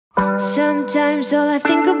Sometimes all I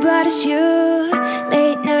think about is you.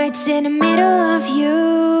 Late nights in the middle of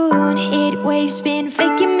June. Heat waves been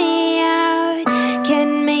faking me out.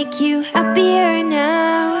 Can make you happier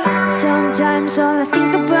now. Sometimes all I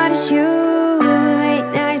think about is you. Late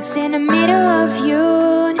nights in the middle of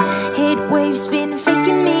June. Heat waves been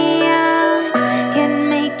faking me out. Can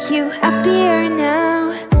make you happier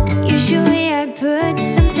now. Usually I put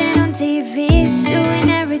something on TV, showing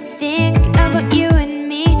everything about you and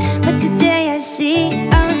me. But today I see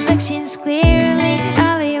our reflections clearly.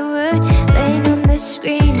 Hollywood laying on the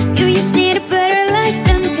screen. You just need a better life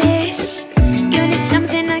than this. You need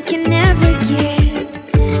something I can never give.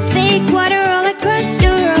 Fake water all across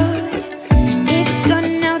the road. It's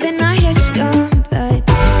gone now, the night has come. But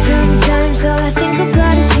sometimes all I think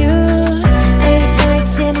about is you. Late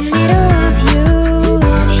nights in the middle of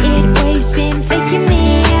June. Heat waves been faking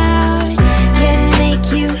me out. Can make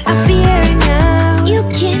you happier now. You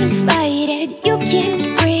can fight it, you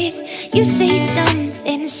can breathe. You say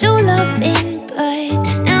something so loving, but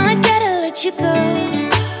now I gotta let you go.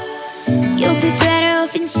 You'll be better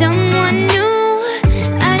off in someone new.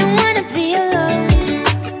 I don't wanna be alone.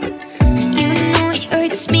 You know it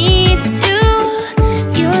hurts me too.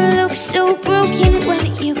 You look so broken when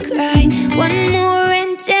you cry. One more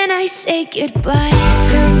and then I say goodbye.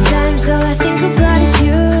 Sometimes all I think about is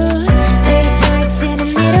you. Late nights in the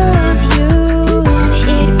middle of June.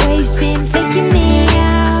 Heat waves been faking me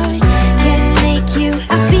out. Can make you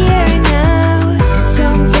happier now.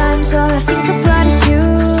 Sometimes all I think about is you.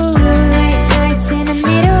 Late nights in the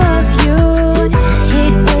middle of June.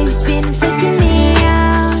 Heat waves been faking me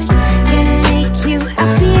out. Can make you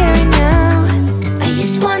happier now. I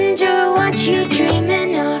just wonder what you're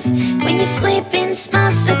dreaming of when you sleep and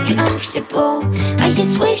smell so comfortable. I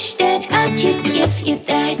just wish that I could give you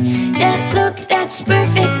that look that's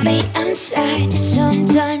perfectly unsaid.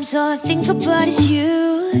 Sometimes all I think about is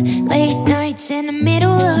you. Late nights in the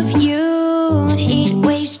middle of June. Heat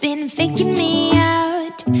waves been faking me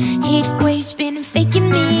out. Heat waves been faking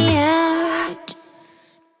me out.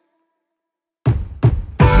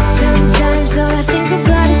 Sometimes all I think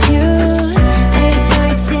about is you. Late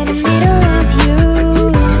nights in the middle of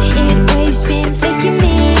June. Heat waves been faking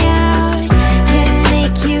me out. Can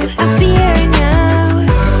make you happier now.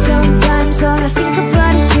 Sometimes all I think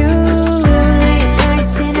about is you. Late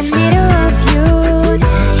nights in the middle of June.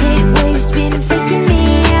 Heat waves been faking me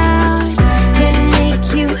out. Can make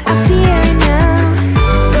you happier now.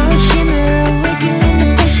 Gold shimmer, awaken in the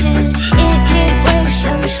vision. Heat waves,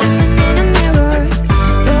 I'm swimming in a mirror.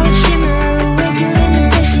 Gold shimmer, awaken in the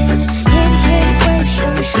vision. Heat waves,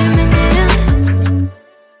 I'm swimming in a.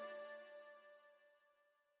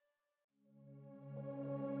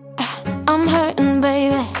 I'm hurting,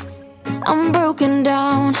 baby. I'm broken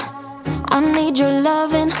down. I need your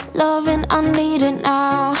loving, loving, I need it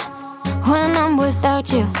now. When I'm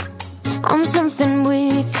without you, I'm something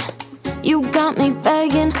weak. You got me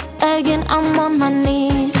begging, begging, I'm on my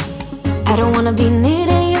knees. I don't wanna be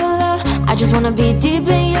needing your love, I just wanna be deep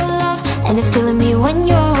in your love. And it's killing me when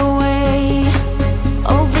you're away.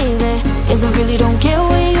 Oh baby, 'cause I really don't care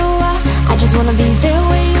where you are. I just wanna be there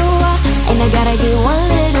where you are. And I gotta get one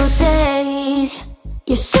little taste.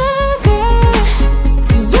 You're so good,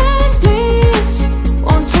 yes please.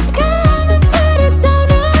 Won't you come and put it down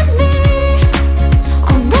on me?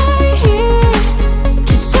 I'm right here,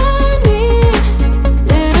 'cause I need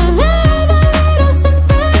little love, a little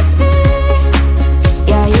sympathy.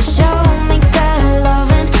 Yeah, you show me good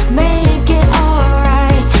loving, make it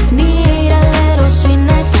alright. Need a little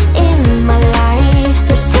sweetness in my life.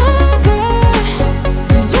 You're so good,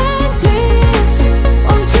 yes please.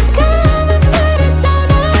 Won't you come and put it down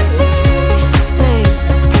on me? Hey,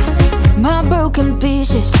 my broken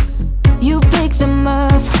pieces, you pick them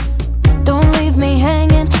up. Don't leave me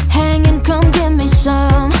hanging, hanging, come give me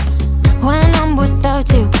some. When I'm without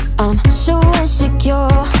you, I'm so insecure.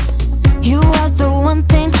 You are the one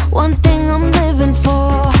thing I'm living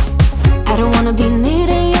for. I don't wanna be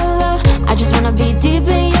needing your love, I just wanna be deep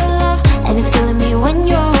in your love. And it's killing me when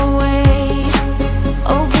you're away.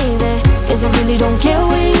 Oh baby, 'cause I really don't care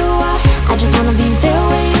where you are. I just wanna be there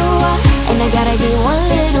where you are. And I gotta get one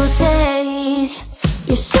little taste.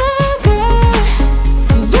 You're so good,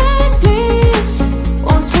 yes please.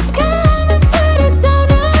 Won't you come and put it down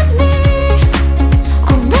on me?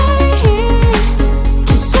 I'm right here,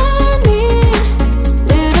 'cause I need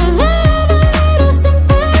little love, a little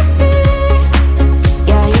sympathy.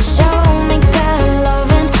 Yeah, you show me good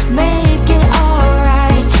loving, make it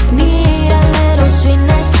alright. Need a little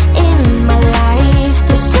sweetness in my life.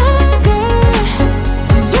 You're so good,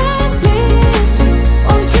 yes please.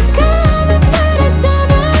 Won't you come and put it down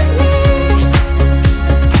on me?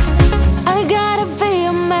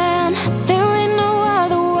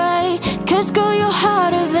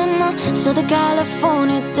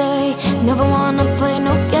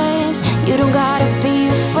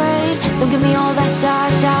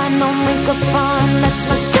 up on. That's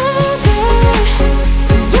my sugar.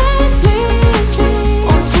 Yes, please.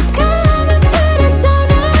 Won't you come and put it down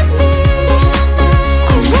on me?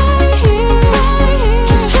 I'm right here,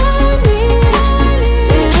 'cause I need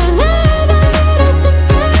little love, a little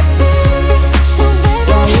sympathy. So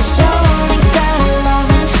baby, yeah, you show me that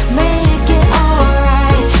loving, make it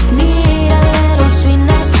alright. Need a little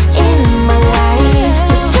sweetness in my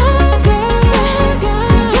life. Sugar, sugar,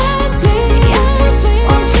 yes please,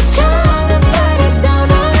 won't you come and put it down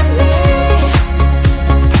on me?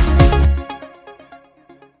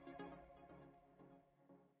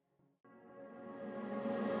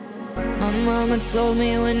 My mama told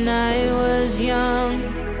me when I was young,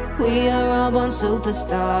 we are all born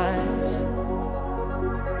superstars.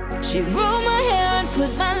 She rolled my hair and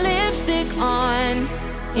put my lipstick on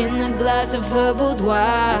in the glass of her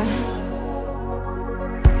boudoir.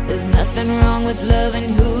 There's nothing wrong with loving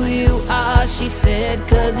who you are, she said,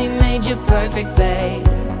 'cause he made you perfect, babe.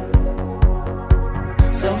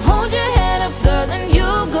 So hold your head up, girl, and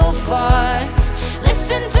you'll go far.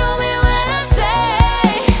 Listen to me when I say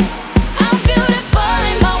I'm beautiful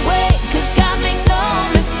in my way, 'cause God makes no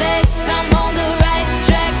mistakes. I'm on the right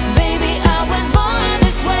track, baby, I was born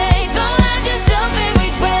this way. Don't hide yourself in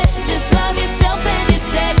regret, just love yourself and you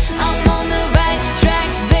said I'm on the right track,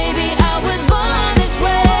 baby, I was born this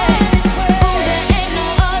way. Oh, there ain't no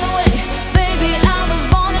other way, baby, I was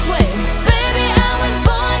born this way. Baby, I was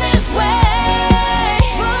born this way.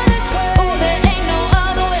 Oh, there ain't no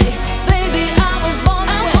other way, baby, I was born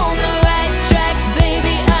this way. I'm on the right track,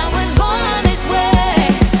 baby, I was born this way.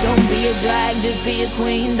 Don't be a drag, just be a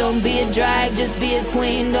queen. Don't be a drag, just be a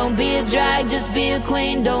queen. Don't be a drag, just be a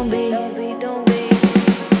queen. Don't be.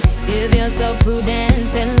 Give yourself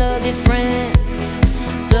prudence and love your friends.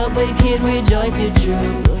 Subway kid, rejoice your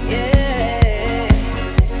truth. Yeah.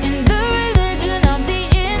 In the religion of the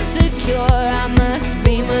insecure, I must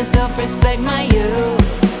be myself, respect my youth.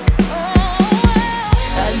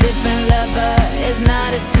 A different lover is not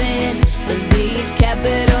a sin. Believe,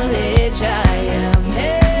 capital H, I am.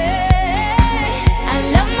 I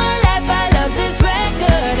love my life, I love this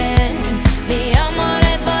record, and me amor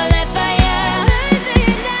forever, yeah.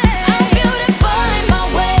 I'm beautiful in my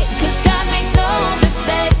way, 'cause God makes no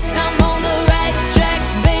mistakes. I'm on the right track,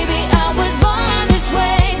 baby, I was born this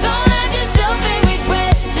way. Don't hide yourself in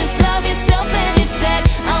regret, just love yourself and you said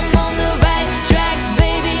I'm on the right track,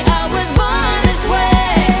 baby, I was born this way.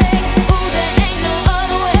 Ooh, there ain't no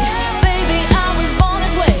other way, baby, I was born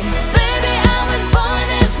this way. Baby, I was born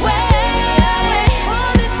this way.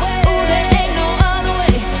 Ooh, there ain't no other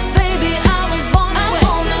way, baby, I was born this way.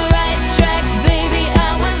 I'm on the right track, baby,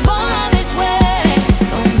 I was born this way.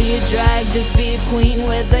 Don't be a drag, just be a queen.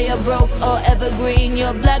 Whether you're broke or evergreen,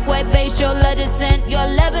 your black, white, beige, your descent, your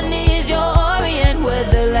Lebanese, your Orient.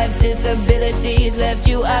 Whether life's disabilities left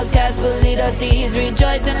you outcast with little tease,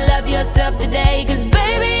 rejoice and love yourself today, 'cause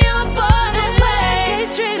baby, you're born this way. Gay,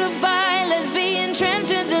 straight or bi, lesbian,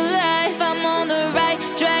 transgender life, I'm on the right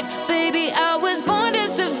track, baby, I was born to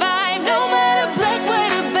survive. No matter black,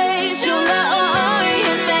 white or beige, Shula or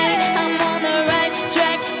Orient made, I'm on the right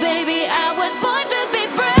track, baby, I was born to be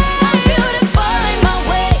brave. I'm beautiful in my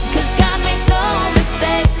way, 'cause God makes no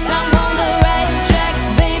mistakes. I'm on the right track,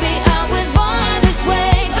 baby, I was born this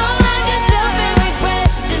way. Don't hide yourself in regret,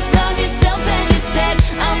 just love yourself and you said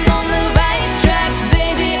I'm on the right track,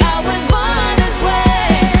 baby, I was born this way.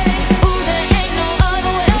 Ooh, there ain't no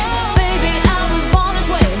other way, baby, I was born this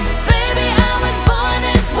way. Baby, I was born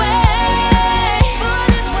this way.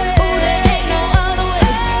 Ooh, there ain't no other way,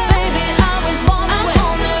 baby, I was born this way. I'm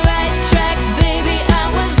on the right track, baby, I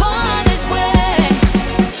was born this way.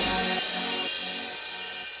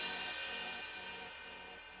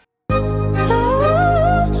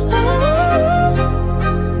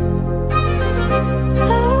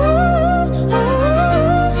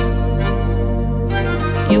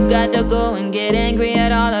 You gotta go and get angry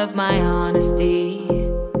at all of my honesty.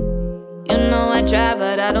 You know I try,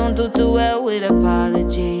 but I don't do too well with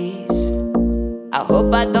apologies. I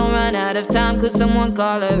hope I don't run out of time, could someone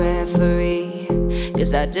call a referee?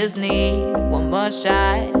 'Cause I just need one more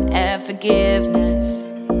shot at forgiveness.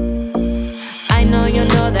 I know you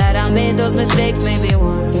know that I made those mistakes maybe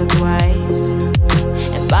once or twice.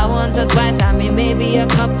 And by once or twice I mean maybe a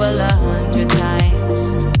couple of 100 times.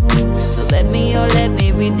 So let me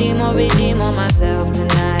redeem on myself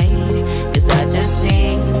tonight. 'Cause I just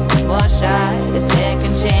need one more shot at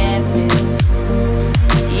second chances.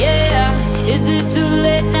 Yeah, is it too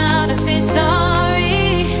late now to say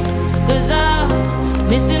sorry? 'Cause I'm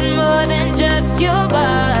missing more than just your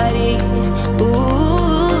body.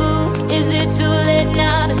 Ooh, is it too late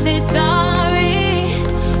now to say sorry?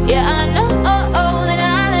 Yeah, I know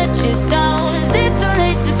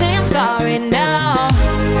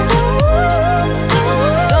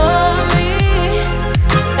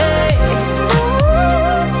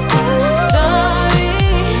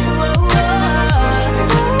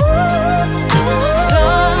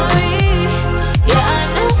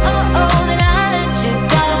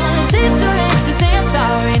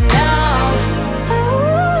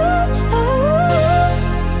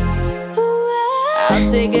I'll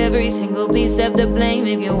take every single piece of the blame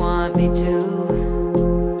if you want me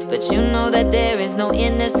to. But you know that there is no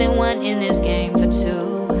innocent one in this game for two.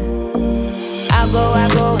 I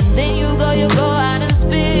go, and then you go out and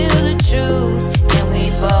spill the truth. Can we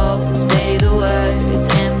both say the words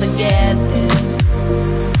and forget this?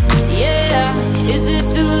 Yeah, is it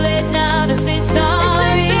too late now to say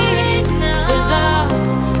sorry? Cause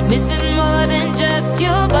I'm missing more than just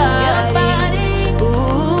your body.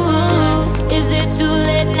 Ooh, is it too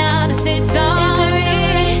late now to say sorry?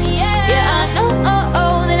 Yeah, I know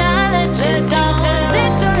that I let you down. Is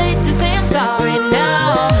it too late to say I'm sorry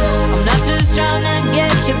now? I'm not just trying to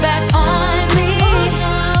get you back on me,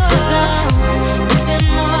 cause I'm missing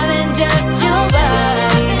more than just your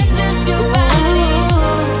body.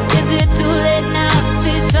 Ooh, is it too late now to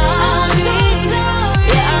say sorry?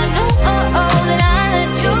 Yeah, I know that I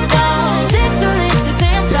let you down. Is it too late to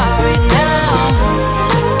say I'm sorry now?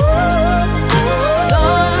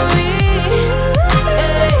 Sorry,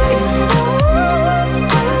 hey.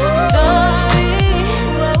 Sorry,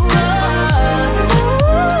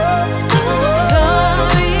 whoa,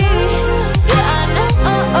 sorry. Yeah, I know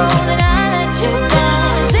that I let you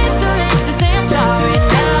down. Is it too late to say I'm sorry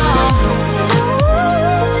now?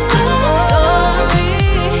 Sorry,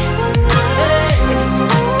 hey.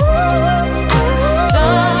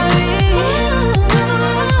 Sorry,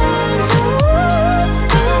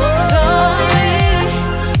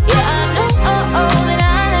 yeah, I know that I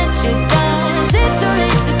let you down. Is it too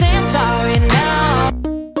late to say I'm sorry now?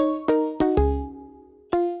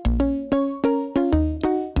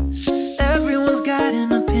 Everyone's got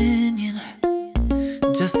an opinion,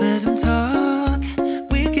 just let them talk.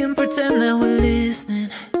 We can pretend that we're listening,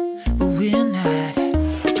 but we're not.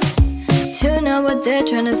 Tune out what they're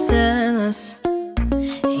trying to sell us.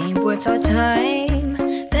 Ain't worth our time.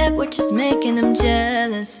 Bet we're just making them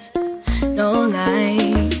jealous. No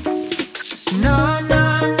lie. No,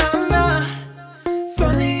 no, no, no.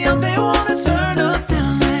 Funny how they wanna turn us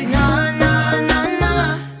down like No, no, no,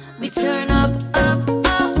 no. We turn up, up, up,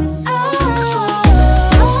 up.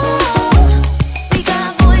 We got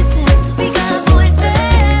voices, we got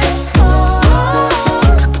voices. Oh,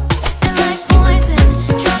 they're like poison.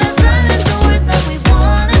 Try to silence the words that we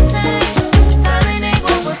wanna say. Silent ain't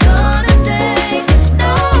what we're gonna stay.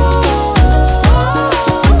 No,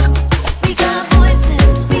 we got voices,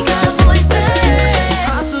 we got voices.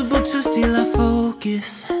 impossible to steal our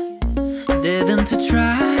focus. Dare them to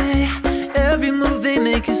try. Every move they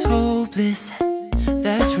make is hopeless.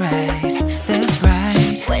 That's right, that's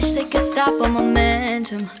right. Wish they could stop our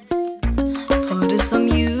momentum. Put us on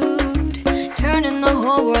mute, turning the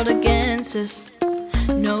whole world against us.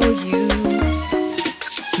 No use.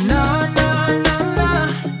 No, no, no, no.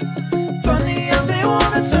 Funny how they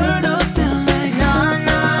wanna turn us down like No,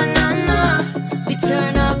 no, no, no. We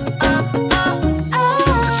turn up, up, up, up.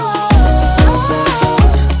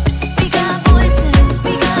 We got voices,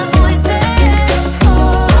 we got voices. Oh,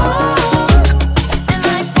 they're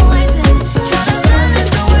like poison. Try to silence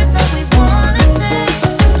the words that we wanna say.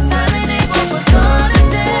 Silent ain't what we're gonna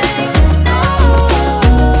stay. No,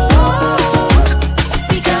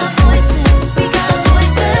 we got voices, we got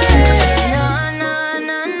voices. No, no,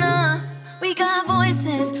 no, no. We got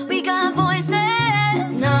voices, we got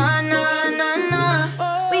voices. No, no, no, no.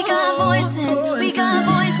 We got voices, we got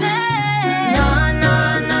voices. No, no,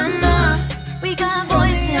 no, no. We got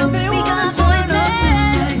voices, we got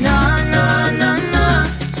voices. No, no, no, no.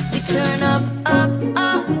 We turn up, up,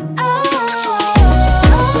 up, up.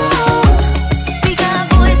 We got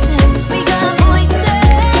voices, we got voices.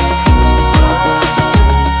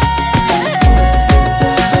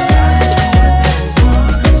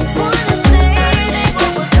 Wanna say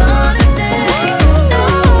what we're gonna stay. No,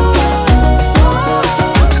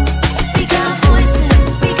 we got voices,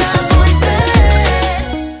 we got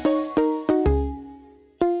voices.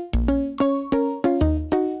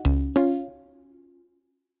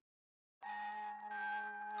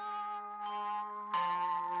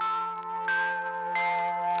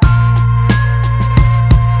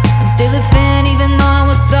 I'm still a fan even though I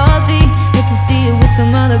was salty. Hate to see you with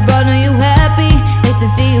some other broad, know you happy. Hate to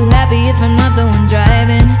see you happy if I'm not the one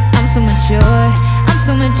driving. I'm so mature, I'm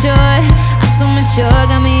so mature, I'm so mature.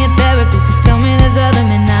 Got me a therapist to tell me there's other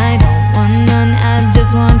men. I don't want none, I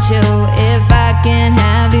just want you. If I can't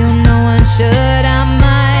have you, no one should. I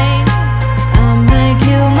might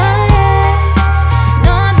kill my ex.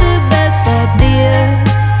 Not the best idea.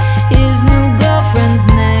 His new girlfriend's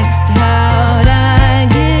next. How'd I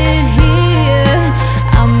get here?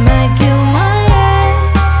 I might kill my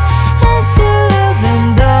ex. I still love him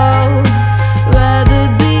though. Rather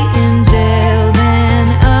be in jail than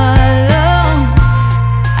alone.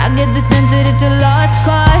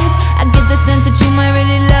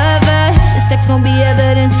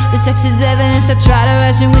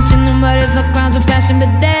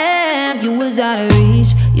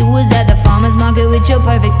 with your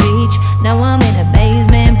perfect peach. Now I'm in the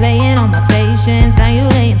basement, playing on my patience. Now you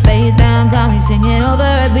laying face down, got me singing over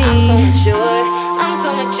a beat. I'm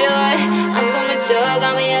so mature, I'm so mature.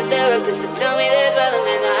 Got me a therapist to tell me there's other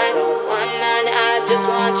men I don't want none. I just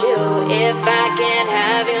want you. If I can't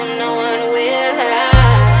have you, no one will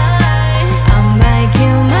have. I might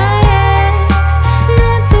kill my ex,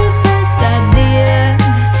 not the best idea.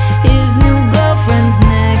 His new girlfriend's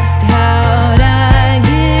next. How'd I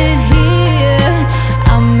get here?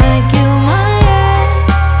 I might kill my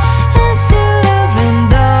ex and still love him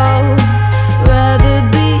though. Rather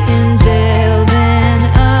be in jail than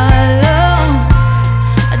alone.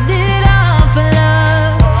 I did it all for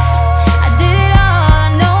love. I did it all,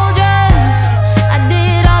 no drugs. I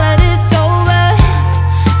did all of this sober.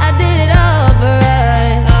 I did it all for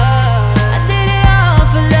us. I did it all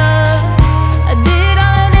for love. I did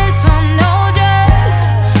all of this on no drugs.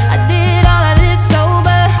 I did all of this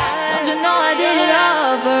sober. Don't you know I did it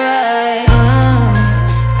all for us?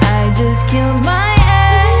 I just killed my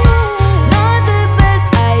ex. Not the best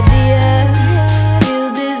idea.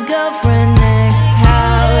 Killed his girlfriend next.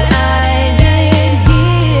 How'd I get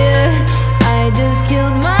here? I just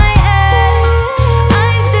killed my ex. I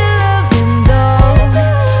still love him though.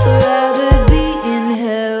 Rather be in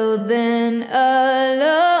hell than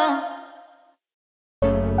alone.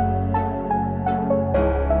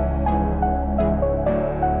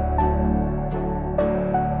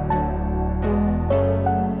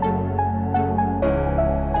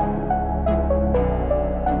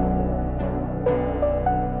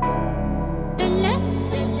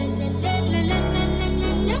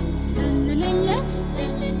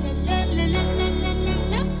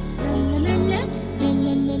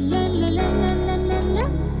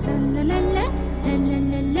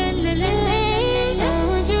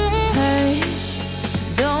 Hush,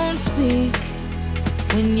 don't speak.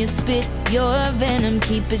 When you spit your venom,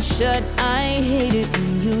 keep it shut. I hate it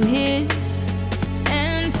when you hiss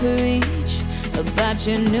and preach about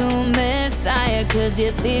your new messiah, 'cause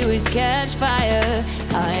your theories catch fire.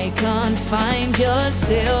 I can't find your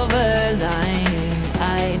silver lining.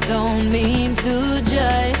 I don't mean to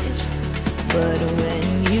judge, but when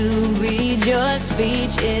you read your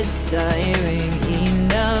speech, it's tiring.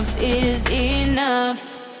 Enough is enough.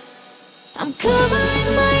 I'm covering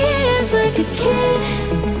my ears like a kid.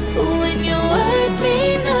 When your words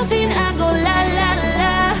mean nothing, I go la la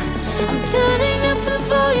la. I'm turning up the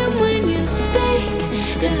volume when you speak,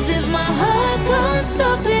 'cause if my heart can't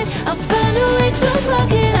stop it, I'll find a way to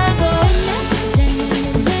block it. I go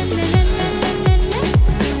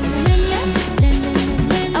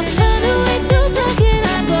I'll find a way to block it.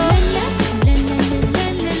 I go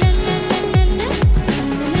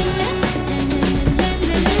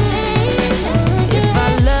if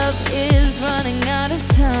our love is running out of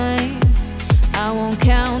time, I won't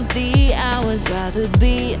count the hours. Rather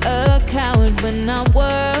be a coward when our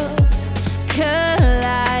worlds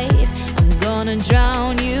collide. I'm gonna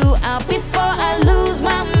drown you out before I lose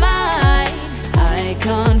my mind. I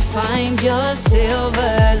can't find your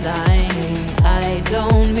silver lining. I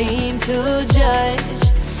don't mean to judge,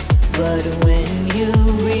 but when you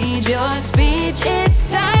read your speech, it's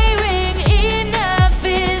tiring. Enough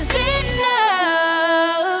is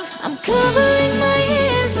enough. I'm covering my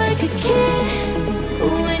ears like a kid.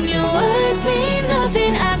 When your words mean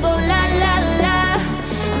nothing, I go la la la.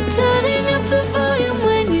 I'm turning up the volume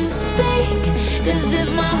when you speak, 'cause if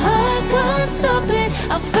my heart can't stop it,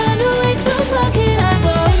 I'll find a way to block it. I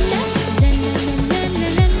go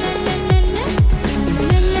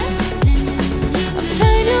I'll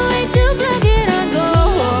find a way to block it. I go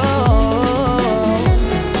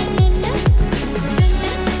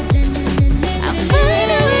I'll find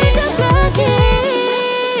a way to block it.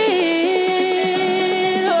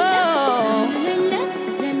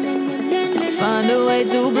 I'll find a way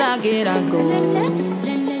to block it. I go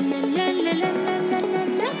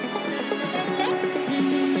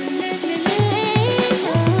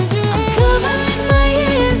I'm covering my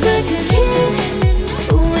ears like a kid.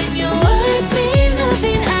 When your words mean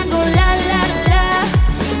nothing, I go la la la.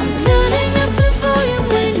 I'm turning up the volume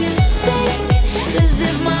when you speak, 'cause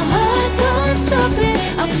if my heart can't stop it,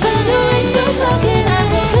 I'll find a way to block it. I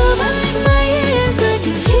go covering my ears like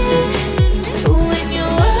a kid. When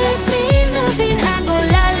your words mean nothing, I go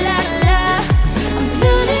la la la. I'm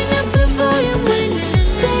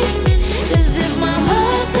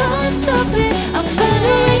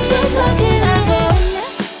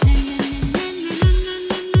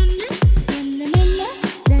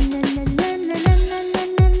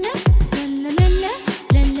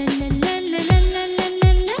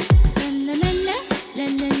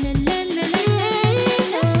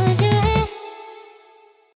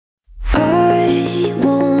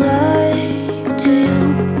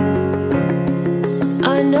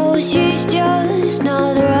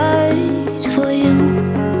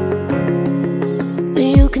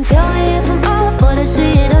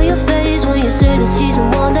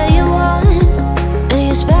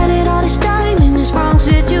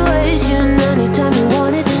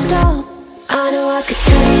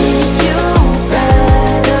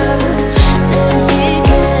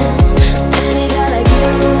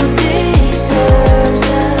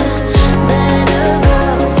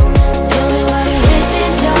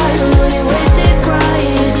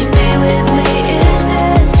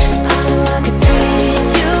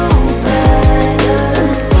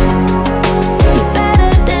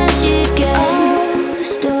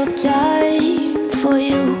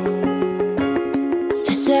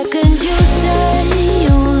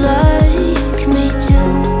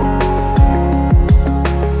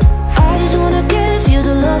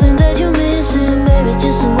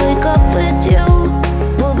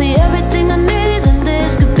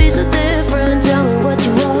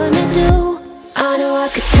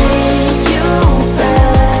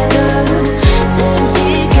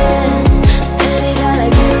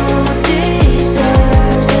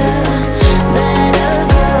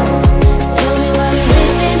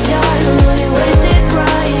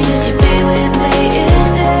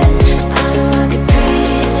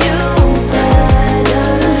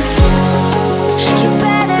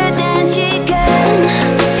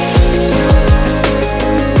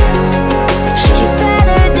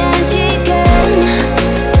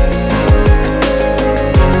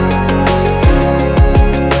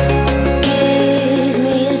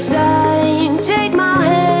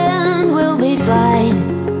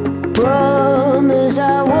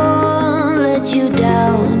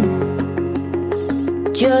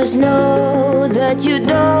that you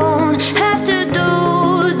don't have to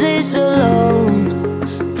do this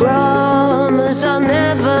alone. Promise I'll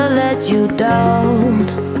never let you down.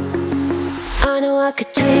 I know I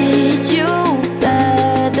could treat you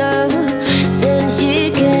better than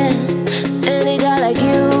she can. Any guy like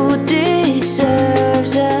you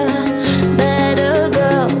deserves a better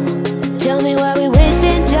girl. Tell me why we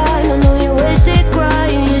wasting time. I know you're wasted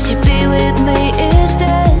crying. You should be with me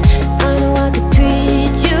instead. I know I could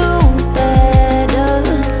treat you better.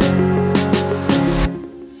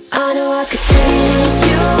 I know I could treat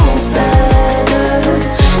you better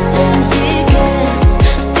than she can.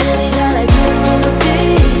 Any guy like you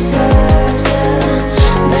deserves a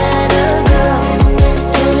better girl.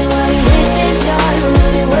 Tell me why you wasting time. I know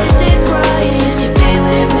you're wasted crying. You should be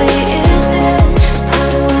with me instead. I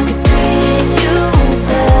know I could treat you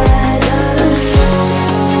better.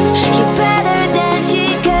 You're better than she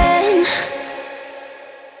can.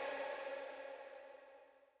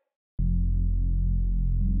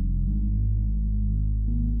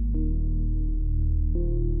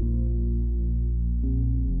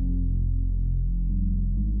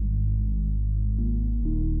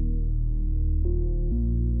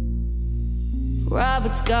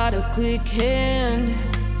 Robert's got a quick hand.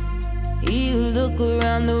 He'll look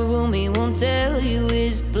around the room, he won't tell you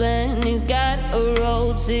his plan. He's got a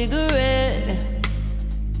rolled cigarette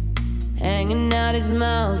hanging out his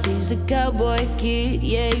mouth. He's a cowboy kid,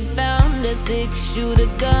 yeah, he found a 6-shooter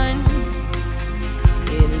gun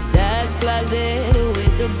in his dad's closet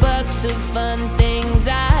with a box of fun things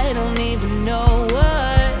I don't even know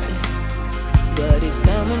what. But he's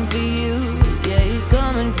coming for you, yeah, he's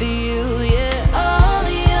coming for you, yeah. All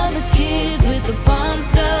the other kids with the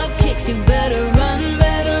pumped up kicks, you better run,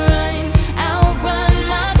 outrun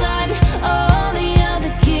my gun. All the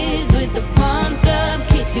other kids with the pumped up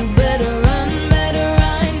kicks, you better run,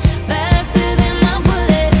 faster than my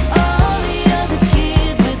bullet. All the other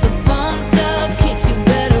kids with the pumped up kicks, you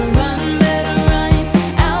better run,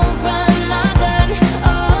 outrun my gun.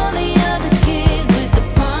 All the other kids with the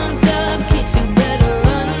pumped up kicks, you better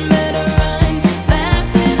run,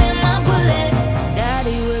 faster than my bullet.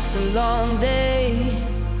 Daddy works a long day,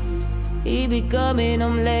 he be coming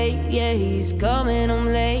home late, yeah, he's coming home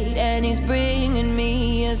late. And he's bringing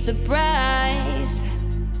me a surprise,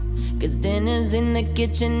 'cause dinner's in the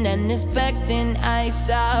kitchen and it's packed in ice.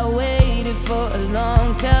 I waited for a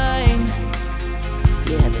long time,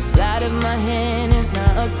 yeah, the slide of my hand is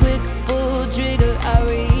not a quick pull trigger. I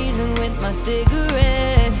reason with my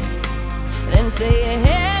cigarette, then say your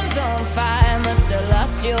hair's on fire, must have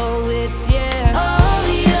lost your wits, yeah. All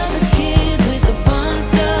the other kids with the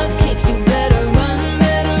pumped up kicks, you better run,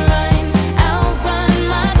 outrun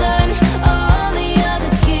my gun. All the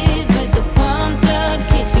other kids with the pumped up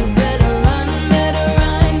kicks, you better run,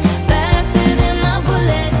 faster than my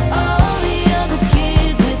bullet. All the other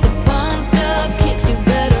kids with the pumped up kicks, you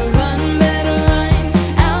better run,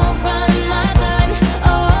 outrun my gun.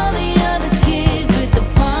 All the other kids with the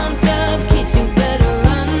pumped up kicks, you better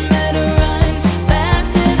run,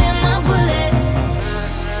 faster than my bullet.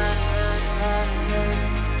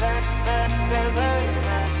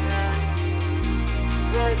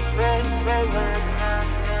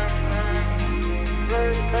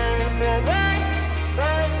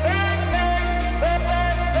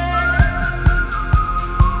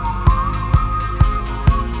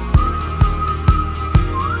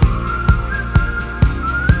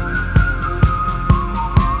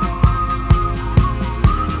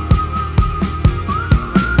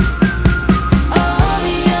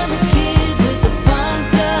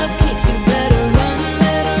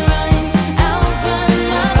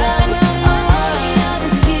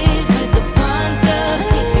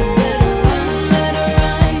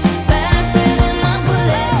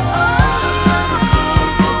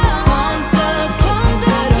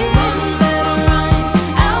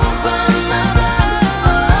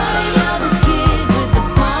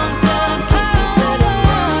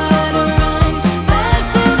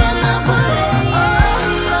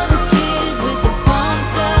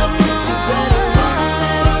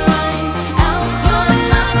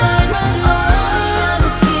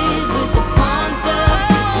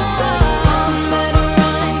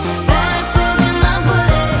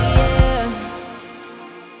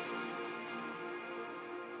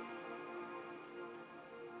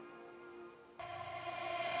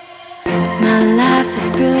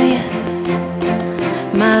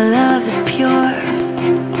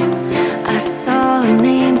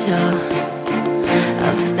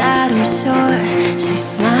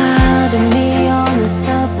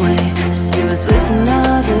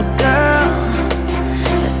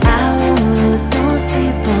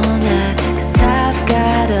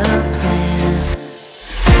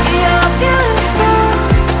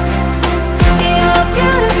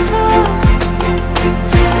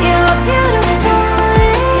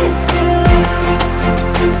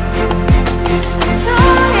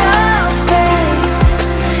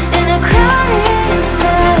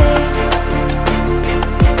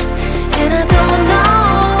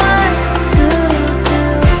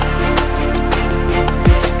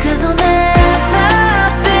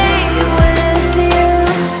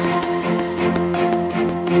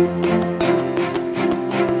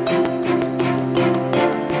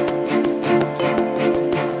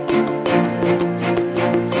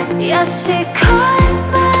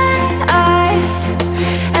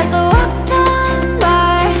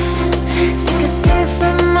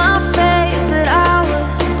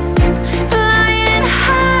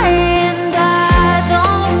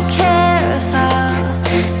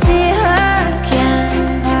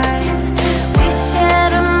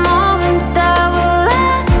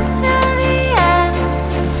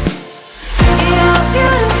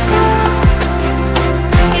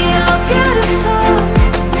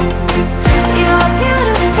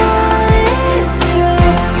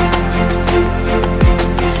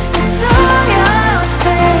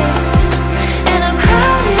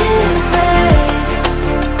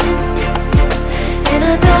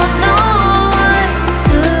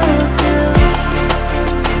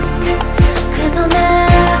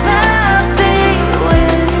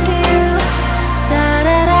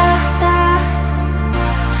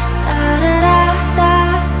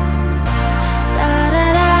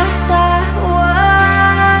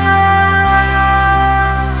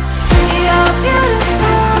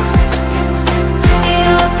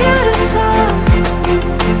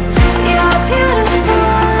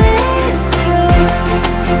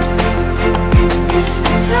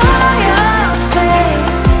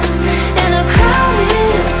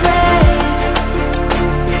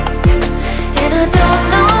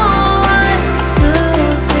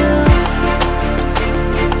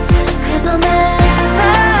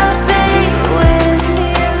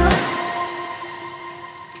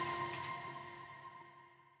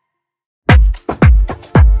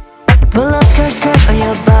 Pull up skirt, skirt on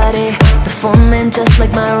your body, performing just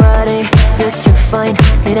like my Rada. You're too fine,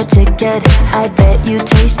 need a ticket, I bet you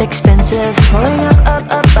taste expensive. Pouring up, up,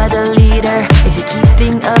 up by the liter. If you're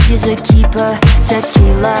keeping up, you're a keeper.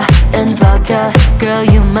 Tequila and vodka, girl,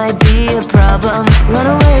 you might be a problem. Run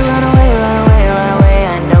away, run away, run away, run away.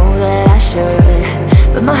 I know that I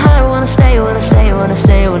should, but my heart wanna stay, wanna stay, wanna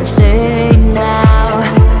stay, wanna stay now.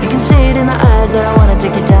 You can see it in my eyes that I wanna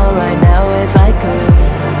take you down right now if I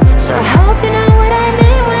could. So I hope you know what I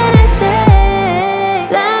mean when I say,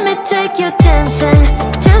 let me take you dancing.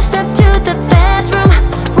 Two step to the bathroom,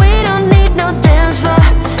 we don't need no dance floor.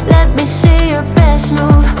 Let me see your best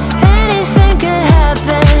move, anything could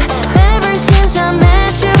happen. Ever since I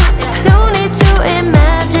met you, no need to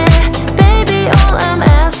imagine. Baby, all I'm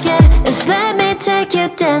asking is let me take you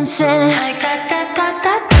dancing.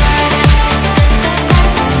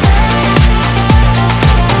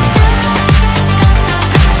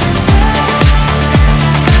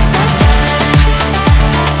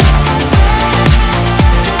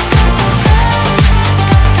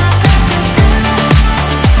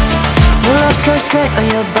 Skirt, skirt on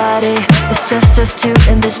your body, it's just us two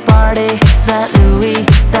in this party. That Louis,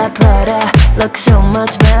 that Prada, looks so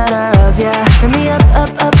much better of ya. Turn me up,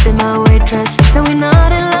 up, up in my waitress. No, we're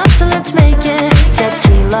not in love, so let's make it.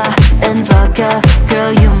 Tequila and vodka,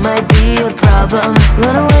 girl, you might be a problem.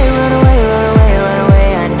 Run away, run away, run away, run away.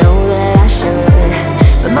 I know that I should,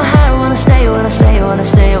 but my heart wanna stay, wanna stay, wanna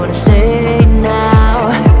stay, wanna stay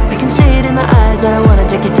now. You can see it in my eyes that I wanna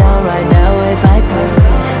take you down right now if I could.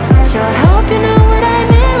 So I hope you know what I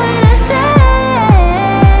mean when I say,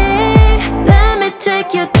 let me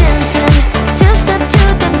take you dancing. Two step to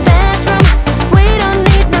the bathroom, we don't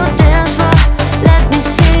need no dance floor. Let me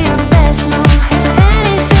see your best move,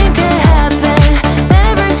 anything could happen.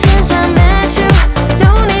 Ever since I met you,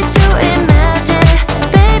 no need to imagine.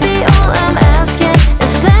 Baby, all I'm asking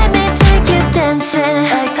is let me take you dancing.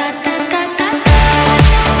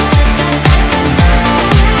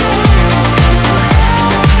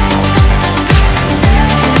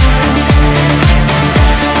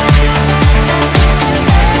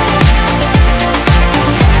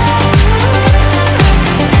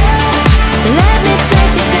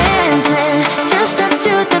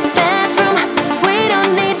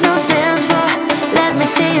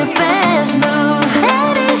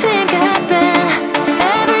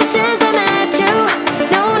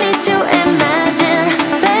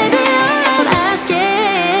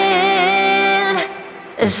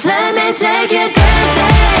 Let me take you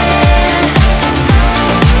dancing.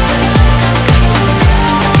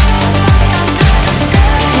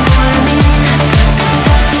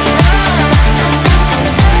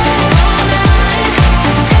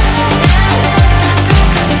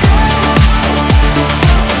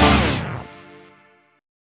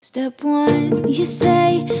 Step one, you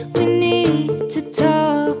say we need to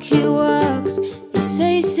talk. He walks, you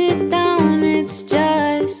say sit down, it's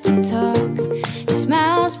just a talk. He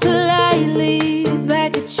smiles politely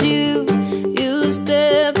back at you. You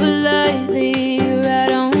step politely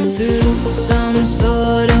right on through some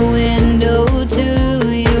sort of window to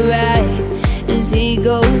your right. As he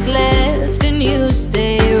goes left and you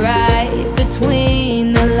stay right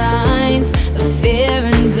between the lines of fear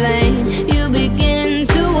and blame. You begin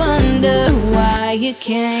to wonder why you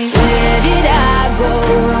came. Where did I go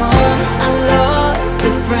wrong? I lost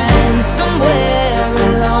a friend somewhere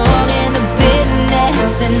along in the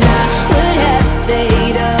bitterness, and I would have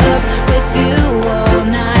stayed up with you all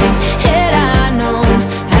night had I known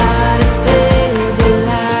how to save a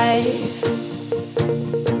life.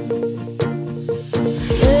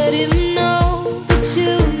 Let him know that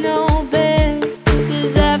you know best,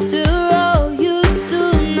 'cause after all you do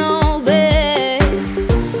know best.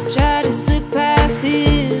 Try to slip past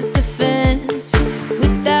his defense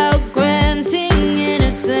without granting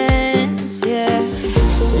innocence, yeah.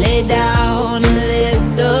 Lay down a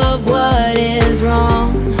list of what is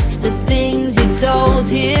wrong, the things you told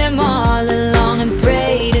him all along, and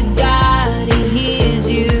pray to God he hears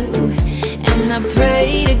you. And I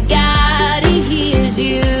pray to God he hears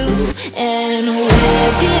you. And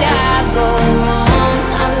where did I go wrong?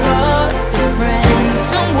 I lost a friend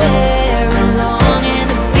somewhere along in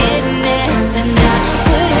the bitterness, and I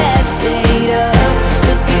would have stayed up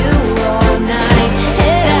with you all night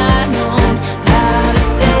had I known how to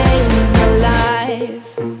save my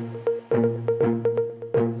life.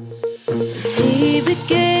 As he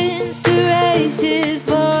begins to raise his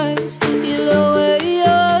voice, you lower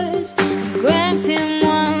yours and grant him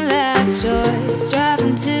one last choice. Drive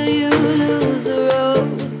until you lose the road,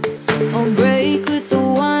 or break with the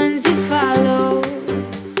ones you follow.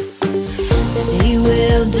 And he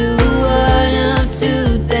will do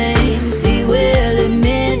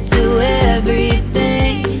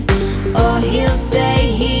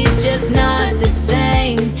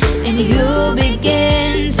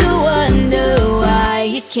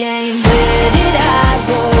became? Where did I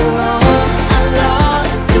go wrong? I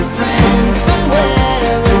lost a friend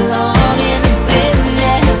somewhere along in the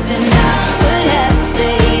business, and I would have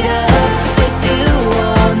stayed up with you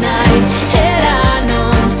all night had I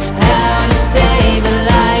known how to save a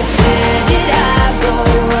life. Where did I go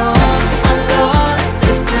wrong? I lost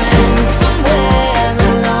a friend somewhere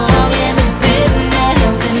along in the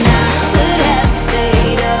business, and I would have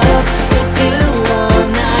stayed up with you all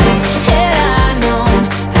night had I known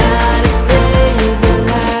how to save a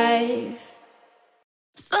life.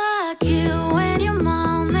 Fuck you and your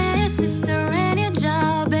mom and your sister and your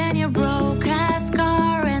job and your broke ass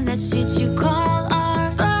car and that shit you call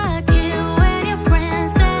art. Fuck you and your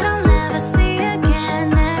friends that I'll never see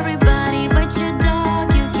again. Everybody but your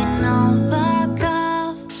dog, you can all fuck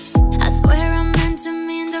off. I swear I meant to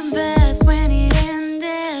mean the best when it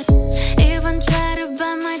ended. Even tried to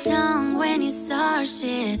bite my tongue when you saw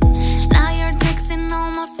shit. Now you're texting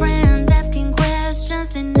all my friends asking questions.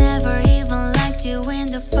 They never even liked you in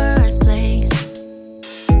the first place.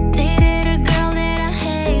 Dated a girl that I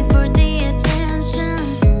hate for the attention.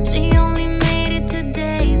 She only made it 2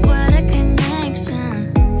 days, what a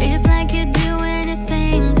connection. It's like you'd do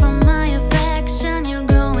anything for my affection. You're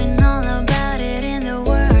going all about it in the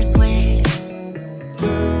worst ways.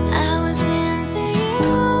 I was into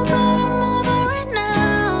you, but I'm over it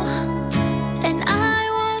now. And I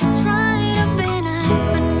was trying to be nice,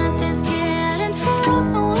 but nothing's getting through,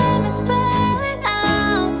 so let me spell it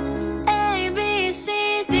out. A, B,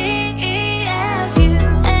 C, D, E, F, you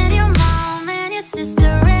and your mom and your sister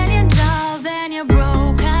and your job and your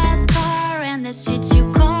broke ass car and the shit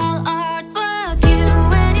you call art. Fuck you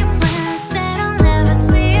and your friends that I'll never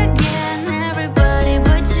see again. Everybody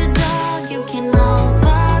but your dog, you can all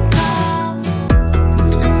fuck off.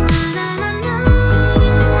 Na na na na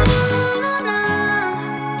na na.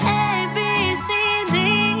 A, B, C, D,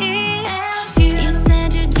 E, F, you. You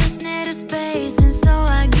said you just needed space, and so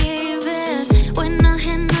I gave it. When I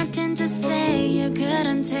had nothing to say, you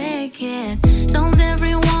couldn't take it. Told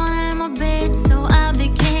everyone I'm a bitch, so I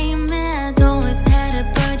became it. Always had to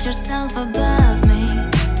put yourself above me.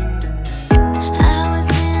 I was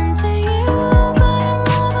into you, but I'm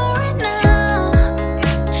over it now.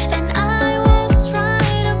 And I was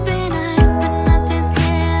trying to be nice, but nothing's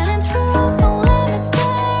getting through, so let me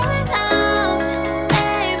spell it out.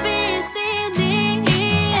 A, B, C, D,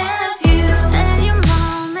 E, F, you and your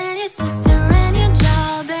mom and your sister and your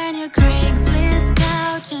job and your Craigslist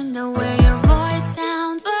couch and the way your voice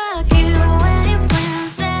sounds. Fuck you and your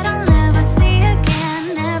friends that I'll never see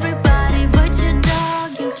again. Everybody but your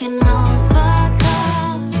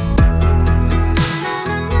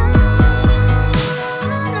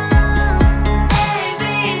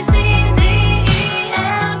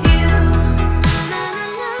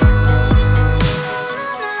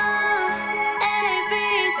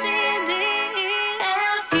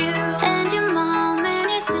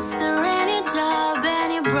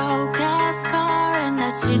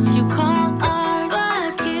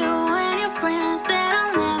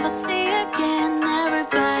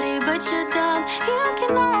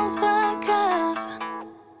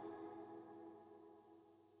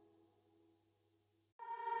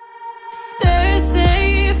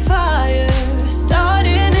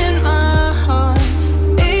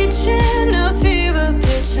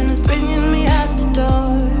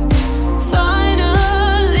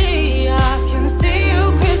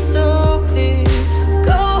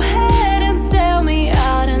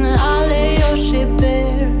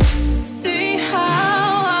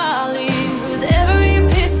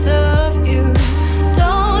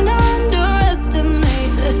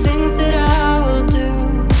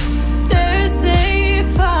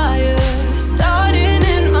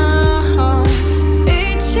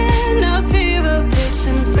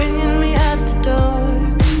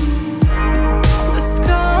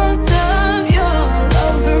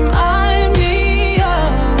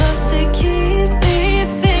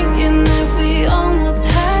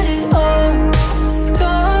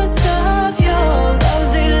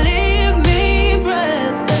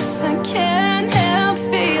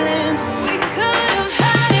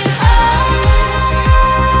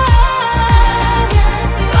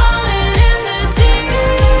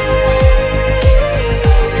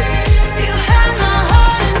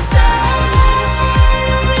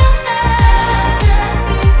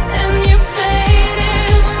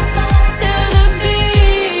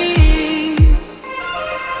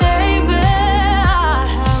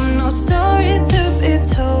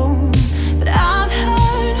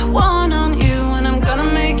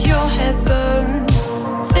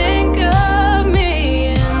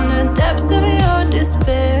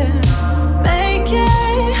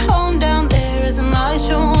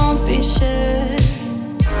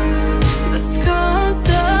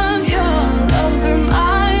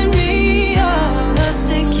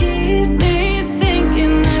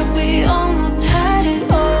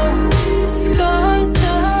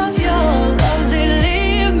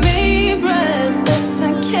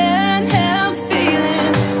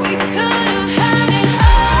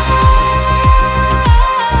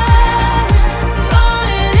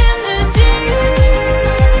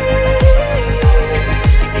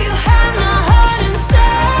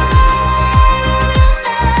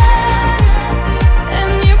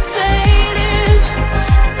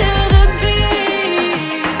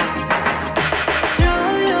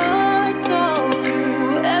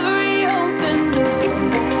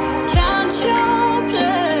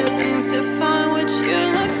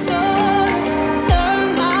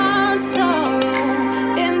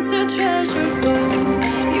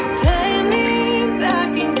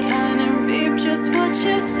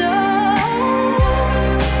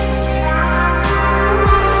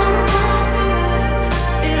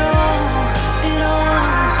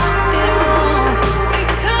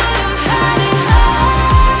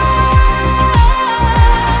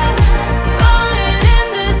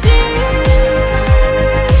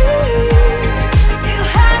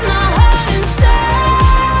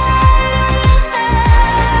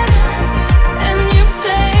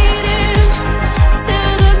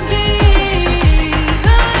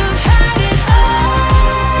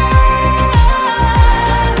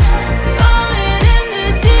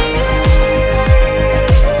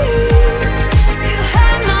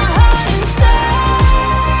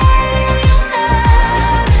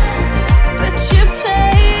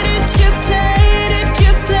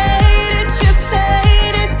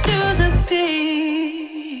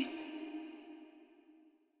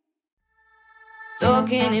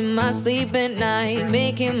talking in my sleep at night,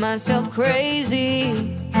 making myself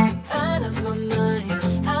crazy. Out of my mind,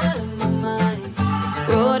 out of my mind.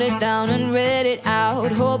 Wrote it down and read it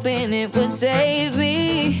out, hoping it would save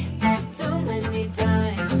me. Too many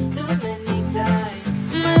times, too many times.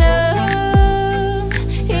 My love,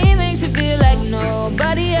 he makes me feel like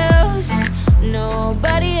nobody else,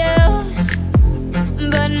 nobody else.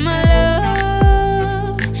 But my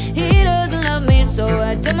love, he doesn't love me, so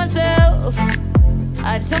I tell myself,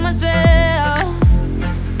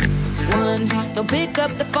 one, don't pick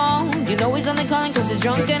up the phone. You know he's only calling cause he's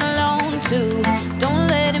drunk and alone. Two, don't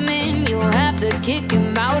let him in, you'll have to kick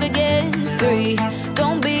him out again. Three,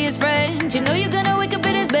 don't be his friend. You know you're gonna wake up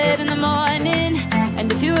in his bed in the morning,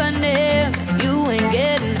 and if you run to him, you ain't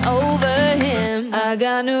getting over him. I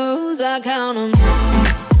got new rules, I count 'em.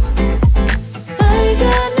 I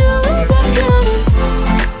got new rules, I count 'em.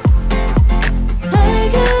 I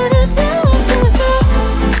gotta tell him to myself.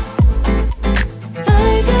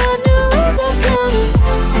 I got new rules, I count 'em.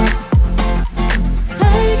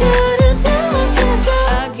 I gotta tell him to myself.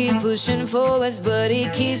 I keep pushing forwards, but he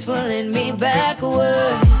keeps pulling me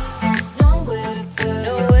backwards. Nowhere to turn,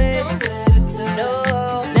 nowhere to turn. No.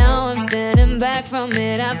 Now I'm standing back from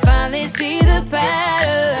it, I finally see the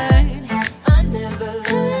pattern. I never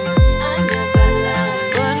learned, I never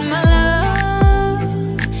learned. But my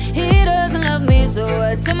love, he doesn't love me, so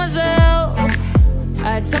I tell myself,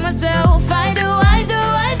 I do.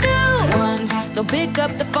 One, don't pick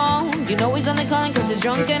up the phone. You know he's only calling cause he's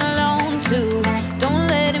drunk and alone. Two, don't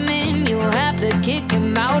let him in, you'll have to kick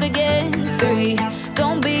him out again. Three,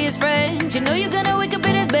 don't be his friend. You know you're gonna wake up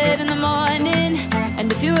in his bed in the morning,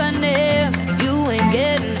 and if you run to him, you ain't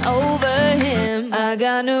getting over him. I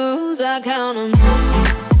got new rules, I count 'em.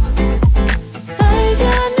 I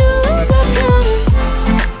got new rules, I count 'em.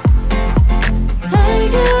 I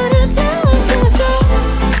gotta tell him to myself.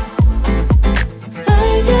 I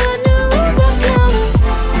got new rules, I count 'em.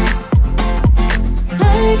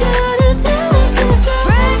 I gotta tell him to myself.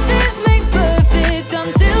 Practice makes perfect, I'm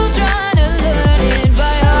still trying to learn it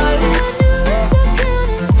by heart.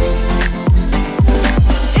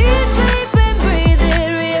 Eat, sleep and breathe it,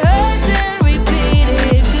 rehearse and repeat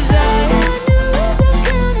it, cause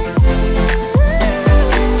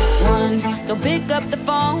one, don't pick up the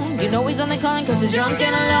phone. You know he's only calling cause he's drunk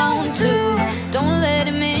and alone. Two, don't let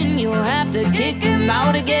him in, you'll have to kick him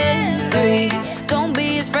out again. Three, don't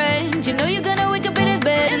be his friend. You know you're gonna wake up in his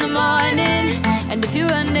bed in the morning, and if you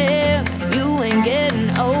run to him, you ain't getting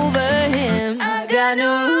over him. I got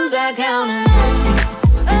new rules, I count 'em.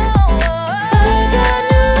 I got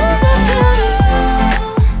new rules, I count 'em.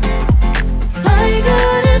 I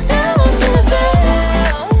gotta tell him to myself.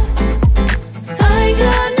 I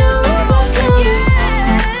got new rules, I count 'em.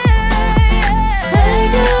 I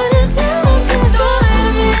gotta tell him to myself.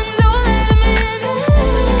 Don't let him in,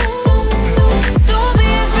 don't be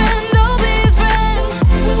his friend, don't be his friend.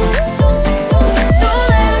 Don't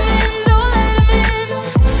let him in, don't let him in.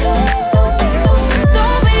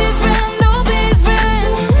 Don't be his friend, don't be his friend.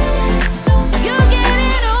 You're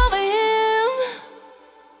getting over him.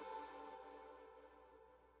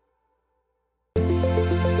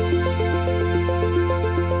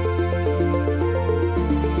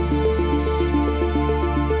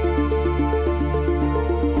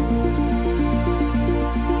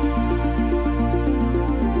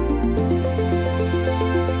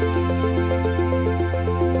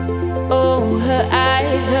 Oh, her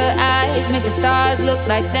eyes make the stars look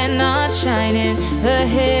like they're not shining. Her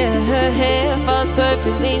hair falls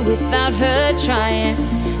perfectly without her trying.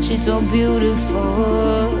 She's so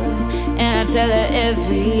beautiful, and I tell her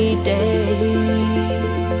every day.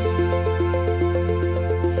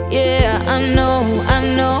 Yeah, I know,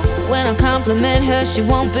 when I compliment her, she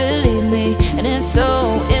won't believe me. And it's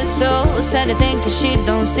so sad to think that she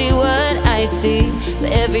don't see what I see.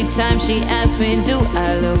 But every time she asks me, do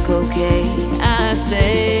I look okay, I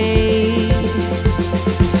say,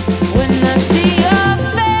 when I see your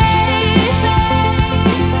face,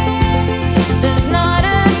 there's not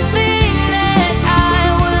a thing that I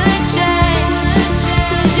would change.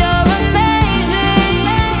 Cause you're amazing,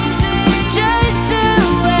 just the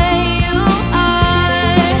way you are.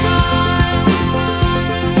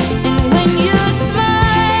 And when you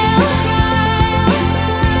smile,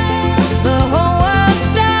 the whole world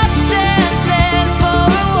stops and stares for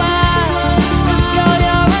a while. 'Cause girl,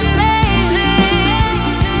 you're amazing,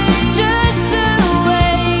 just the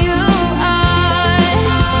way you are.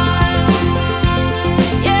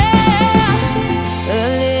 Yeah.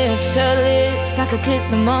 Her lips, I could kiss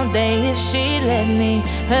them all day if she let me.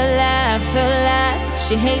 Her laugh,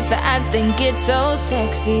 she hates but I think it's so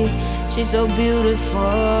sexy. she's so beautiful,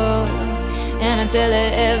 and I tell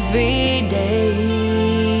her every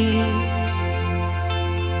day.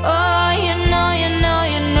 Oh, you know,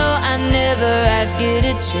 I never ask you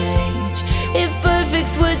to change. If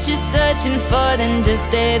perfect's what you're searching for, then just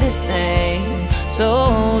stay the same.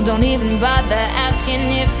 So don't even bother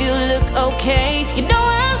asking if you look okay. You know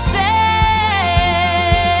what I'll say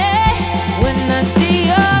when I see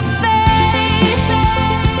your face.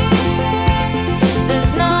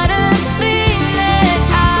 There's not a thing that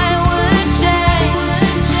I would change,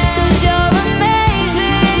 'cause you're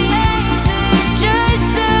amazing, just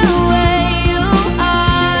the way you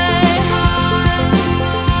are.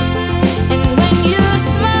 And when you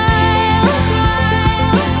smile,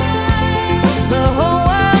 the whole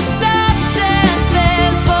world stops and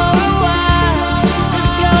stares for a while. 'Cause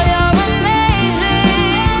girl, you're amazing,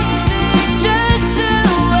 just the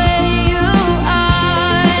way you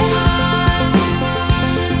are.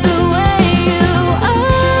 The way you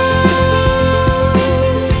are,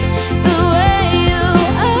 the way you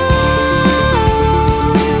are.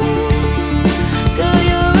 Girl,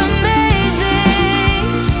 you're amazing,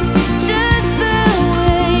 just the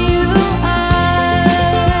way you are.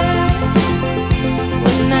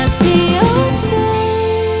 When I see your face,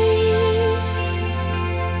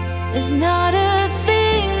 there's not a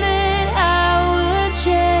thing that I would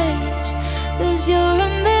change, 'cause you're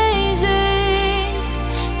amazing,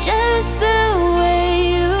 just the way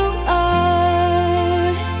you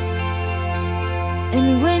are. And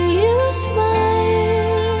when you smile,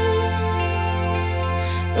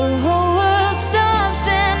 the whole world stops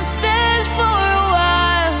and stares for a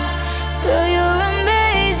while. Girl, you're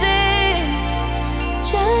amazing,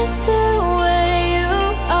 just the way you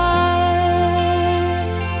are.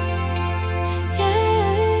 Yeah.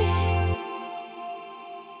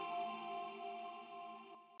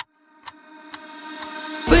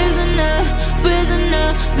 Prisoner, prisoner,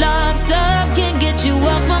 locked up, can't get you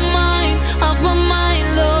off my mind, off my mind.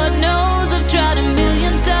 Lord knows I've tried a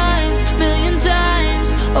million times, million times.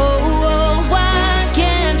 Oh, oh, why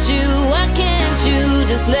can't you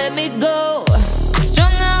just let me go?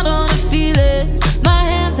 Strung out on a feeling, my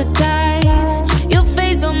hands are tied.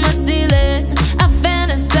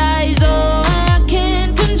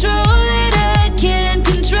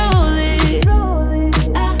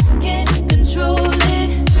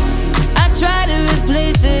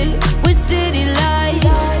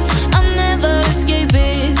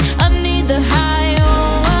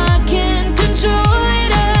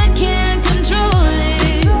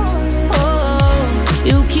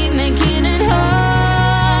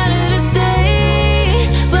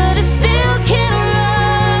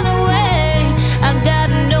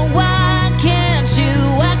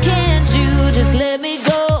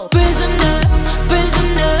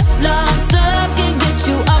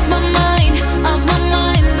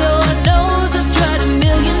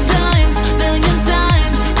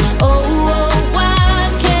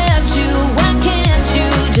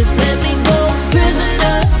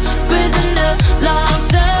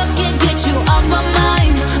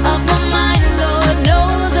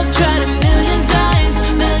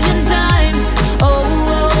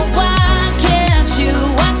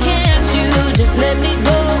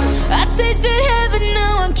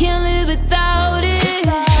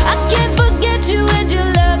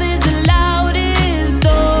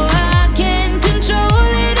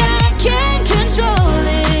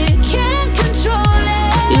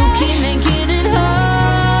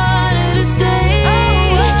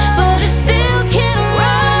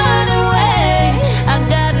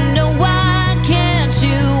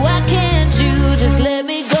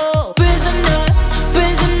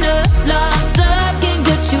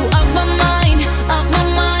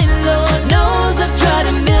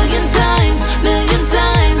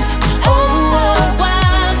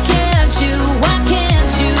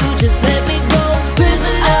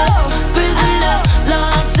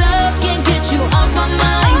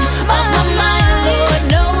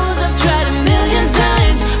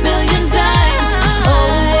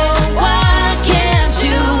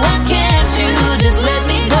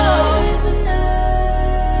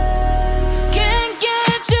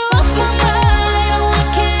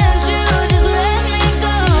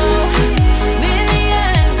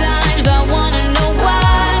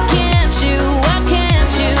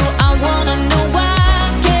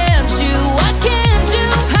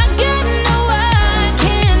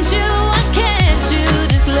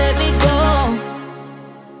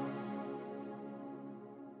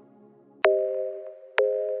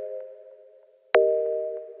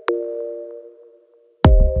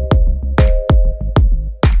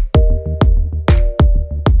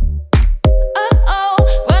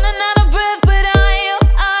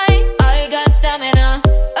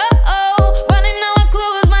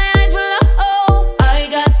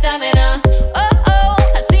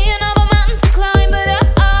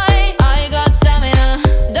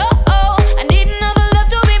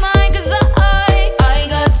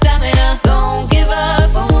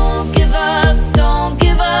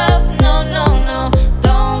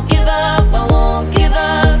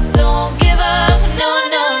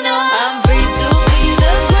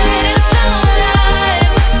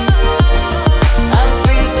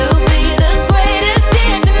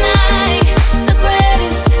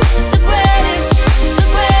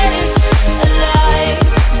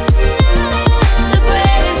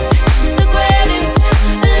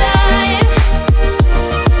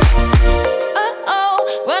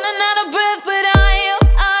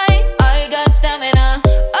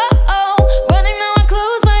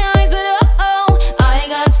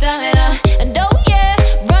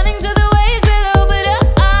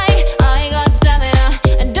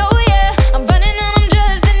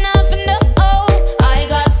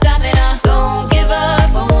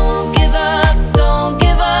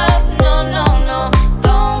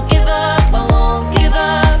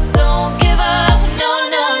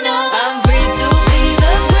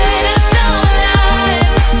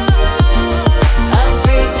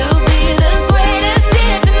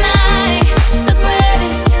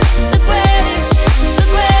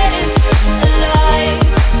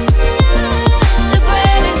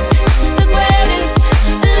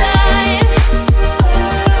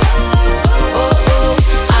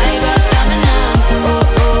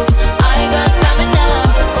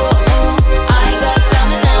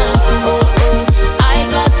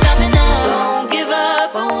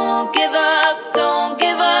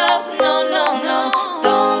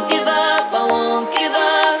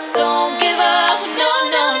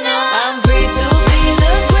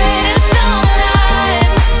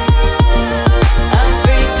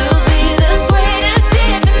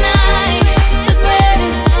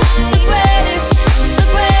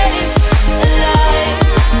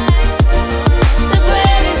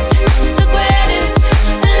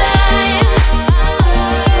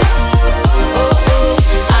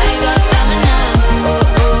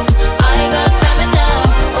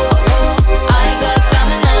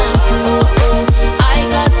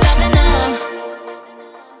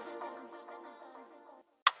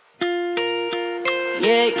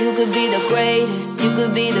 You could be the greatest, you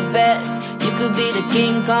could be the best. You could be the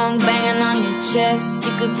King Kong banging on your chest.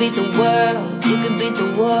 You could beat the world, you could beat the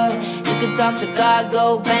war. You could talk to God,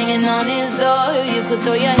 go banging on his door. You could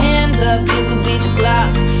throw your hands up, you could beat the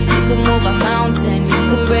clock. You could move a mountain, you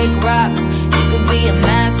could break rocks. You could be a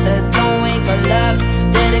master, don't wait for luck.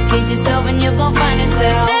 Dedicate yourself and you're gonna find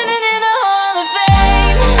yourself standing in the Hall of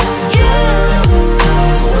Fame. You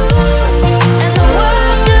and the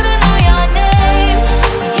world's gonna know your name.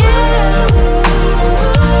 You,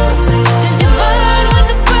 'cause you burn with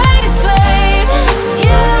the brightest flame.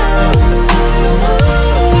 You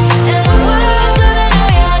and the world's gonna know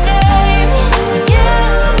your name. You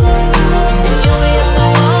and you'll be on the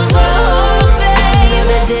walls of the Hall of Fame.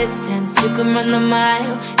 The distance, you can run the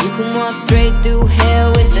mile. You can walk straight through hell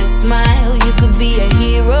with a smile. You could be a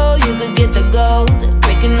hero, you could get the gold.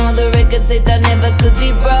 Breaking all the records they thought never could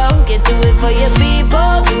be broke. Get do it for your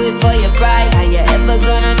people, do it for your pride. How you ever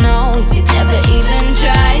gonna know if you never even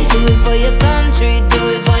try? Do it for your country, do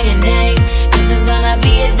it for your name. This is gonna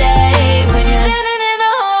be a day when you're standing in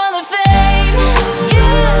the Hall of Fame. You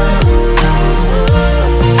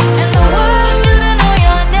and the world's gonna know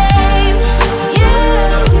your name. You,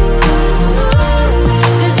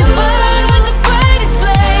 'cause you burn with the brightest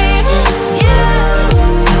flame. You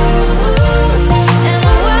and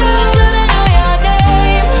the world's gonna know your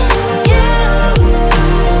name. You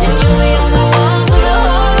and you'll be on the walls of the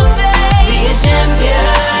Hall of Fame. Be a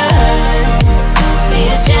champion, be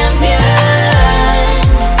a champion,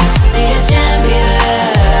 be a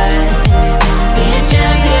champion, be a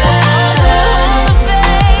champion of the Hall of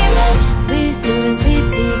Fame. Be students, be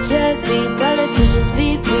teachers, be politicians, be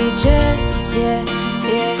preachers, yeah,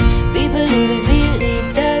 yeah. Be believers, be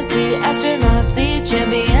leaders, be astronauts, be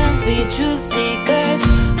champions, be truth seekers.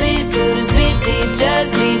 Be students, be teachers,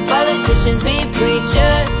 be politicians, be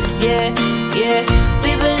preachers, yeah, yeah.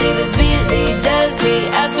 Be believers, be leaders, be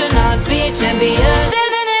astronauts, be champions.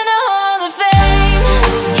 Standing in the Hall of Fame.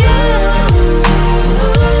 You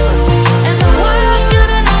and the world's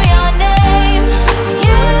gonna know your name.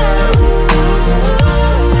 You,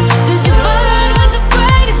 'cause you burn with the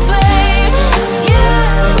brightest flame. You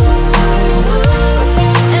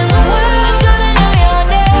and the world's gonna know your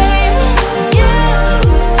name. You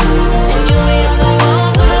and you'll be on the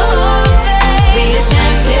walls of the Hall of Fame. Be a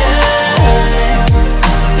champion,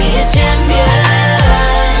 be a champion,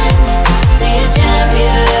 be a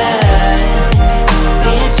champion,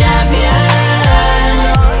 be a champion,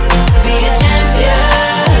 be a champion,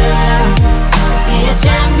 be a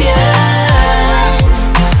champion,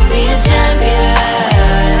 be a champion,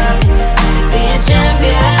 be a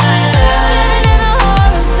champion. Standing in the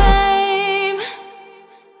Hall of Fame.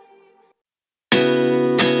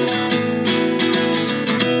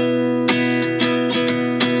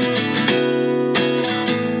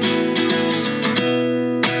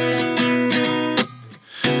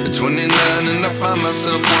 At 29 and I find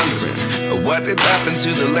myself wondering, what did happen to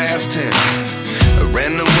the last 10? I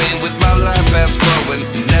ran away with my life, fast forward,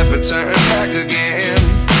 never turn back again.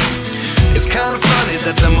 It's kind of funny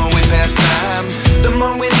that the more we pass time, the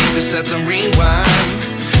more we need to set the rewind.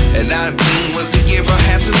 And 19 was the year I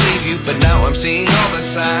had to leave you, but now I'm seeing all the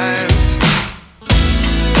signs.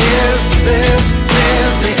 Is this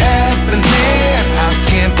really happening? I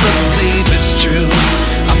can't believe it's true.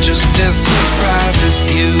 I'm just as surprised as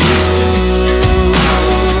you.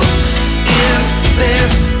 Is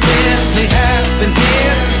this really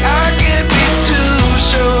happening? I can't be too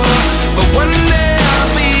sure, but one day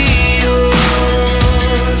I'll be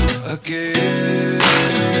yours again.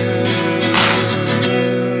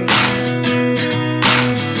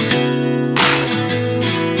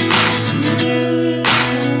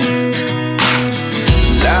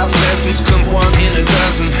 Life lessons come one in a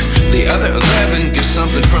dozen. The other 11 get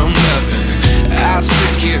something from nothing. I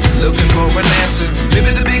sit here looking for an answer.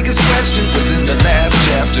 Maybe the biggest question was in the last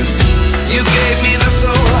chapter. You gave me the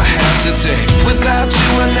soul I have today. Without you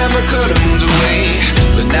I never could have moved away.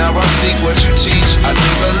 But now I seek what you teach. I do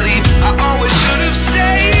believe I always should have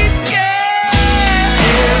stayed. Yeah.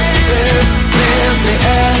 Is this really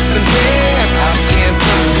happening? I can't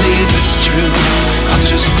believe it's true. I'm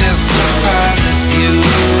just as surprised as you.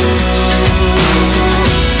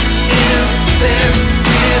 Is this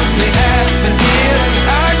really happening?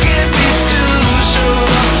 I can't be too sure,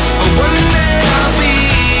 but one day I'll be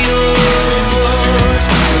yours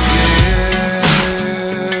again.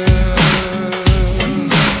 One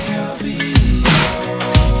day I'll be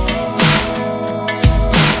yours.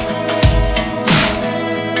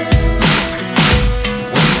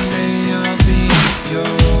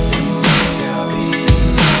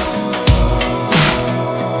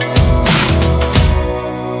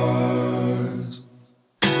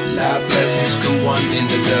 lessons come one in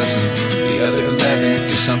a dozen. The other 11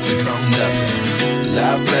 get something from nothing.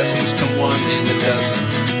 Life lessons come one in a dozen.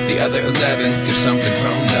 The other 11 get something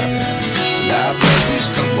from nothing. Life lessons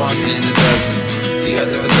come one in a dozen. The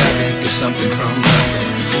other 11 get something from nothing.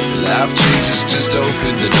 Life changes, just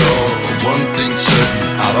open the door. One thing's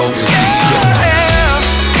certain, I'll always be yours.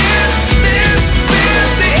 Is this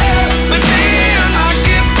really happening? I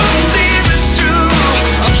can't believe it's true.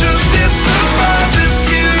 I'm just as surprised as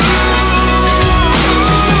you.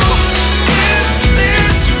 Is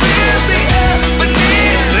this really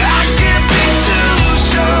happening? I can't be too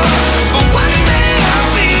sure, but one day I'll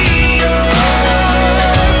be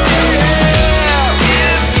yours.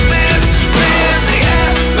 Is this really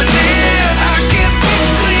happening? I can't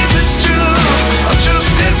believe it's true. I'm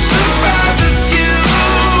just as surprised as you.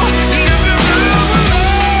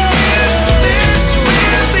 Is this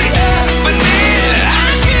really happening?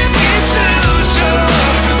 I can't be too sure,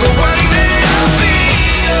 but one day I'll be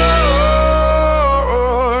yours.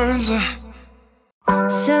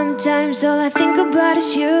 Sometimes all I think about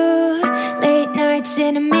is you. Late nights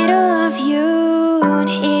in the middle of June.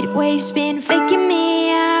 Heat waves been faking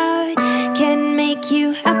me out. Can make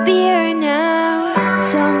you happier now.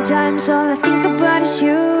 Sometimes all I think about is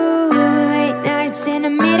you. Late nights in the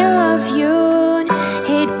middle of June.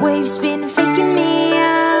 Heat waves been faking me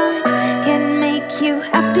out. Can make you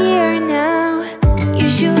happier now.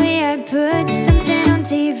 Usually I put something on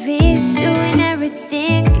TV, showing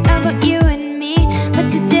everything about you and me. But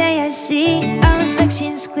today I see our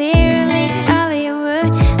reflections clearly.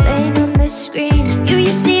 Hollywood laying on the screen. You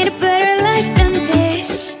just need a better life than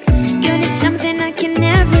this. You need something I can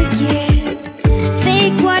never give.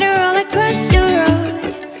 Fake water all across the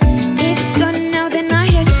road. It's gone now, the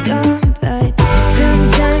night has come. But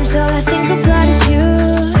sometimes all I think about is you.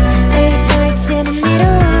 Late nights in the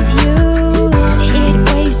middle of June. Heat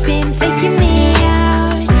waves been faking me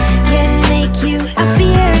out. Can make you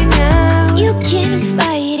happier now. You can't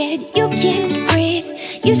fight it, you can't breathe.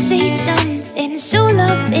 You say something so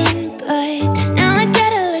loving, but now I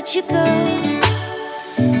gotta let you go.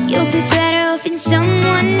 You'll be better off in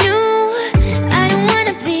someone new. I don't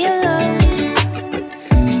wanna be alone.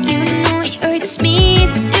 You know it hurts me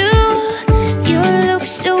too. You look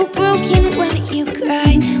so broken when you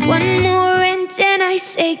cry. One more and then I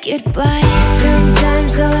say goodbye.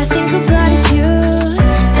 Sometimes all I think about is you.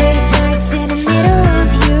 Late nights in the middle of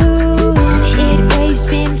June. Heat waves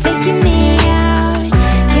been faking me out.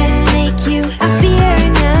 Can make you happier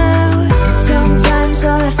now. Sometimes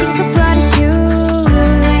all I think about is you.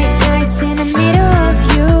 Late nights in the middle of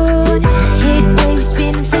June. Heat waves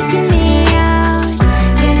been faking me out.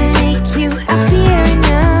 Can make you happier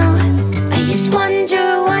now. I just wonder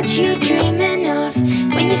what you're dreaming of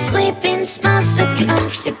when you sleep and smile so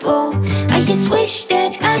comfortable. I just wish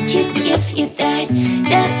that I could give you that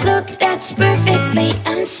look that's perfectly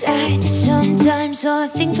unsaid. Sometimes all I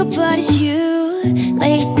think about is you.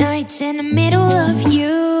 Late nights in the middle of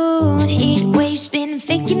June. Heat waves been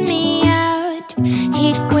faking me out.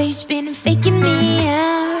 Heat waves been faking me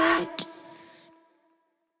out.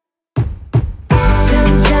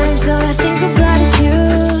 Sometimes all I think about is you.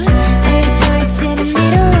 Late nights in the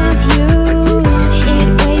middle of June. Heat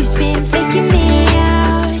waves been faking me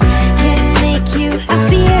out. Can make you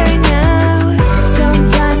happier now.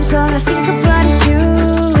 Sometimes all I think about is you.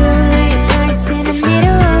 Late nights in the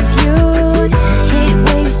middle of June. Heat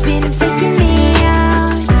waves been faking me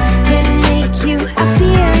out. Can make you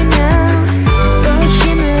happier now. Gold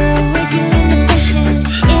shimmer, awaken in the passion.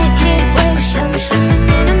 Heat waves, I'm swimming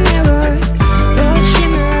in a mirror. Gold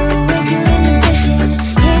shimmer, awaken in the passion.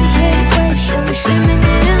 Heat waves, I'm swimming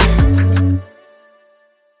in a.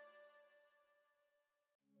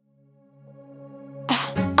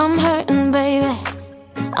 I'm hurting, baby.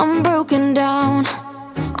 I'm broken down.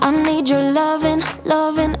 I need your loving,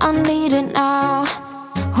 loving, I need it now.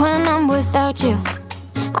 When I'm without you,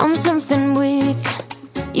 I'm something weak.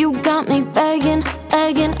 You got me begging,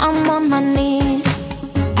 begging, I'm on my knees.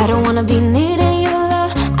 I don't wanna be needing your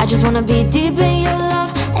love, I just wanna be deep in your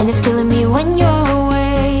love. And it's killing me when you're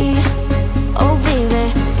away. Oh baby,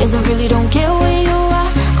 'cause I really don't care where you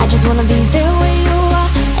are, I just wanna be there where you are.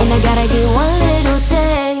 And I gotta get one little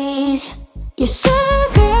taste. You're so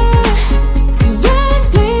good, yes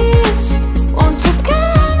please. Won't you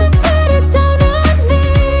come and put it down on me?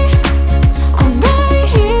 I'm right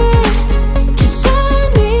here, 'cause I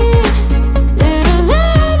need little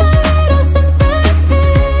love, a little sympathy.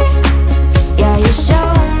 Yeah, you show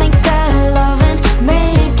me good loving,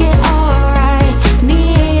 make it alright.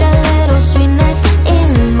 Need a little sweetness in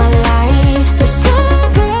my life. You're so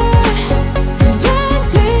good, yes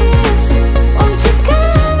please. Won't you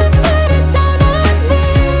come and put it down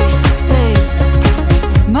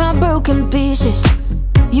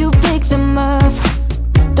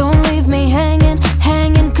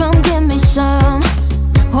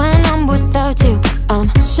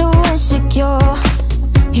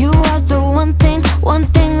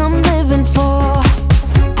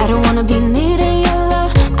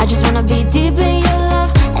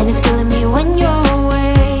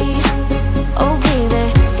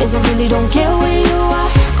really don't care where you are.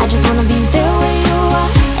 I just wanna be there where you are.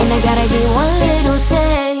 And I gotta get one little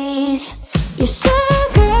taste. You're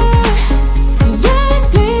sugar, yes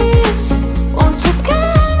please. Won't you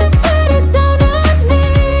come and put it down on me?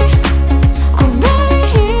 I'm right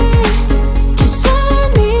here, 'cause I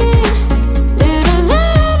need little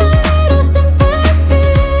love, a little sympathy.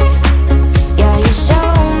 Yeah, you show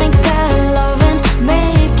me good loving,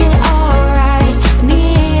 make it alright.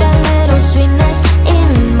 Need a little sweetness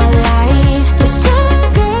in my life. You're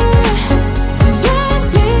sugar, yes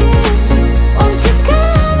please. Won't you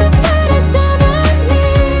come and put it down on me?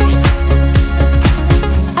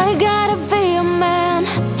 I gotta be a man,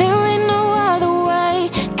 there ain't no other way.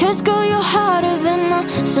 'Cause girl, you're hotter than a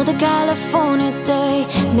Southern California day.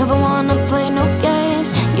 Never wanna play no games,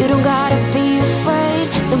 you don't gotta be afraid.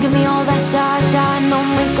 Don't give me all that shy, no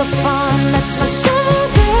makeup on. That's my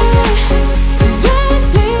sugar, yes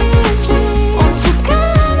please. Won't you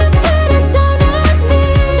come and put it down on me?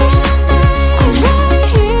 I'm right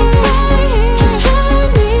here, 'cause I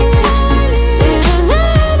need little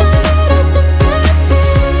love, a little sympathy.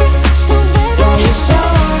 So baby, yeah, you show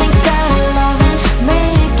me good loving,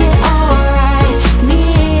 make it alright.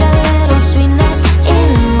 Need a little sweetness in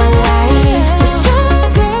my life. You're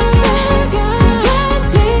sugar, yes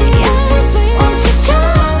please. Won't you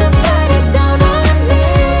come and put it down on me?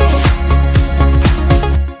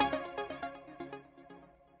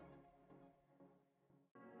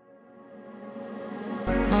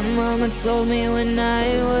 My mama told me when I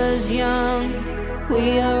was young, we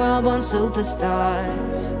are all born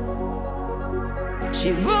superstars. She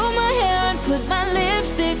rolled my hair and put my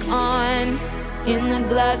lipstick on in the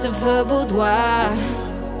glass of her boudoir.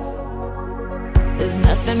 There's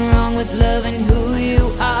nothing wrong with loving who you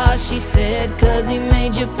are, she said, 'cause he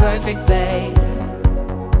made you perfect, babe.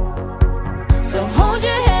 So hold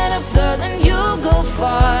your head up, girl, and you'll go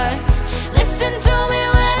far. Listen to me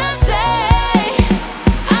when I say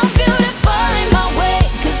I'm beautiful in my way,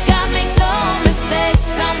 'cause God makes no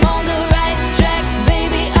mistakes. I'm on the right track,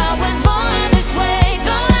 baby, I was born this way.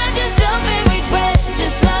 Don't hide yourself in regret,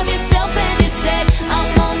 just love yourself and you said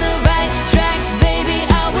I'm on the right track, baby,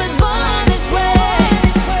 I was born this way.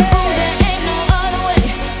 Oh, there ain't no other way,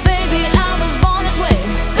 baby, I was born this way.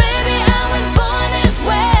 Baby, I was born this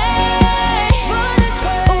way.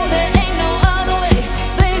 Oh, there ain't no other way,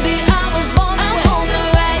 baby, I was born this way. I'm on the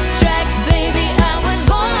right track, baby, I was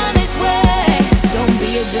born this way. Don't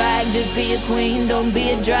be a drag, just be a queen. Don't be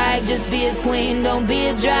a drag, just be a queen. Don't be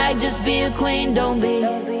a drag, just be a queen. Don't be.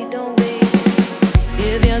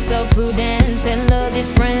 Give yourself prudence and love your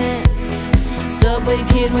friends. Subway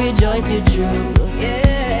kid, rejoice your truth.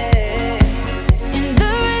 Yeah. In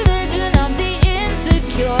the religion of the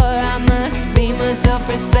insecure, I must be myself,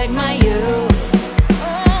 respect my youth.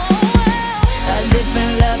 A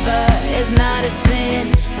different lover is not a sin.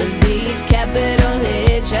 Believe, capital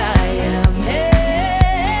H, I am. Hey,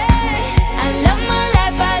 I love my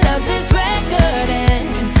life, I love this record, and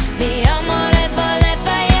me, I'm on it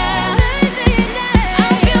forever, yeah.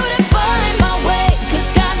 I'm beautiful in my way, 'cause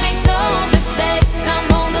God makes no mistakes. I'm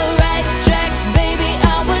on the right track, baby,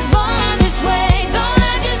 I was born this way. Don't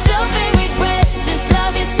hide yourself in regret, just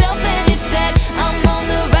love yourself and you said I'm on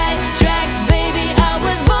the right track, baby, I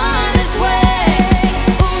was born this way.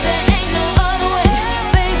 Ooh, there ain't no other way,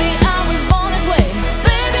 baby, I was born this way.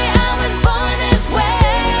 Baby, I was born this way.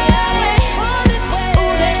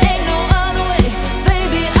 Ooh, there ain't no other way,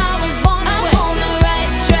 baby, I was born this way. I'm on the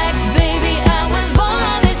right track, baby, I was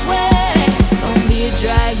born this way. Don't be a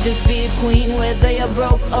drag, just be a queen. Whether you're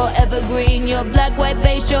broke or evergreen, your black, white,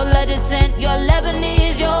 beige, your descent, your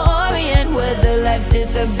Lebanese, your Orient. Whether life's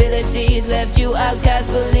disabilities left you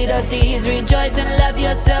outcast but little tease, rejoice and love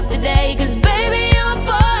yourself today, 'cause baby, you're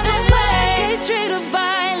born this way. Straight or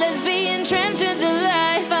bi, lesbian, transgender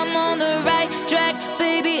life, I'm on the right track,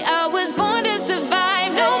 baby, I was born to survive.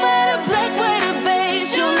 No matter black, white or beige,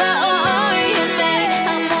 Shula or Orient made,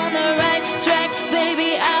 I'm on the right track, baby,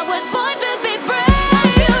 I was born to be brave.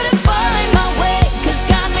 I'm beautiful in my way, 'cause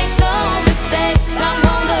God makes no mistakes. I'm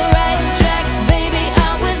on the right track, baby,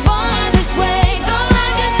 I was born this way. Don't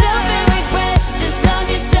hide yourself in regret, just love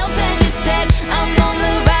yourself and you said I'm on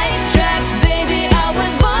the right track, baby,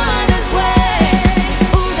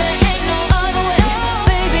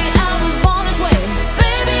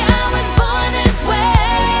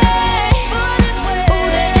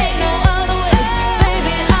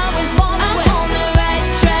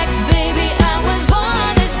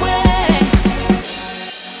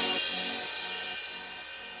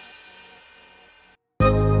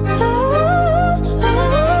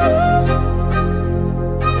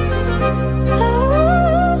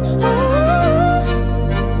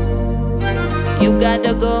 You got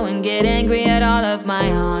to go and get angry at all of my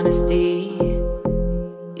honesty.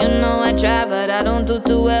 You know I try, but I don't do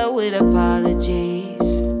too well with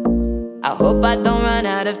apologies. I hope I don't run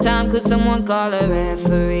out of time, could someone call a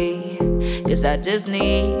referee? Cause I just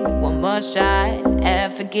need one more shot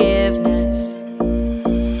at forgiveness.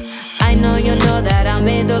 I know you know that I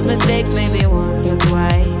made those mistakes maybe once or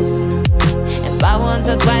twice. And by once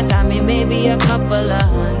or twice I mean maybe a couple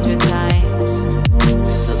of 100 times.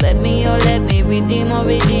 So let me redeem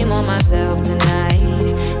on myself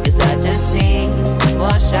tonight. Cause I just need one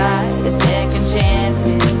more shot at second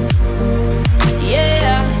chances.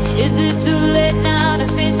 Yeah, is it too late now to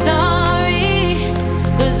say sorry?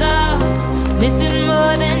 Cause I'm missing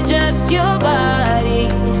more than just your body.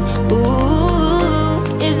 Ooh,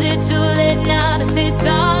 is it too late now to say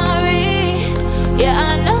sorry? Yeah,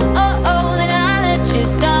 I know that I let you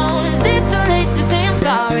down. Is it too late to say I'm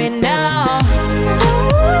sorry now?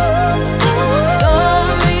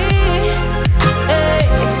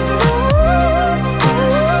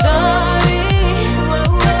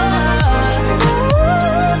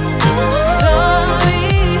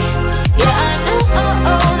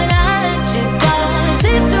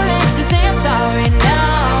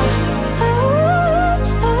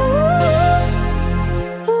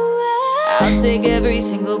 Take every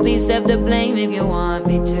single piece of the blame if you want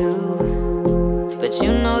me to. But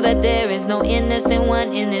you know that there is no innocent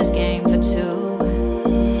one in this game for two.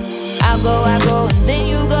 I go, and then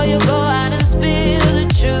you go out and spill the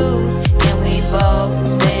truth. Can we both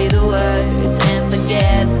say the words and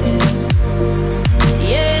forget this?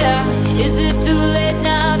 Yeah, is it too late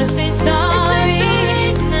now to say sorry?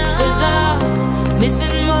 Cause I'm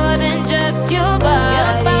missing more than just your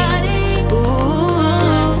body.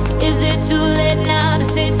 Is it too late now to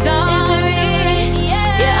say sorry?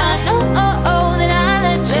 Yeah, I know that I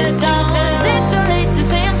let you down. Is it too late to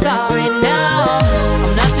say I'm sorry now?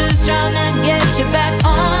 I'm not just trying to get you back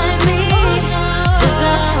on me. Cause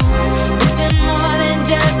I'm missing more than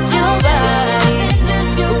just your body.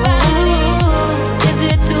 Ooh, is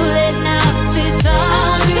it too late now to say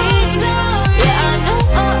sorry? Yeah, I know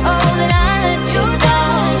that I let you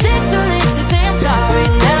down. Is it too late to say I'm sorry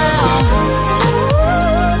now?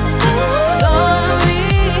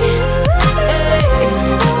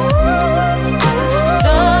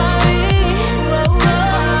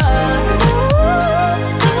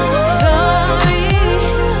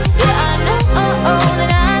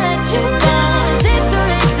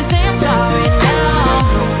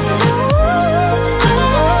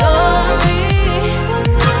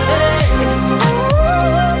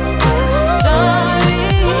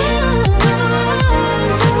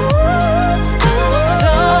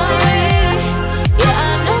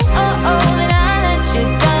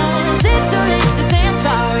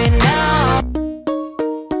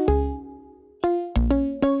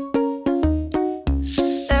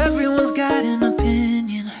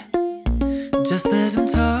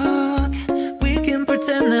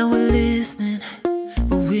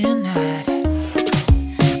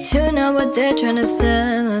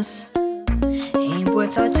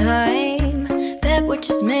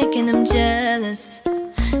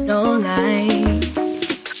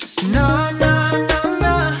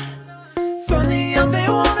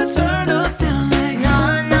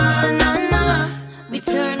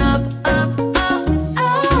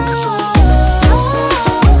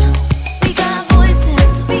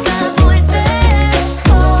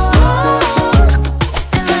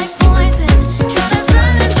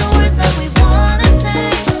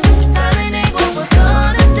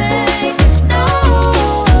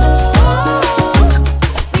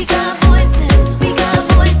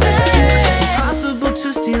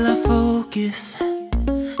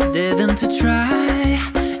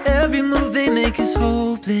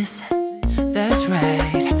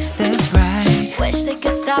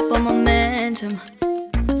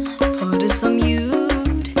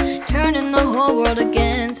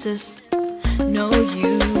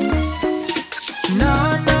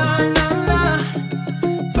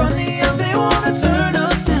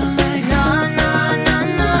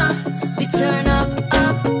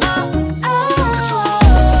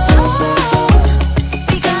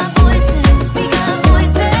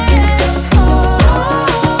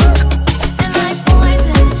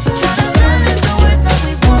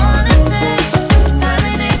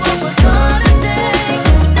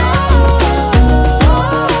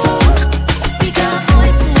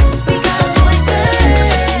 Voices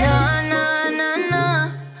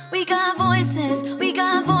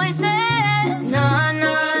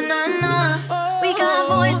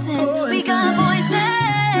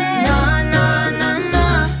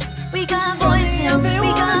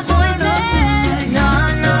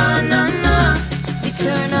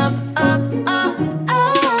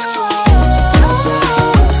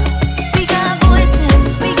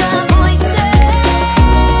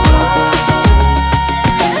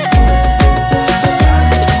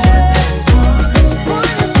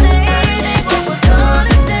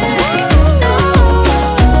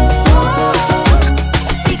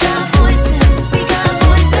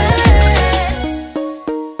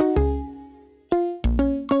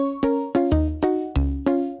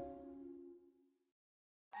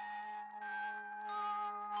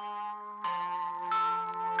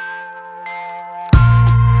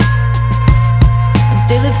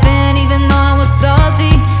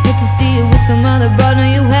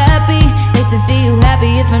see you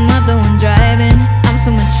happy if I'm not the one driving. I'm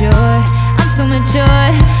so mature, I'm so mature,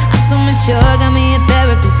 I'm so mature. Got me a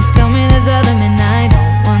therapist to tell me there's other men I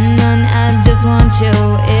don't want none. I just want you.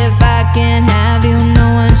 If I can't have you, no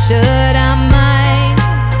one should. I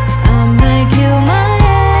might kill my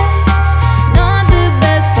ex. Not the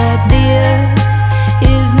best idea.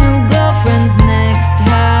 His new girlfriend's next.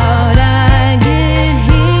 How'd I get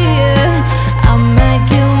here? I might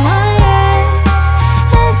kill my ex.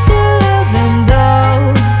 I still love him though.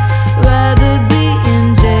 Rather be in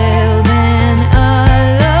jail than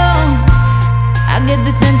alone. I get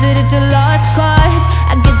the sense that it's a lost cause.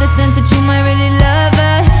 I get the sense that you might really love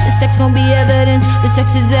her. The sex gon' be evidence. The sex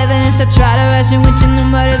is evidence. I try to rush in with your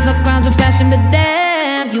number. There's no grounds of passion, but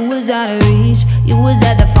damn, you was out of reach. You was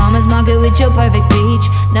at the farmer's market with your perfect peach.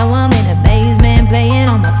 Now I'm in a basement playing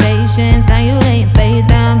on my patience. Now you laying face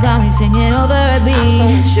down, got me singing over a beat.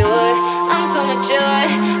 I'm so mature,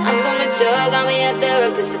 I'm so mature. Got me a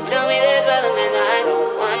therapist to tell me there's other men I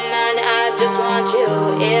don't want none. I just want you.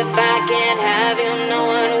 If I can't have you, no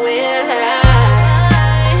one will have.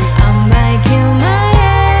 I might kill my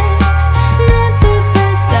ex. Not the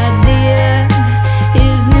best idea.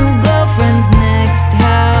 His new girlfriend's next.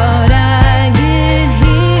 How'd I get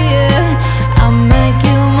here? I might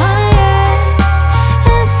kill my ex.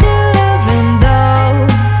 I still love him though.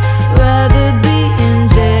 Rather be in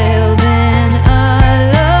jail than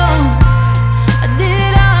alone. I did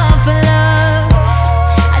it all for love.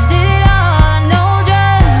 I did it all on no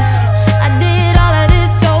drugs. I did all of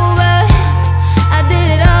this sober. I did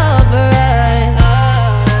it all for us.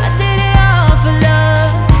 I did it all for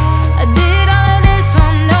love. I did all of this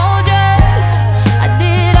on no drugs. I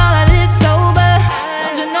did all of this sober.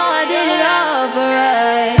 Don't you know I did it all for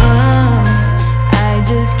us? I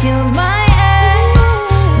just killed my ex.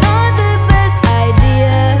 Not the best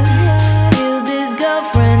idea. Killed his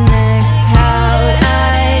girlfriend next. How'd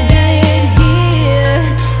I get here?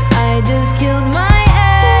 I just killed my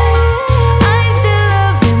ex. I still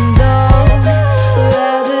love him though.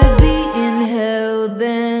 Rather be in hell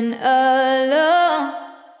than alone.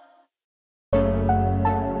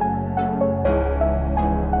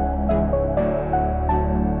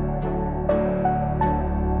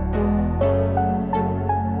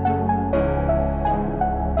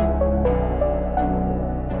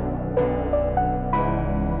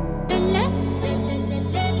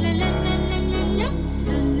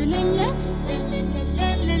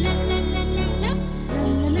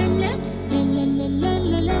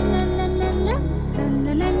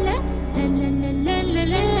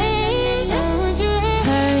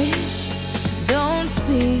 Hush, don't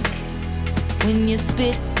speak. When you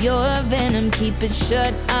spit your venom, keep it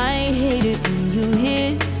shut. I hate it when you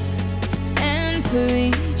hiss and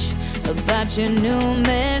preach about your new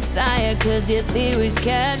messiah, 'cause your theories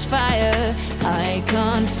catch fire. I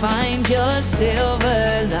can't find your silver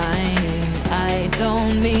lining. I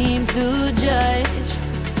don't mean to judge,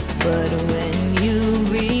 but when you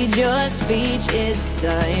read your speech, it's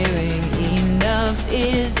tiring. Enough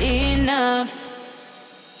is enough.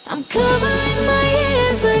 I'm covering my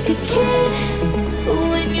ears like a kid.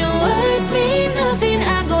 When your words mean nothing,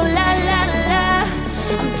 I go la la la.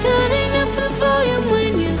 I'm turning up the volume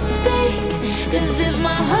when you speak, 'cause if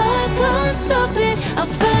my heart can't stop it,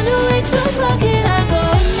 I'll find a way to block it. I go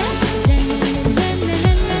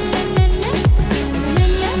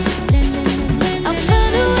I'll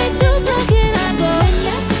find a way to block it. I go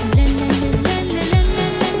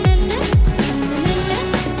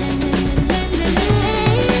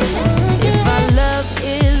if our love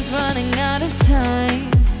is running out of time,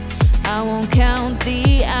 I won't count the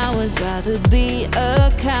hours. Rather be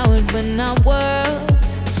a coward when our worlds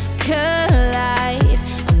collide.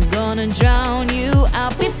 I'm gonna drown you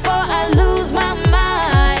out before I lose my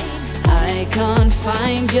mind. I can't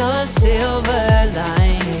find your silver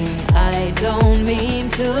lining. I don't mean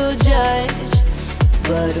to judge,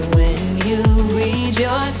 but when you read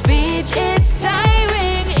your speech, it's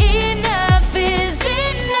tiring. Enough is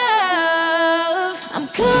enough. I'm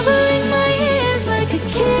covering my ears like a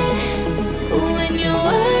kid. When your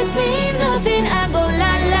words mean nothing, I go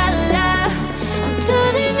la la la. I'm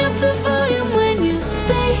turning up the volume when you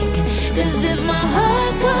speak, 'cause if my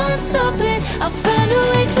heart can't stop it, I'll find a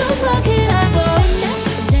way to block it. I go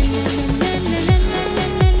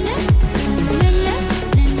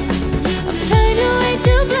I'll find a way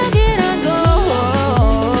to block it. I go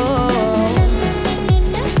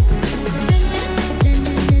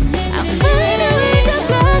I'll find a way to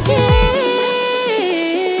block it.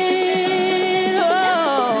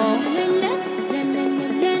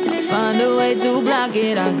 I'll find a way to block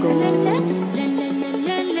it. I go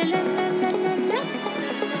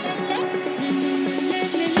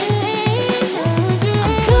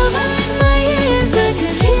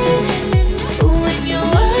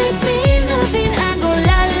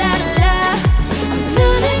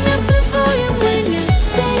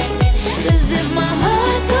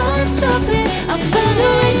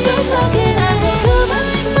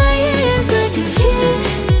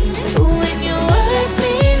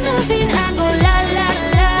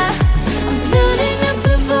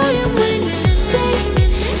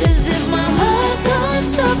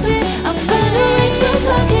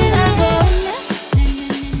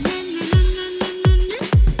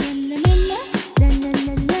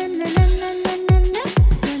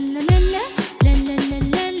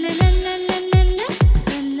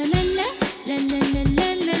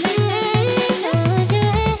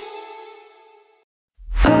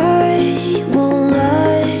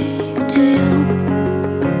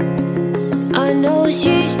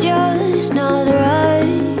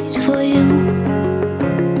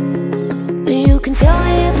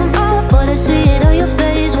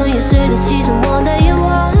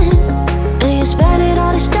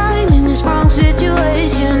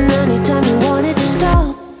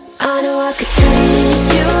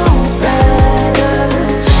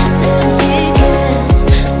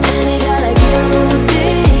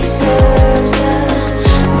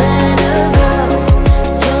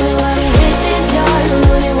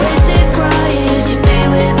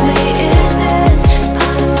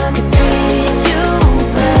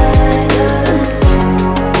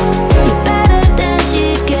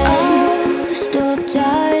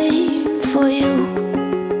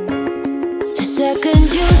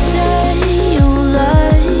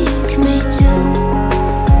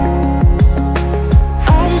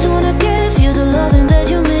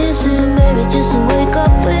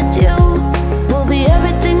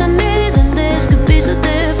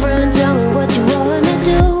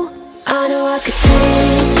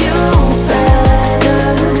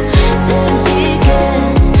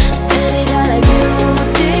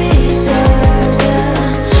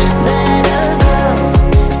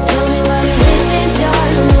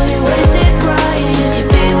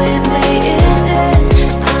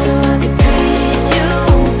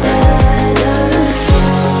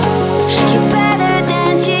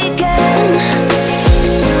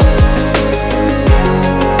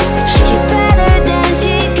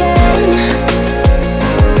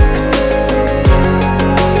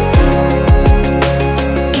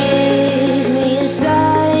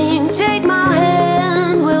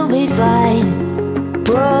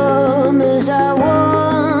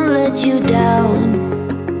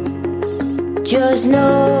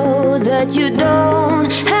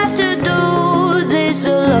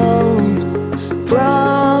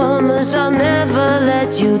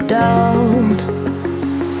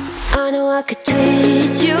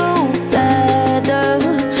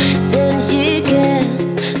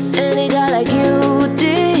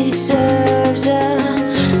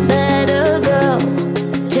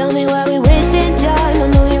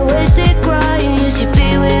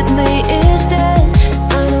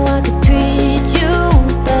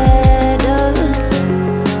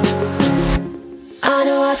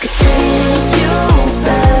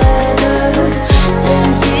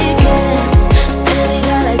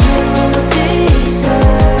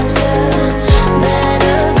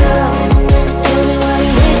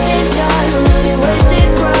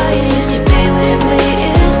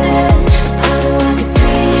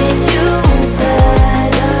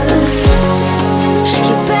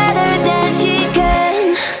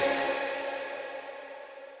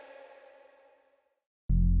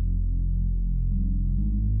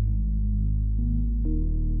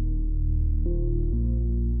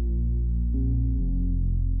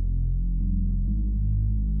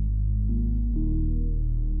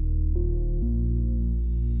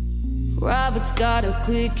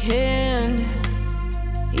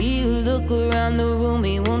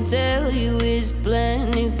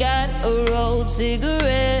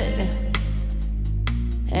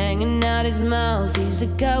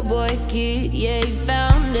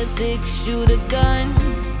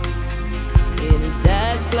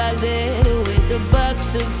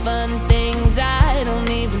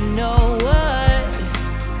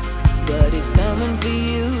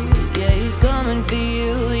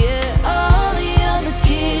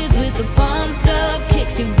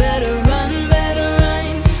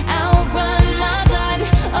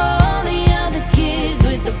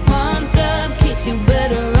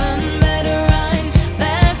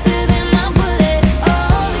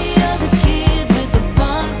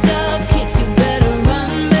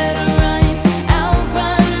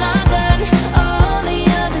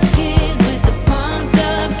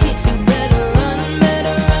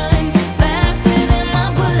run faster than my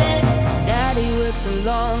bullet. Daddy works a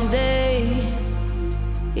long day,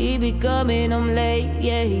 he be coming home late,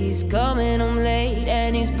 yeah, he's coming home late,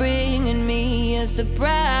 and he's bringing me a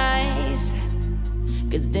surprise.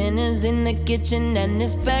 Cause dinner's in the kitchen and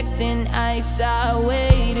it's packed in ice. I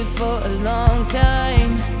waited for a long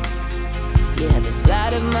time. Yeah, the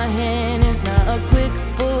slide of my hand is not a quick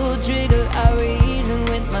pull trigger. I reason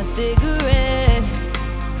with my cigarette,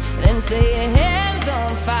 then say your hair's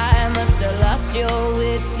on fire, must have lost your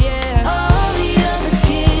wits, yeah. All the other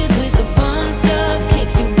kids with the pumped up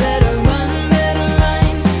kicks, you better run,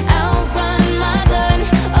 outrun my gun.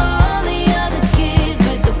 All the other kids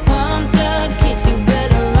with the pumped up kicks, you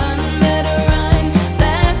better run,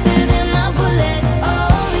 faster than my bullet.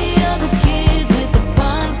 All the other kids with the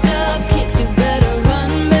pumped up kicks, you better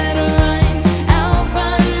run,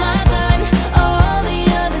 outrun my gun. All the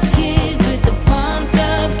other kids with the pumped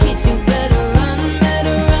up kicks, you better run,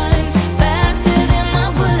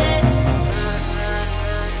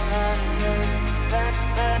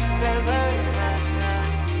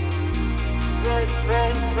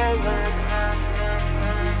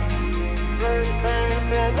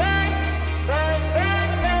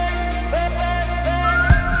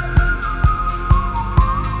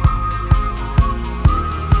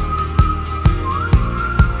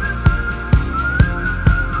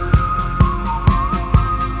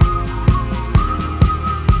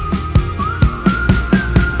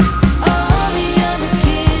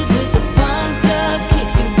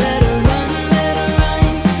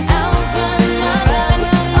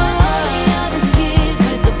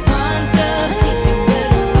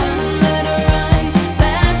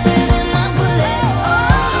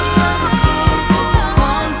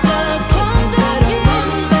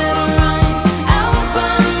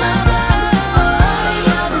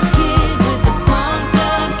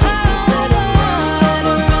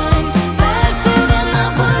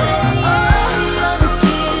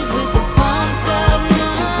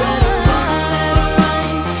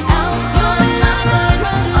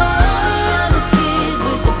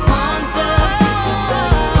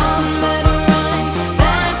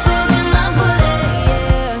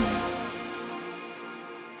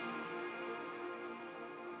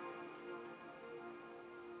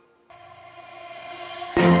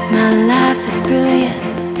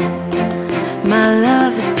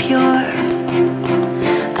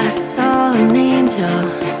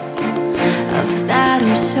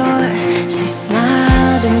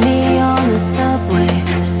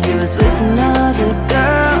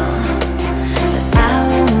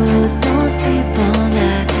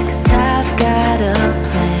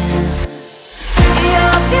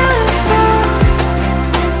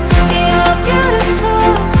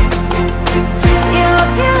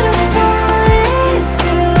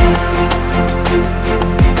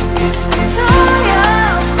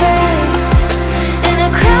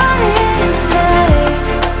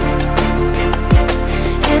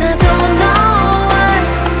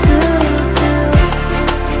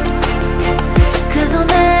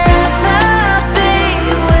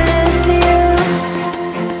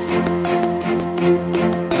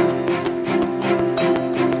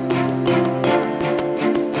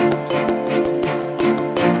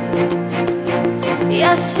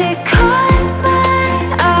 As it caught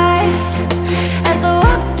my eye, as I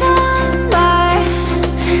walked on by,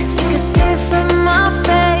 she could see from my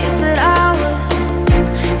face that I was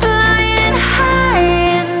flying high.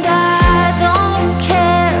 And I don't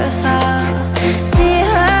care if I'll see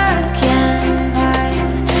her again, but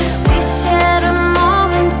we shared a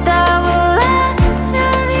moment that will last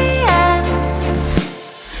till the end.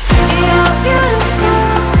 You're beautiful,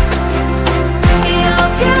 you're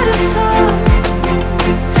beautiful,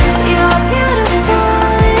 you're beautiful,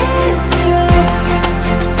 it's true.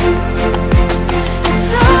 I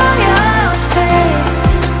saw your face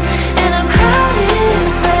in a crowded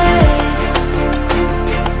place,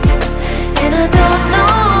 and I don't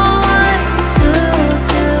know what to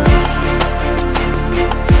do,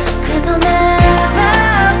 'cause I'll never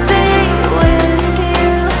be with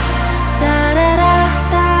you. Da da da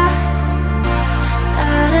da, da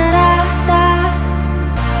da da da,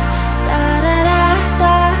 da da da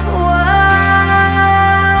da. Whoa.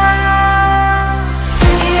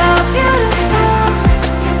 You're beautiful,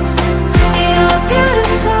 you're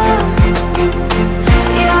beautiful,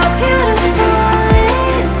 you're beautiful,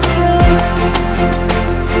 it's true.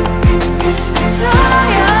 I saw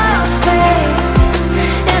your face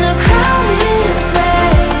in a crowded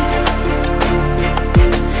place,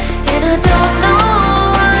 and I don't know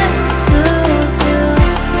what to do,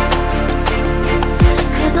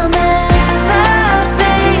 'cause I'll never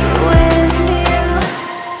be with you.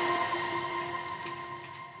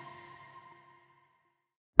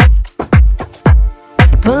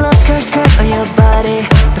 Pull up skirt, skirt on your body,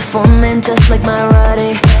 performing just like my Rada.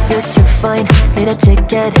 You're too fine, need a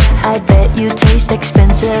ticket. I bet you taste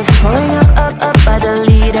expensive. Pouring up by the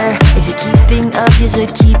liter. If you're keeping up, you're a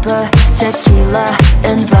keeper. Tequila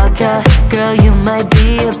and vodka, girl, you might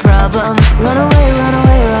be a problem. Run away, run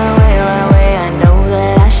away, run away, run away. I know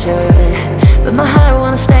that I should, but my heart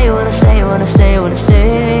wanna stay, wanna stay, wanna stay, wanna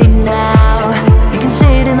stay now. You can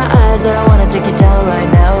see it in my eyes that I wanna take you down right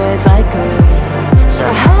now if I could. So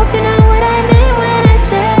I hope you know what I mean when I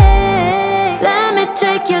say, let me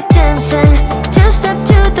take you dancing, just up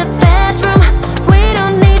to the bedroom. We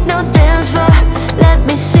don't need no dance floor. Let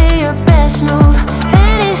me see your best move.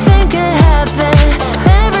 Anything could happen.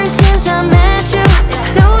 Ever since I met you,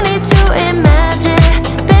 no need to imagine.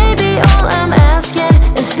 Baby, all I'm asking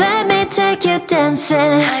is let me take you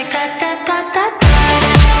dancing.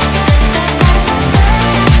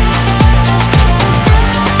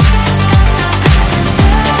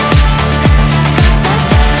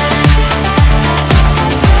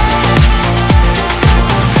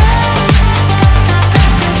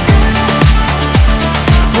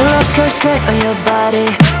 Skirt, skirt on your body.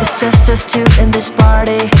 It's just us two in this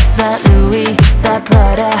party. That Louis, that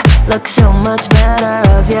Prada looks so much better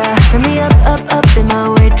of ya. Turn me up in my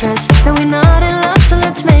waitress. No, we're not in love, so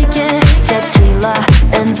let's make it. Tequila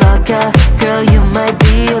and vodka, girl, you might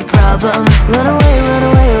be a problem. Run away, run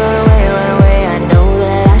away, run away, run away. I know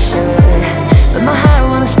that I should, but my heart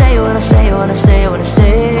wanna stay, wanna stay, wanna stay, wanna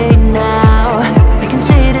stay now. You can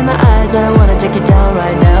see it in my eyes that I wanna take you down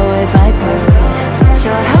right now if I could. So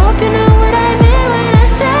I hope you know what I mean when I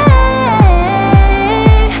say,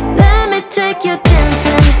 let me take you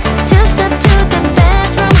dancing, just up to the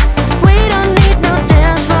bedroom. We don't need no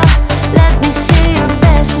dance floor. Let me see your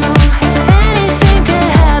best move. Anything could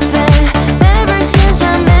happen. Ever since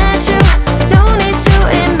I met you, no need to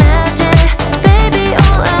imagine. Baby,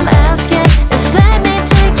 all I'm asking is let me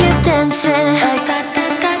take you dancing.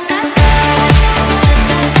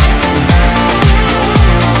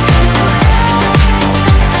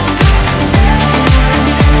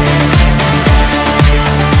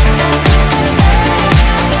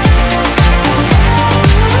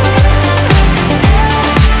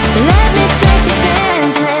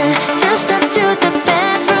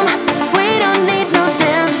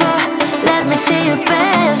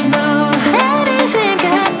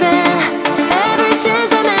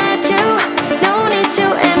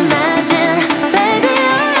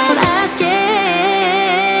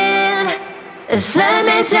 Just let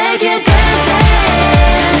me take you dancing.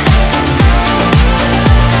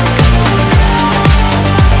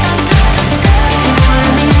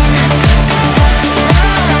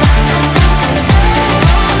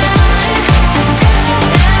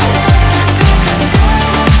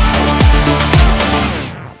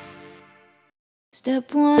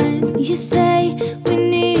 Step one, you say we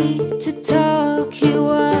need to talk. He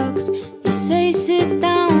walks, you say sit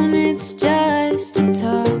down, it's just a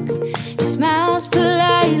talk. He smiles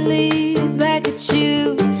politely back at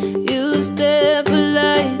you. You step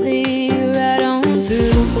politely right on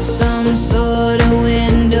through some sort of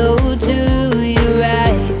window to your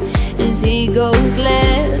right. As he he goes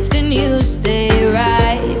left and you stay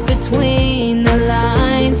right. Between the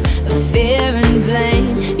lines of fear and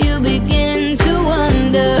blame, you begin to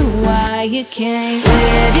wonder why you came.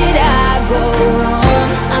 Where did I go wrong?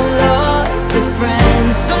 I lost a friend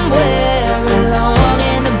somewhere along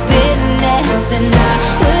in the bitterness, and I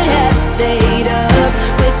would have stayed up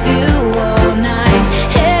with you all night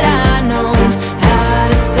had I known how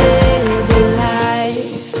to save a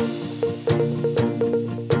life.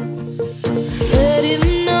 Let him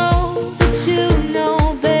know that you know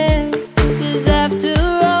best, 'cause after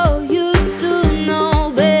all you do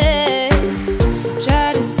know best. Try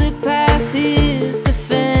to slip past his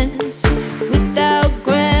defense without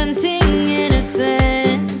granting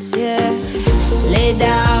innocence, yeah. Lay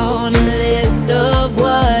down a list of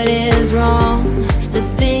what is wrong, the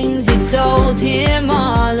things you told him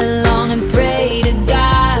all along, and pray to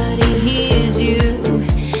God he hears you.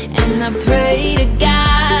 And I pray to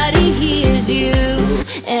God he hears you.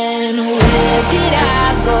 And where did I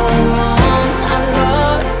go wrong? I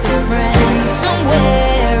lost a friend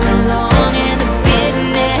somewhere along in the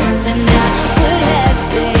bitterness, and I would have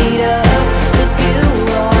stayed up with you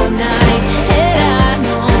all night had I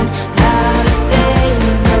known how to save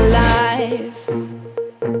my life.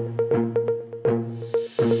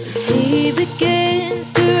 As he begins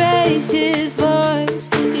to raise his voice,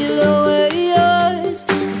 you lower yours,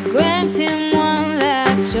 grant him one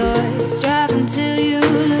last choice. Drive until you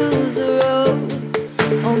lose the road,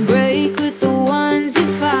 or break with the ones you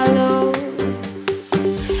follow.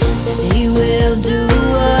 And he will do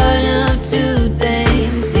one of two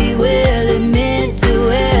things: he will admit to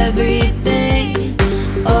everything,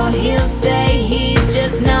 or he'll say he's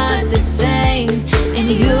just not the same, and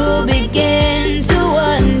you'll begin to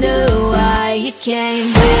wonder why you came.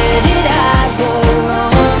 Where did I go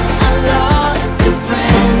wrong? I lost a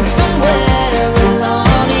friend somewhere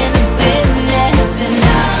along in the bitterness, and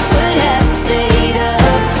I would have stayed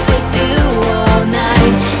up with you all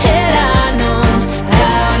night had I known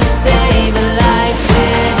how to save a life.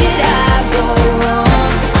 Where did I go wrong?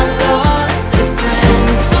 I lost a friend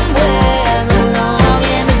somewhere along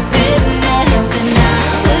in the bitterness, and I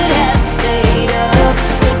would have stayed up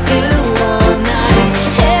with you all night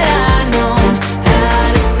had I known how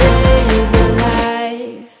to save a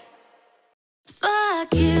life. Fuck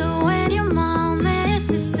you and your mom and your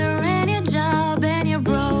sister and your job and your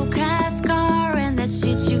broke ass car and that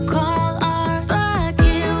shit you call art. Fuck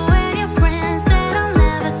you and your friends that I'll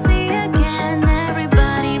never see again.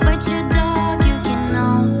 Everybody but your dog, you can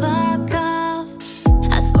all fuck off.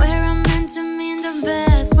 I swear I meant to mean the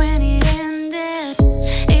best when it ended.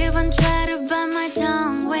 Even tried to bite my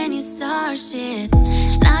tongue when you saw shit.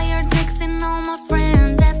 Now you're texting all my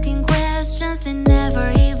friends asking questions. They never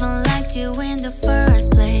even liked you in the first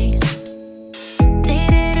place.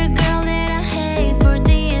 Dated a girl that I hate for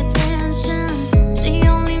the attention. She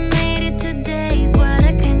only made it 2 days, what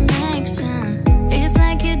a connection. It's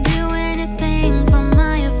like you'd do anything for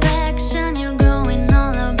my affection. You're going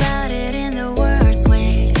all about it in the worst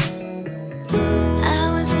ways. I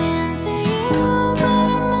was into you, but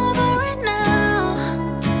I'm over it now.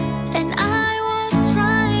 And I was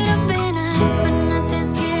trying to be nice, but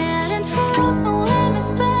nothing's getting through, so let me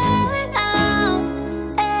spell it out.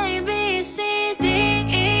 A, B, C, D,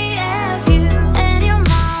 E, F, you and your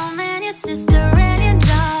mom and your sister and your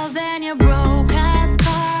job and your broke ass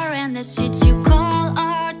car and the shit you call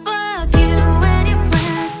art. Fuck you and your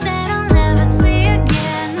friends that I'll never see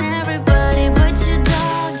again. Everybody but your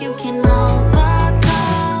dog, you can all fuck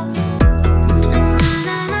off. Na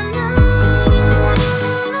na na na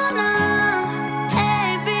na na.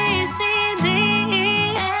 A, B, C, D,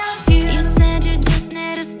 E, F, you. You said you just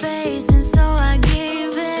needed space, and so I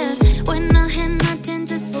gave it. When I had nothing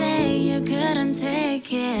to say, you couldn't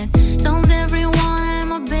take it. Told everyone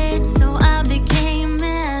I'm a bitch, so I became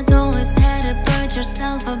it. Always had to put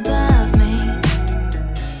yourself above me.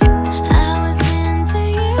 I was into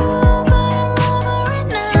you, but I'm over it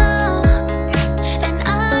now. And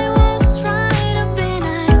I was trying to be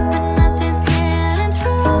nice, but nothing's getting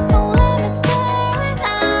through, so let me spell it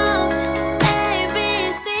out. A, B,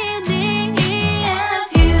 C, D, E, F,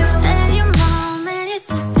 you and your mom and your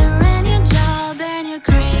sister and your job and your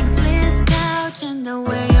Craigslist couch and the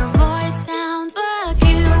way your voice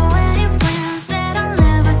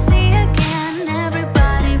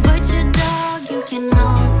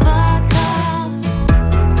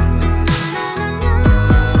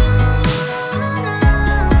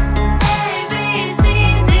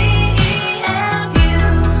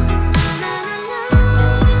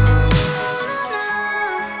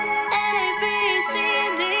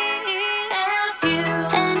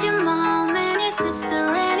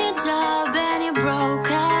broke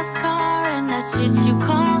ass car, and that shit you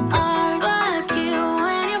call art. Fuck you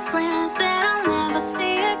and your friends that I'll never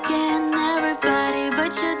see again. Everybody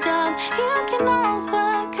but your dog, you can all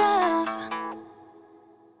fuck off.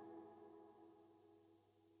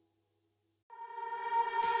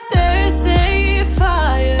 There's a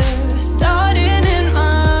fire starting in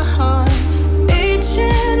my heart,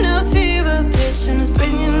 reaching a fever pitch, and it's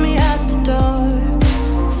bringing me out the door.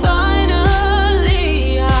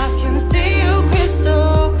 Finally, I can see you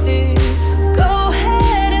crystal clear. Go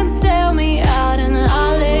ahead and sell me out, and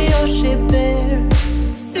I'll lay your shit bare.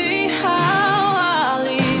 See how I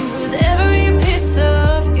leave with every piece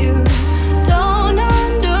of you. Don't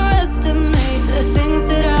underestimate the things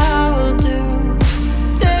that I will do.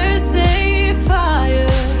 There's a fire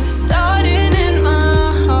starting in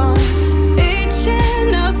my heart, reaching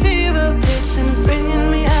a fever pitch, and it's bringing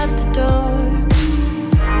me out the door.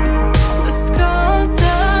 The scars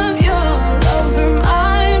of your love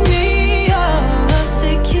remind me of us.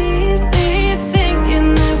 They keep me thinking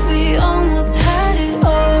that we almost had it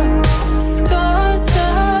all. The scars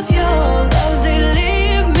of your love, they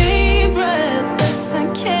leave me breathless. I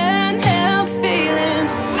can't help feeling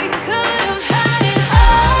we could have had it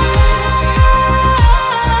all.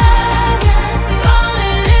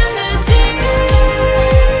 Falling in the deep,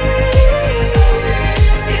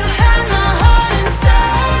 you had my heart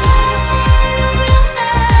inside of your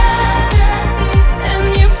hand, and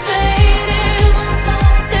you played it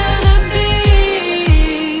to the beat.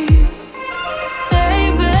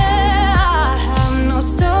 Baby, I have no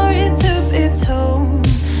story to be told,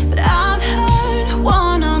 but I've heard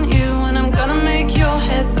one on you, and I'm gonna make your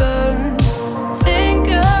head burn. Think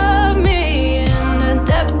of me in the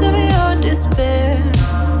depths of your despair.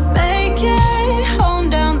 Make it home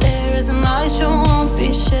down there, as my show won't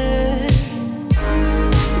be shared.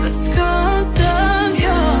 The scars of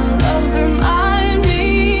your love remind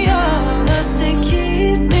me of us. They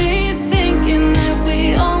keep me thinking that we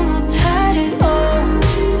almost had it all.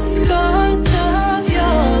 The scars of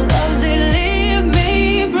your love, they leave me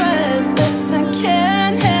breathless. I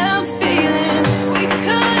can't help feeling we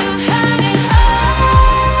could have had it all.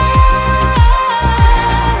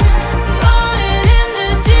 Falling in the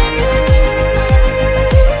deep,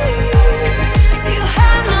 you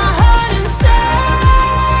had my heart inside of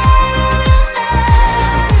your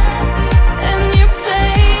hand, and you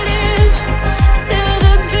played it to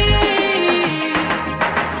the beat.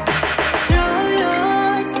 Throw your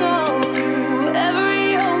soul through every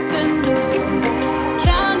open door.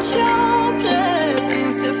 Count your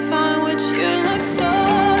blessings to find what you look for.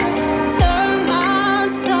 Turn my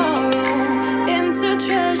sorrow into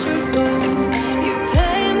treasure gold. You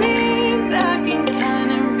pay me back in kind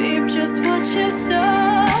and reap just what you sow.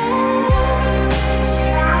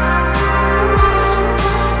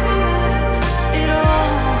 It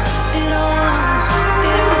all, it all,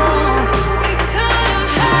 it all. We could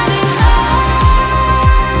have had it all.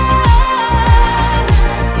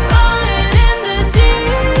 Falling in the deep,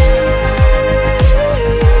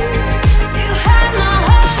 you had my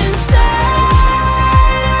heart inside of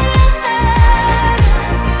your hand,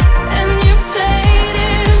 and you played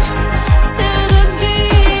it to the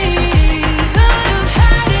beat. Could have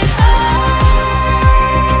had it all.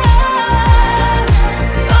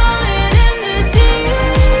 Falling in the deep,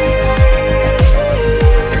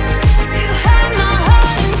 you had my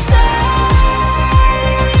heart inside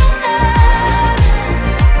of your hand,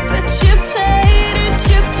 but you played it,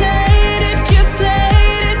 you played it, you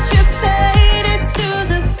played it, you played it to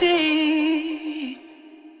the beat.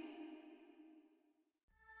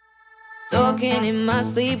 Talking in my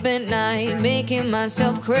sleep at night, making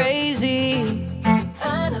myself crazy.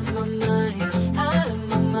 Out of my mind, out of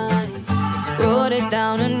my mind. Wrote it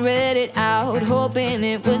down and read it out, hoping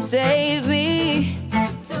it would save me.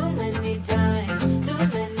 Too many times, too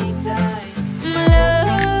many times. My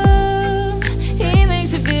love, he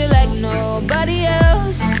makes me feel like nobody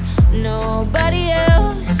else, nobody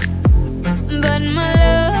else. But my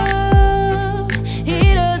love,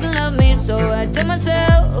 he doesn't love me, so I tell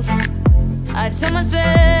myself,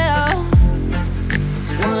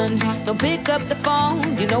 one, don't pick up the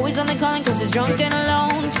phone. You know he's only calling cause he's drunk and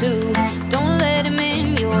alone. Two, don't let him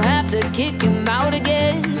in, you'll have to kick him out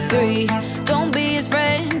again. Three, don't be his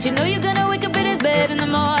friend. You know you're gonna wake up in his bed in the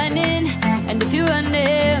morning, and if you run to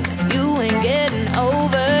him, you ain't getting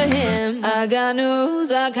over him. I got new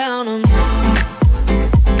rules, I count 'em.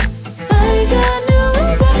 I got new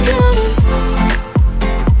rules, I count 'em.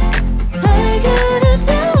 I gotta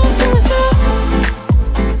tell him to myself.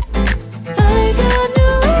 I got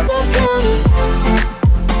new rules, I count 'em.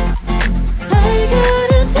 I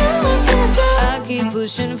gotta tell him to myself. I keep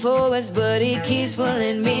pushing forwards, but but he keeps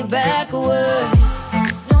pulling me backwards.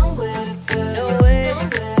 Nowhere to turn, nowhere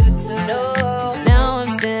to turn. No. Now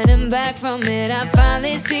I'm standing back from it, I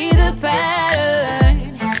finally see the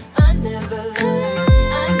pattern. I never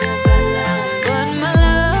learned, but my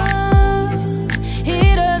love,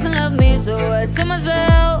 he doesn't love me, so I tell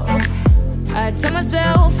myself, I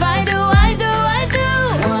do.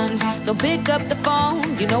 One, don't pick up the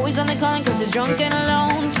phone, you know he's only calling cause he's drunk and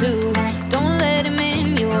alone. Two, don't let him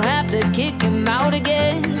in, you'll have to kick him out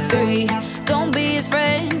again. Three, don't be his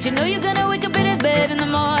friend, you know you're gonna wake up in his bed in the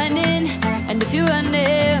morning. And if you run to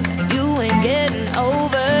him, you ain't getting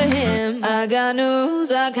over him. I got new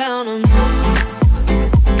rules, I count 'em.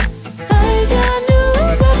 I got new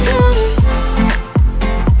rules, I count 'em.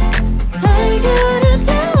 I gotta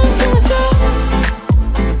tell 'em to myself.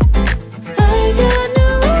 I got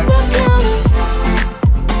new rules, I count 'em.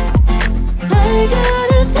 I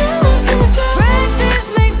gotta tell 'em to myself. Practice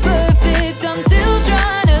makes perfect, I'm still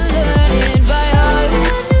trying to learn it by heart.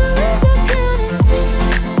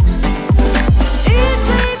 Eat,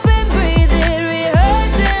 sleep and breathe it,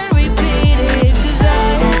 rehearse and repeat it, cause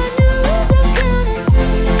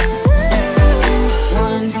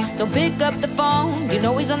One, don't pick up the phone, you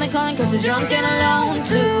know he's only calling cause he's drunk and alone.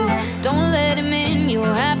 Two, don't let him in,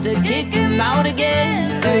 you'll have to kick him out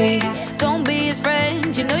again. Three, don't be his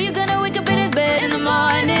friend, you know you're gonna wake up in his bed in the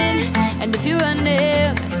morning. And if you run to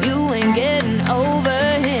him, you ain't getting over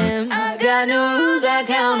him. I got new rules, I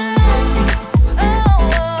count 'em. I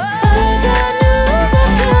got new rules, I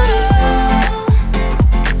count 'em.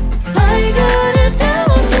 I gotta tell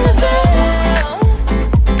 'em to myself.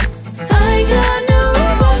 I got new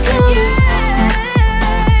rules, I count 'em.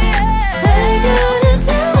 I gotta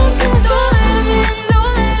tell 'em to myself.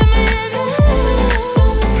 Don't let him in,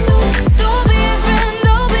 don't be his friend,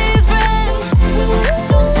 don't be his friend.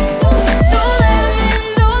 Don't let him in,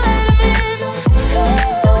 don't let him in.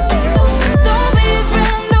 Don't be his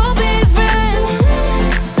friend, don't be his friend.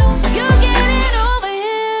 You're getting over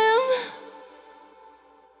him.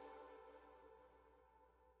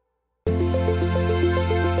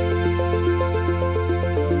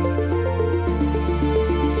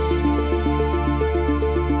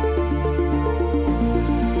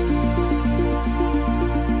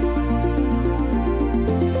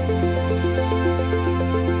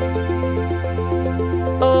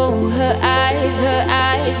 Oh, her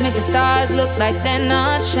eyes make the stars look like they're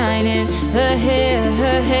not shining. Her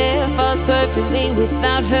hair falls perfectly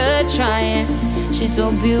without her trying. She's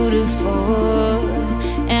so beautiful,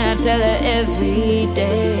 and I tell her every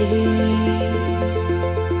day.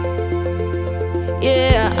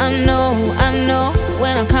 Yeah, I know,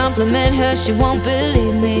 when I compliment her, she won't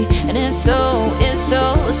believe me. And it's so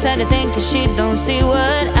sad to think that she don't see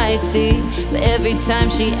what I see. But every time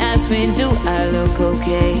she asks me, do I look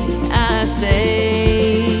okay? I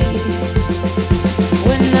say,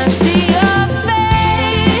 when I see your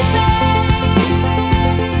face,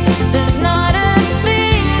 there's not a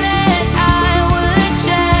thing that I would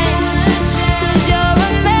change. 'Cause you're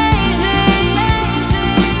amazing,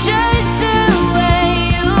 just the way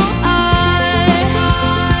you are.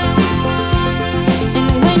 And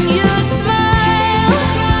when you smile,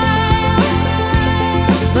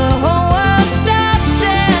 the whole world stops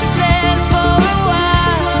and stares for a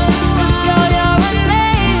while. 'Cause girl, you're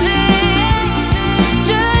amazing,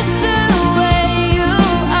 just the way you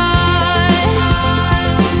are.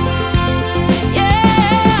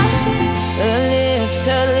 Yeah.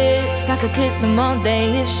 Her lips, I could kiss them all day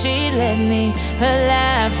if she let me. Her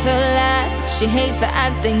laugh, she hates but I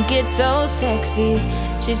think it's so sexy.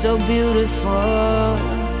 She's so beautiful,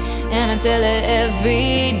 and I tell her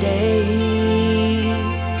every day.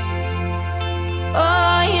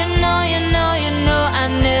 Oh, you know, I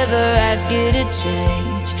never ask you to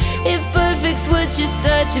change. If perfect's what you're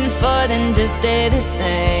searching for, then just stay the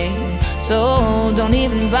same. So don't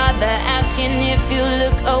even bother asking if you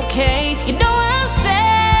look okay. You know what I'll say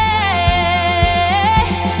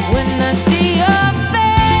when I see your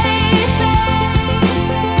face.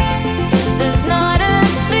 There's not a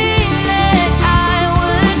thing that I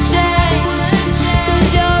would change. 'Cause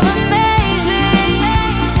you're amazing,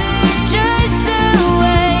 just the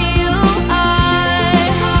way you are.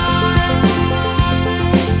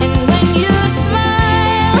 And when you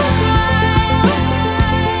smile,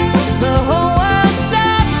 the whole world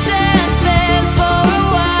stops and stares for a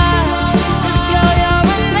while. 'Cause girl, you're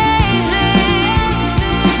amazing,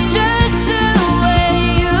 just the way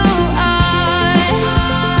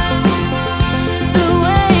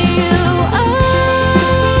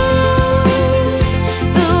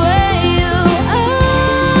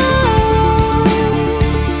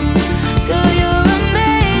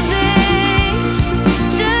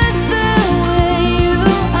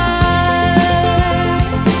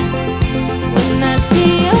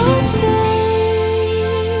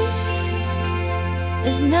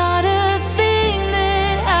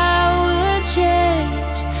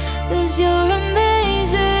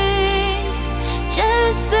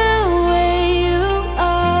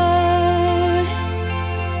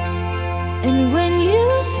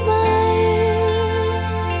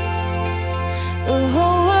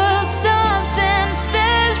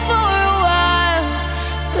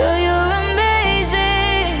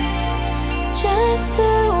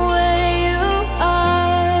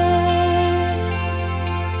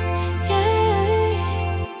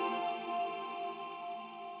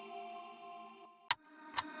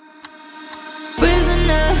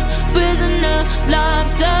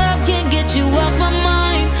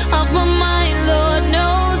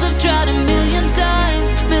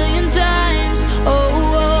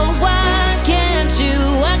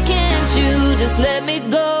let me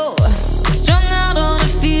go. Strung out on a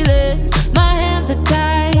feeling, my hands are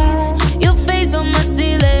tied. Your face on my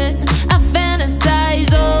ceiling, I fantasize.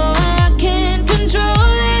 Oh, I can't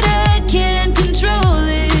control it, I can't control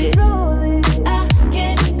it. I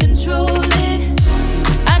can't control it.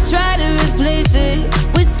 I try to replace it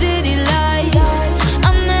with city lights.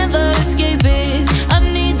 I'll never escape it, I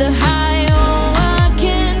need the high. Oh, I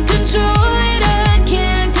can't control it, I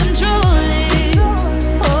can't control it.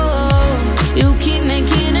 Oh, you keep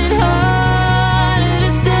making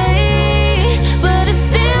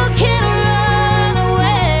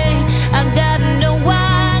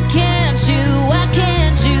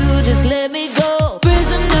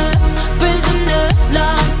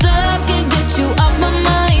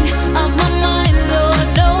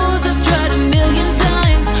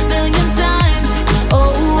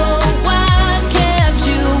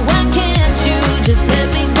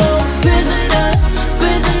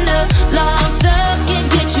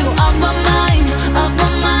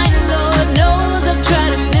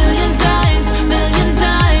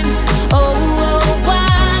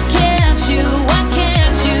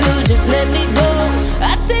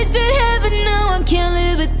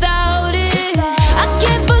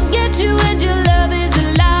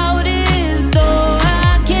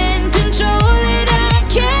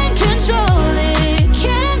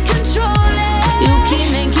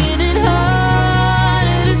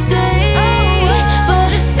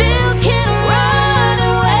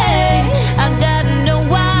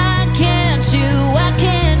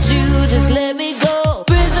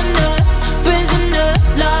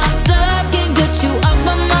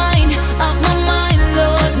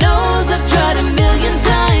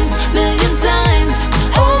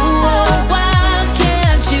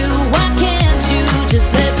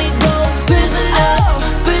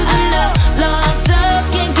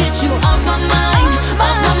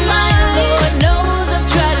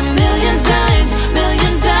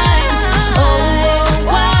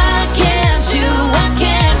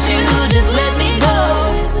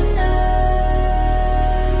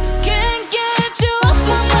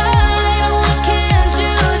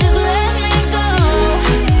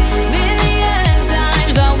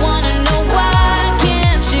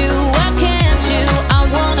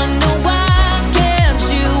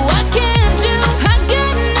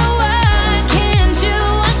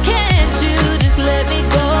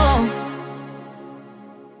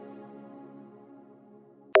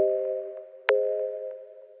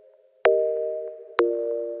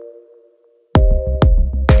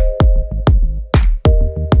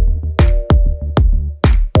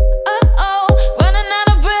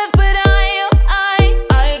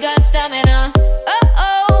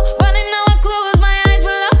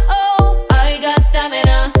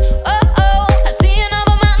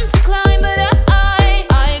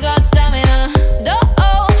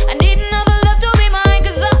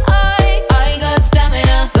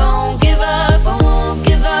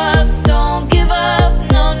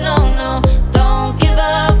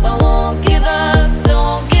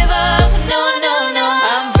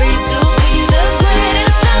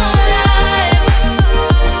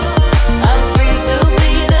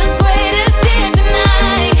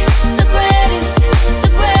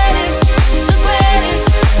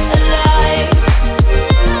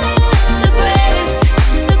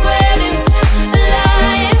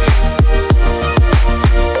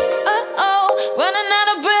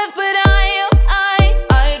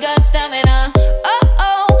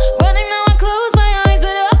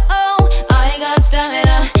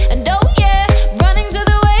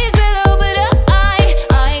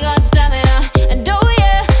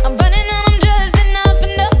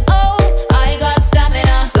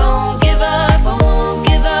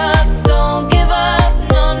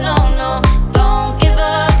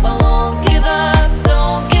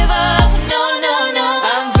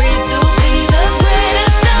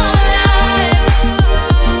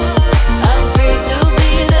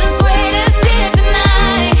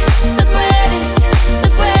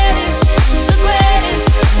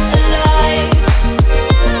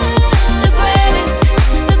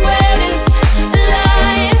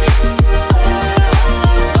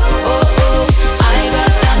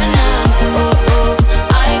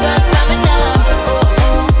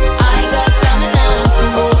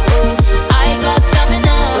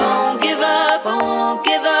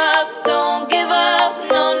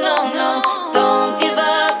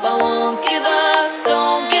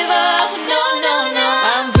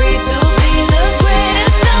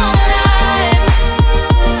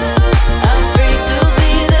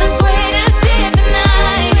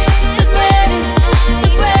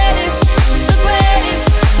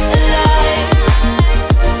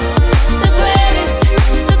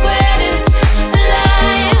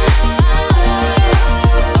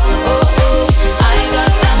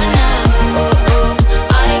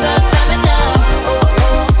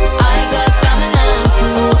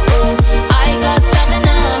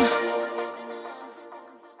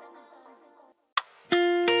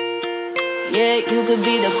could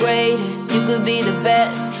be the greatest, you could be the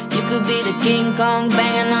best. You could be the King Kong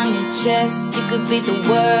banging on your chest. You could beat the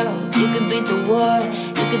world, you could beat the war.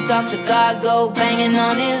 You could talk to God, go banging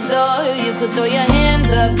on his door. You could throw your hands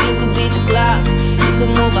up, you could beat the clock. You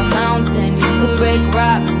could move a mountain, you could break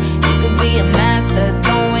rocks. You could be a master,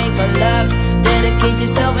 don't wait for luck. Dedicate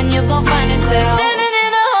yourself and you're gonna find yourself standing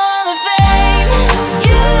in the Hall of Fame.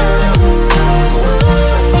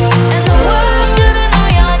 And the world's gonna know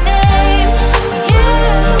your name.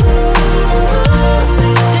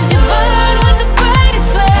 Cause you burn with the brightest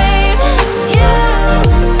flame.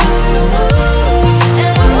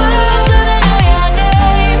 And the world's gonna know your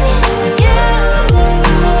name.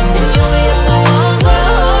 And you'll be on the walls of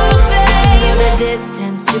the Hall of Fame. The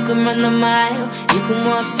distance, you can run the mile. You can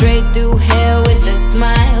walk straight through hell with a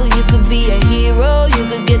smile. You could be a hero, you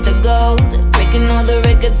could get the gold. Breaking all the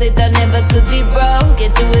records they thought never could be broke.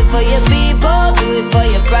 Yeah, do it for your people, do it for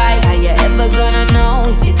your pride. How you ever gonna know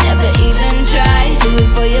if you never even try? Do it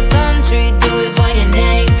for your country, do it for your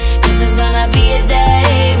name. This is gonna be a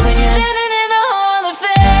day when you're standing in the Hall of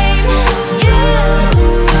Fame.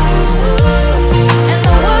 And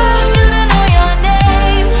the world's gonna know your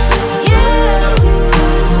name.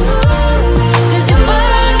 Cause you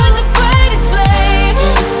burn with the brightest flame.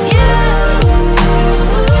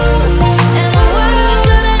 And the world's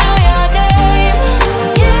gonna know your name.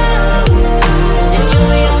 And you'll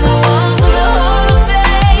be on the walls of the Hall of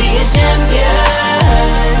Fame. Be a champion,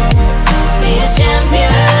 be a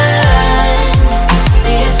champion,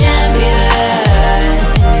 be a champion,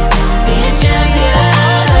 be a champion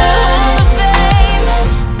of the Hall of Fame.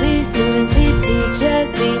 Be students, be teachers,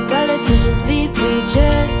 be politicians, be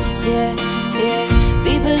preachers, yeah, yeah.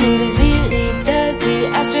 Be believers, be leaders, be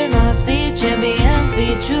astronauts, be champions, be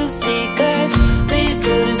truth seekers. Be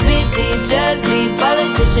students, be teachers, be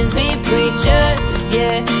politicians, be preachers,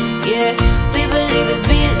 yeah, yeah. Be believers,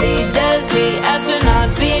 be leaders, be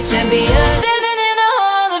astronauts, be champions. Standing in the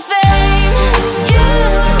Hall of Fame.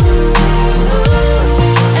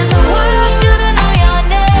 And the world's gonna know your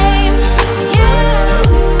name.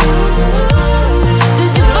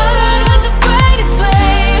 Cause you burn with the brightest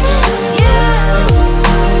flame.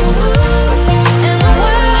 And the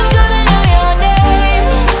world's gonna know your name.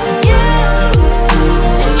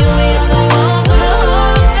 And you'll be on the walls of the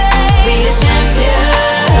Hall of Fame. Be a champion,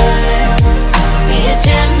 be a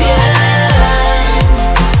champion,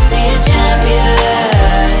 be a champion,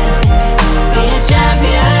 be a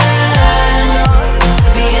champion,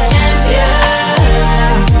 be a champion,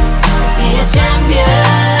 be a champion,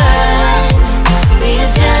 be a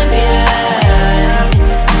champion,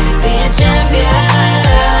 be a champion.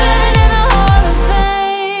 Standing in the Hall of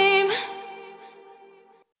Fame.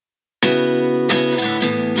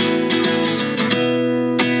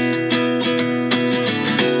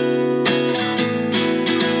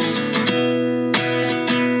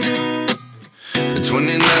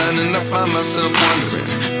 29 and I find myself wondering,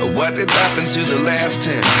 what did happen to the last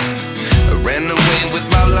 10? I ran away with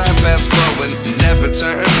my life, fast forward, never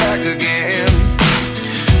turn back again.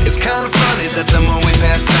 It's kind of funny that the more we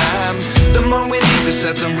pass time, the more we need to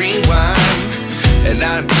set them rewind. And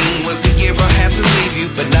 19 was the year I had to leave you,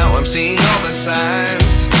 but now I'm seeing all the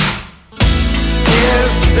signs.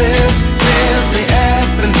 Is this really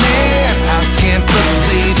happening? I can't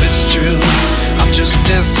believe it's true. I'm just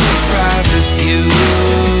as surprised as you.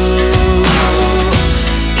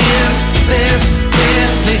 Is this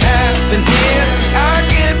really happening? I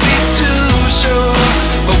can't be too sure,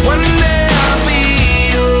 but one day I'll be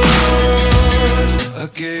yours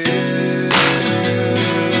again.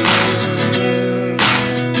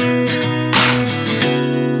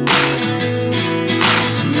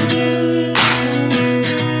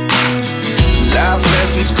 Life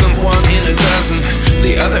lessons come one in a dozen.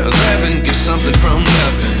 The other 11 give something from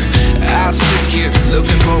nothing. I sit here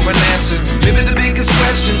looking for an answer. Maybe the biggest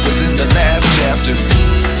question was in the last chapter.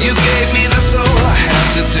 You gave me the soul I have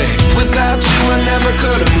today. Without you I never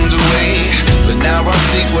could have moved away. But now I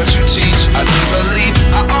see what you teach. I do believe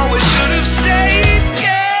I always should have stayed.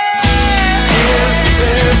 Yeah. Is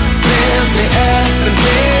this really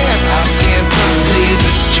happening? I can't believe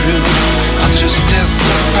it's true. I'm just as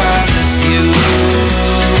surprised as you.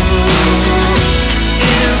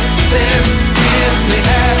 Is this really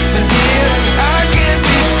happening? I can't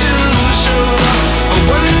be too sure, but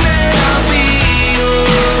one day I'll be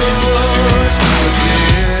yours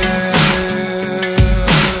again.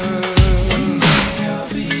 One day I'll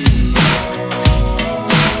be yours.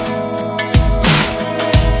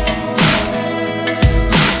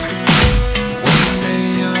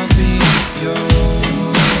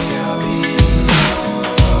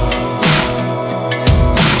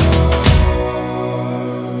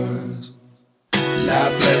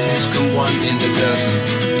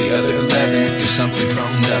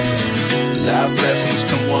 Life lessons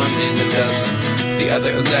come one in a dozen. The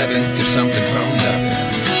other 11 give something from nothing.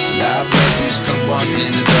 Life lessons come one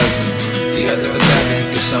in a dozen. The other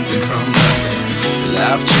 11 give something from nothing.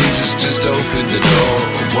 Life changes, just open the door.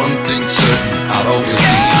 One thing's certain, I'll always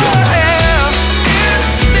be yours. Is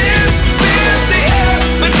this really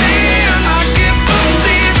happening? I can't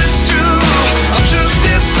believe it's true. I'm just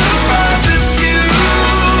as surprised as you.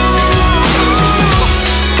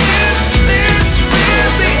 Is this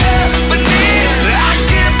really happening? I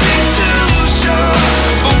can't be too sure,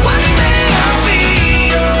 but one day I'll be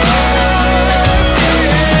yours.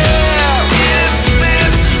 Is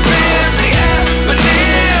this really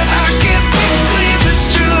happening? I can't believe it's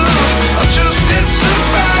true. I'm just as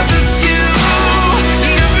surprised as you.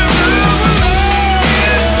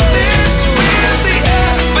 Is this really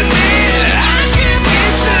happening? I can't be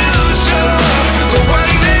too sure, but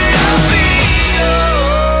one day I'll be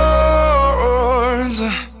yours.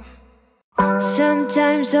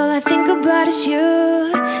 Sometimes all I think about is you.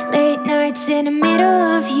 Late nights in the middle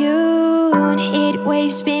of June. Heat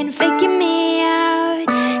waves been faking me out.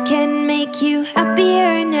 Can make you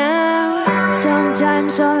happier now.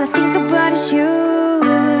 Sometimes all I think about is you.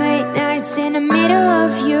 Late nights in the middle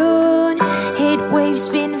of June. Heat waves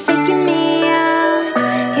been faking me out.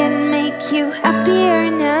 Can make you happier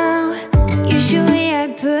now. Usually I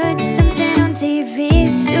put something on TV,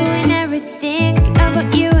 showing everything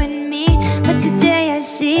about you and me. But today I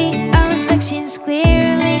see our reflections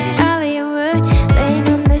clearly. Hollywood laying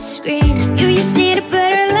on the screen. You just need a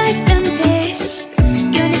better life than this.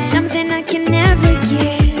 You need something I can never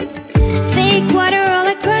give. Fake water all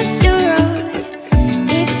across the road.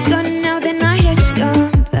 It's gone now, the night has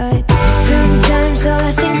come. But sometimes all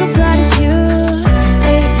I think about is you.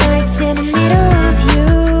 Late nights in the middle of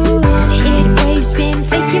June. Heat waves been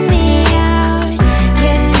faking me out.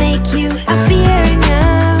 Can make you happier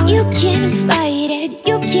now. You can't fight it,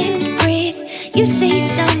 you can't breathe. You say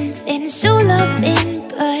something so loving,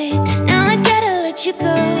 but now I gotta let you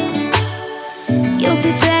go. You'll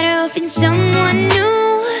be better off in someone new.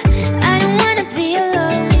 I don't wanna be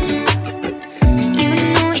alone. You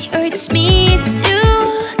know it hurts me too.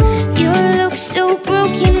 You look so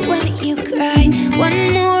broken when you cry. One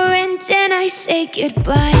more and then I say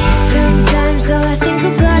goodbye. Sometimes all I think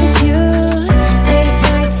about is you. Late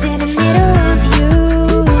nights in the middle of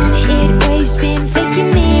June. Heat waves been faking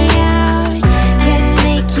me out. Can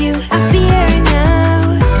make you happier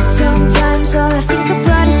now. Sometimes all I think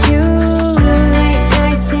about is you. Late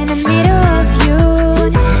nights in the middle of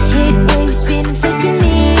June. Heat waves been faking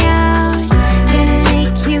me out. Can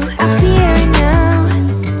make you happier now.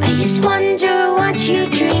 I just wonder what you're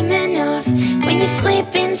dreaming of when you sleep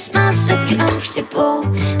and smell so comfortable.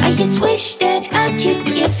 I just wish that I could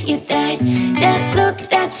give you that look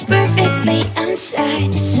that's perfectly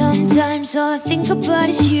unsaid. Sometimes all I think about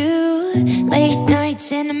is you. Late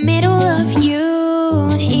nights in the middle of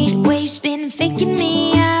June. Heat waves been faking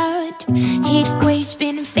me out. Heat waves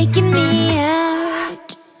been faking me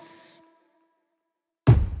out.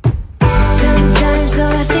 Sometimes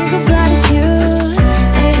all I think about is you.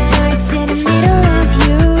 Late nights in the middle of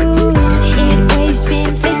June. Heat waves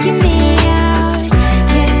been faking me out.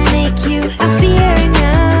 Can make you happier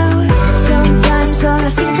now. Sometimes all I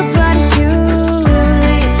think about is you.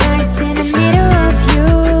 Late nights in the middle of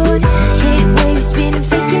June. Heat waves been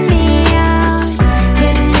faking me out.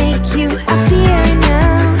 Can make you happier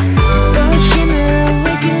now. Gold shimmer,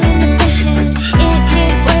 awaken in the vision.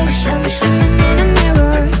 Hit waves, I'm swimming in a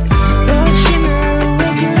mirror. Gold shimmer,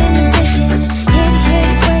 awaken in the vision.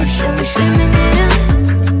 Hit waves, I'm swimming in a.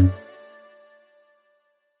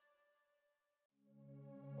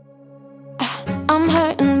 I'm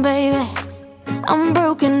hurting, baby. I'm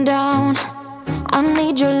broken down. I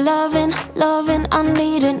need your loving, loving, I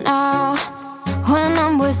need it now. When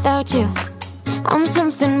I'm without you, I'm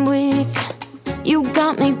something weak. You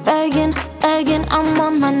got me begging, begging, I'm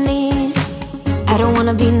on my knees. I don't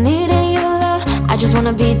wanna be needing your love, I just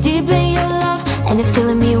wanna be deep in your love. And it's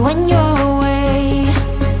killing me when you're away.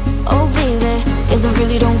 Oh baby, 'cause I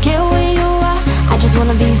really don't care where you are, I just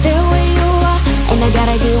wanna be there where you are. And I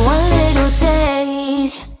gotta get one little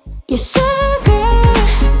taste. You're so good,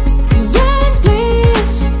 yes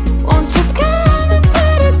please. Won't you come and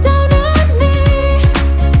put it down on me?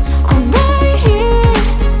 I'm right here,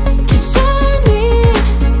 'cause I need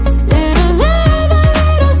little love, a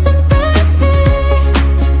little sympathy.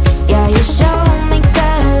 Yeah, you show me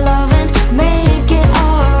good loving, make it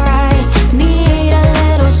alright. Need a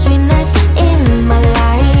little sweetness in my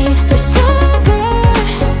life. You're so good,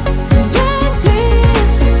 yes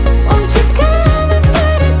please. Won't you come and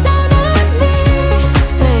put it down on me?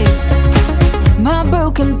 Hey, my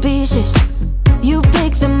broken pieces,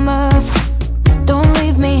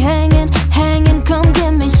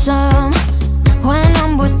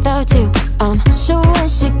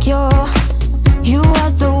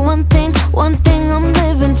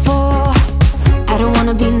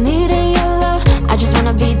 wanna be needing your love, I just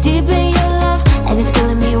wanna be deep in your love, and it's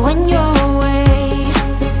killing me when you're away.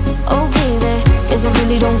 Oh baby, 'cause I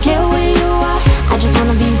really don't care where you are, I just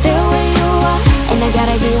wanna be there where you are, and I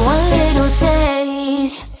gotta get one little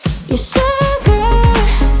taste. You're sugar,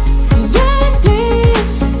 yes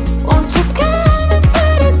please, won't you come and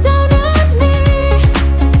put it down on me?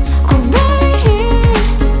 I'm right here,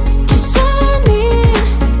 'cause I need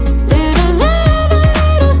little love, a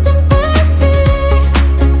little sympathy.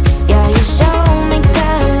 Yeah, you show me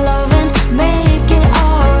good loving, make it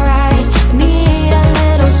alright. Need a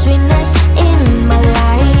little sweetness in my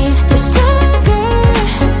life. You're sugar,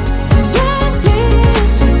 yes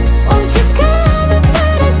please, won't you come and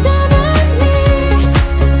put it down on me?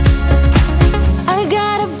 I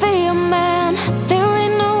gotta be a man, there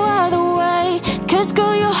ain't no other way, 'cause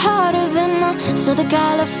girl you're hotter than a Southern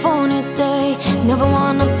California day. Never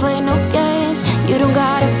wanna play no games, you don't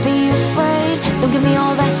gotta be afraid. Don't give me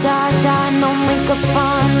all that shy, no makeup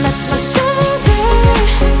on, that's my sugar.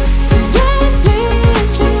 Yes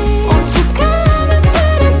please, won't you come and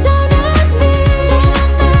put it down on me?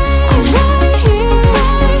 I'm right here,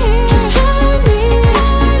 'cause I need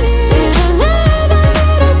little love, a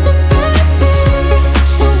little sympathy.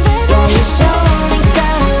 So baby, yeah, you show me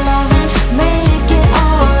good loving, make it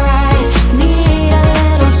alright. Need a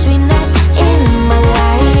little sweetness in my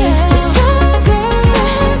life. You're sugar,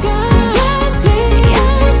 yes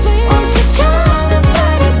please, won't you come and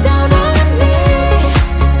put it down on me?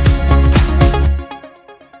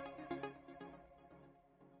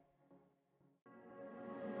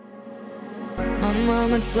 My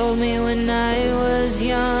mama told me when I was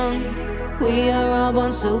young, we are all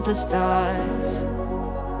born superstars.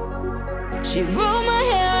 She rolled my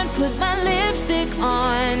hair and put my lipstick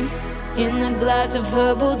on in the glass of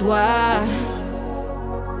her boudoir.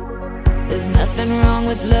 There's nothing wrong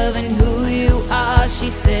with loving who you are, she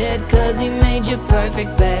said, 'cause he made you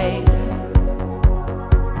perfect, babe.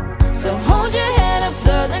 So hold your head up,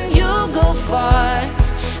 girl, and you'll go far.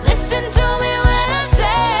 Listen to me when I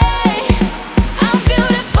say I'm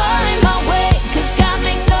beautiful in my way, 'cause God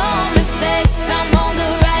makes no mistakes. I'm on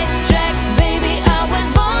the right track, baby, I was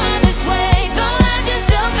born this way. Don't hide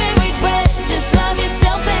yourself in regret, just love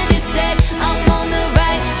yourself and you said I'm on the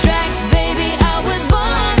right track, baby, I was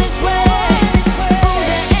born this way. Ooh,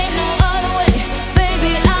 there ain't no other way,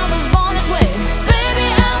 baby, I was born this way. Baby,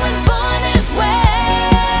 I was born this way.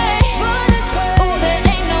 Ooh, there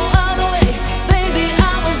ain't no other way, baby,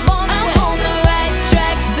 I was born this way. I'm on the right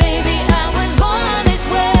track, baby, I was born this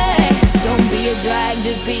way. Don't be a drag,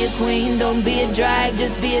 just be a queen. Don't be a drag,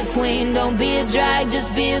 just be a queen. Don't be a drag, just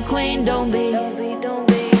be a queen. Don't be.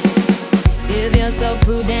 Give yourself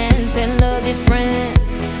prudence and love your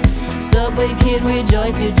friends. Subway kid,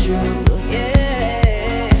 rejoice your truth.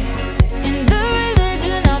 Yeah. In the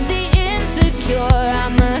religion of the insecure, I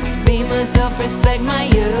must be myself, respect my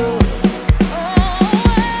youth.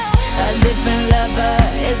 A different lover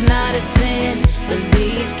is not a sin.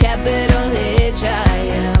 Believe, capital H, I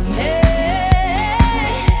am. Hey,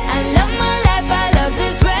 I love my life, I love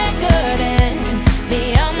this record, and me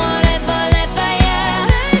amore forever, yeah.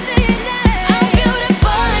 I'm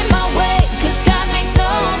beautiful in my way, 'cause God makes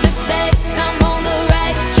no mistakes. I'm on the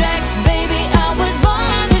right track, baby, I was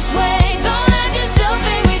born this way. Don't hide yourself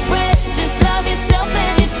in regret, just love yourself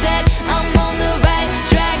and you said I'm on the right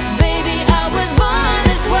track, baby, I was born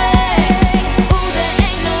this way. Ooh, there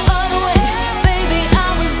ain't no other way, baby, I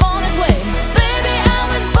was born this way. Baby, I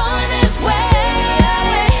was born this way.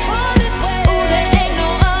 Ooh, there ain't no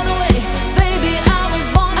other way, baby, I was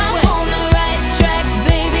born this way. I'm on the right track,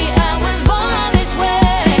 baby, I was born this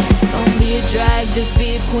way. Don't be a drag, just be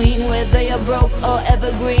a queen. Whether you're broke or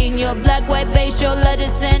evergreen, you're black, white, beige, your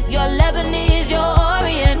descent, you're Lebanese, you're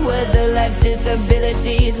Orient. Whether life's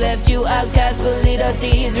disabilities left you outcast but little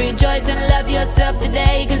tease, rejoice and love yourself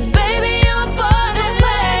today, 'cause baby, you're born this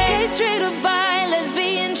way. Straight or bi,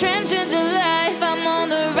 lesbian, transgender life, I'm on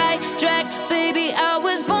the right track, baby, I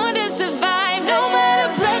was born to survive. No matter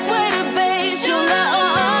black, white or beige, Shula or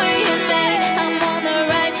Orient, man, I'm on the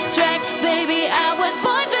right track, baby, I was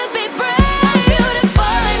born to be brave. I'm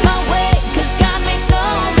beautiful in my way, 'cause God makes no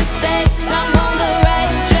mistakes. I'm on the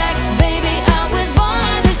right track, baby, I was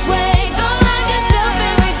born this way. Don't hide yourself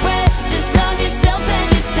in regret, just love yourself and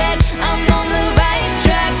you said I'm on the right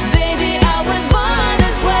track, baby, I was born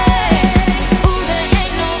this way.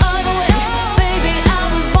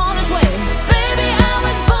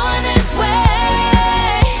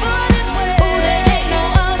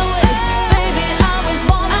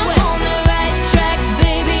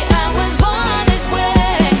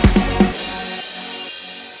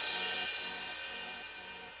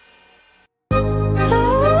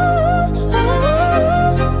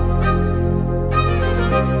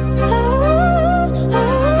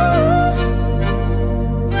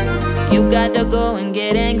 about to go and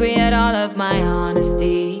get angry at all of my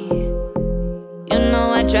honesty. You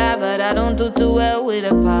know I try, but I don't do too well with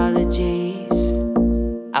apologies.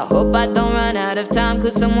 I hope I don't run out of time,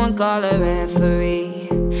 could someone call a referee?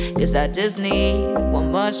 Cause I just need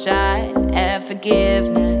one more shot at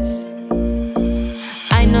forgiveness.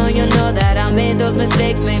 I know you know that I made those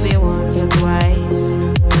mistakes maybe once or twice.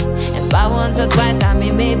 And by once or twice I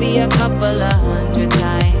mean maybe a couple of 100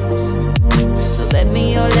 times. So let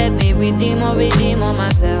me redeem on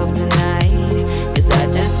myself tonight. Cause I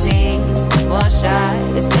just need one more shot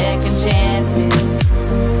at second chances.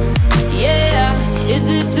 Yeah, is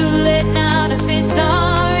it too late now to say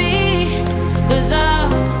sorry? Cause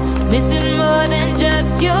I'm missing more than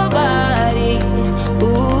just your body.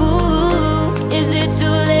 Ooh, is it too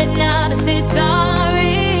late now to say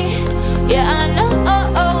sorry? Yeah, I know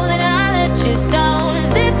that I let you down.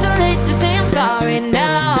 Is it too late to say I'm sorry now?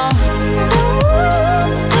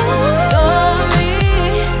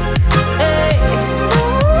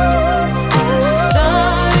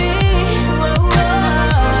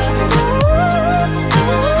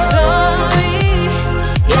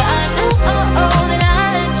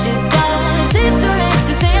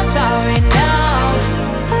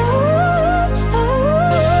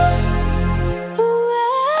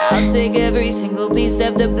 Take every single piece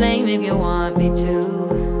of the blame if you want me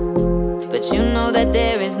to. But you know that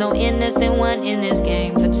there is no innocent one in this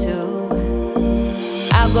game for two.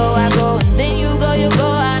 I go, and then you go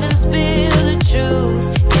out and spill the truth.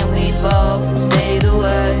 Can we both say the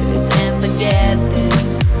words and forget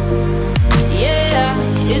this? Yeah,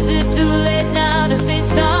 is it too late now to say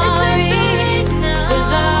sorry?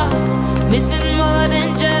 Cause I'm missing more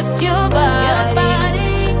than just your body.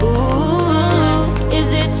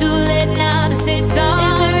 Is it too late now to say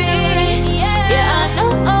sorry? Yeah, I know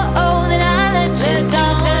that I let you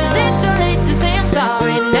down. Is it too late to say I'm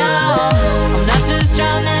sorry now? I'm not just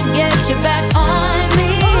trying to get you back on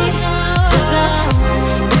me. Cause I'm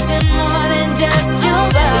missing more than just your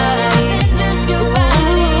body. Ooh,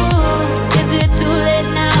 is it too late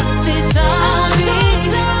now to say sorry?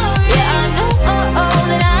 Yeah, I know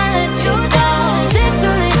that I let you down. Is it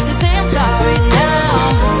too late to say I'm sorry now?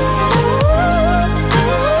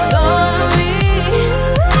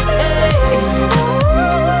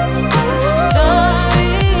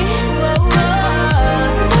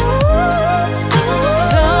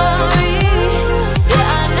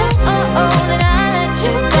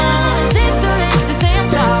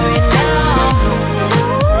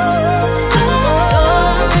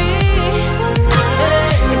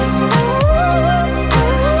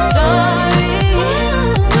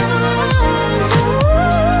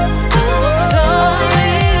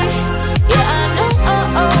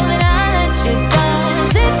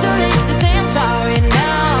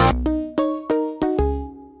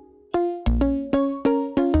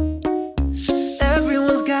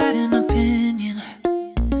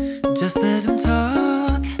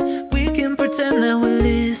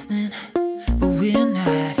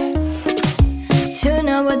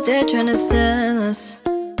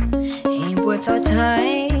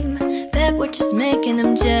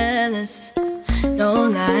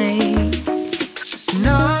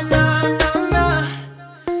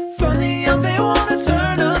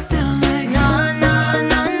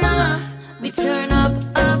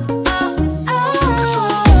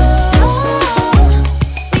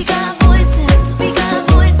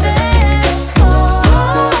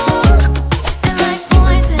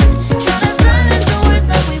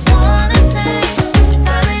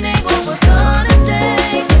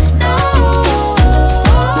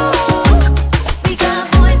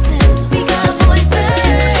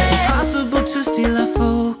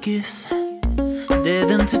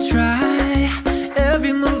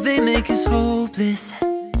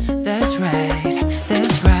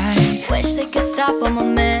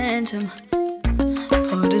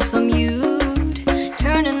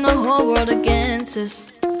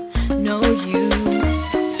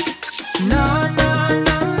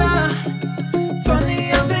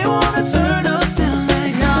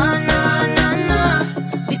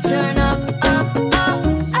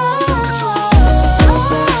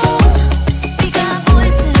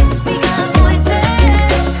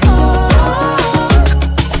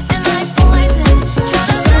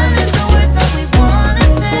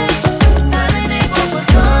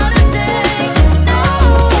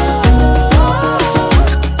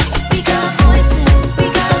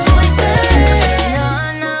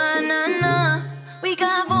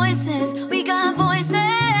 We got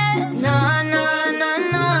voices. Na na na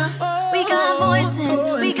na.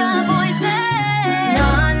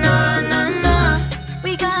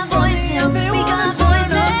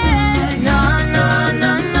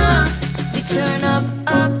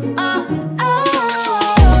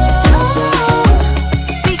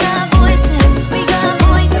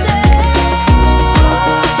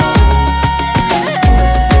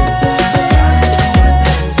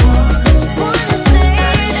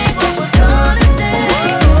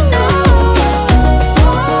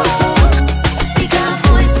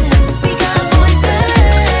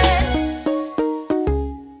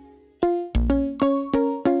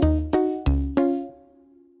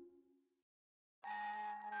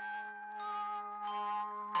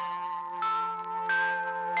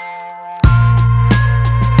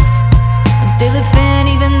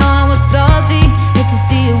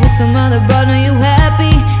 some other broad, know you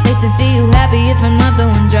happy. Hate to see you happy if I'm not the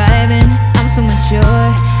one driving. I'm so mature,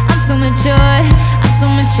 I'm so mature, I'm so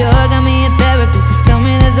mature. Got me a therapist to tell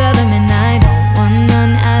me there's other men. I don't want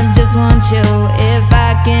none, I just want you. If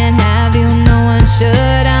I can't have you, no one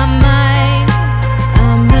should.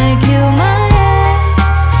 I'll make you my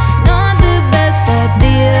ex. Not the best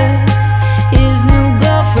idea. His new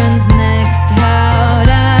girlfriend's next. How'd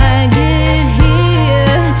I get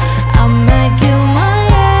here? I'll make you my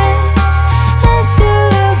ex. I still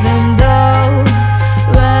love him though.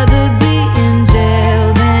 Rather be in jail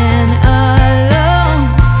than alone.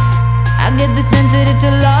 I get the sense that it's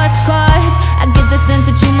a lost cause. I get the sense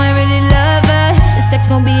that you might really love her. This text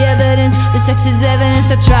gon' be evidence. This text is evidence.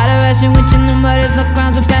 I try to rush in with your number. There's no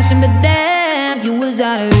grounds of passion, but damn, you was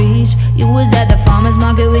out of reach. You was at the farmer's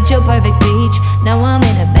market with your perfect peach. Now I'm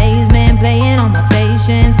in a basement playing on my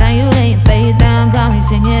patience. Now you laying face down, got me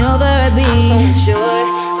singing over a beat. I'm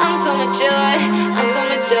so mature, I'm so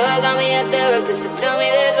mature. Got me a therapist to tell me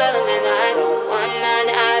there's other men. I don't want none,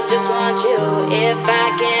 I just want you. If I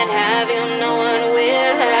can't have you, no one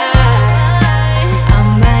will have.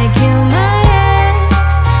 I'll make you my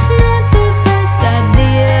ex. Not the best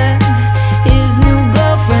idea. His new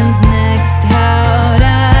girlfriend's next. How'd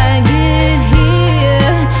I get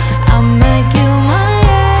here? I'll make you my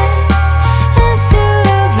ex. I still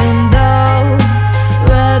love him though.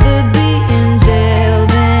 Rather be in jail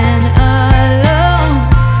than alone.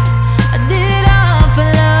 I did it all for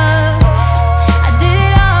love. I did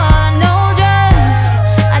it all on no drugs.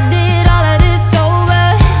 I did all of this sober.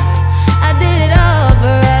 I did it all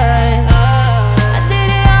for us. I did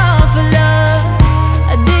it all for love.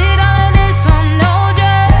 I did all of this on no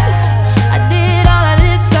drugs. I did all of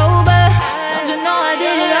this sober. Don't you know I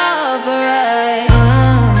did it all for us?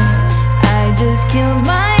 I just killed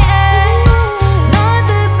my ex. Not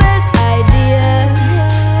the best idea.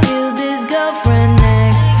 Killed his girlfriend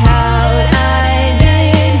next. How'd I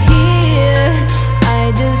get here?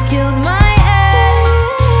 I just killed my ex.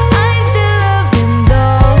 I still love him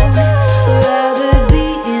though. Rather be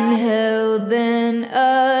in hell than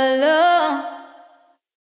alone.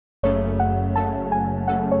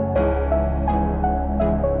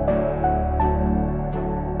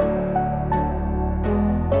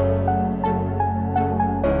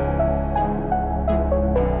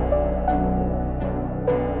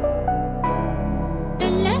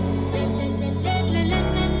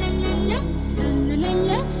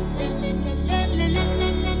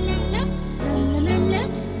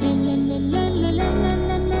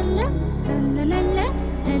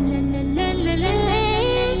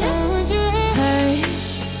 Hush,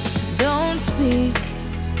 don't speak.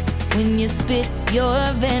 When you spit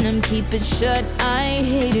your venom, keep it shut. I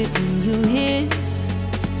hate it when you hiss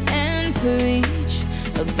and preach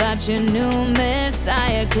about your new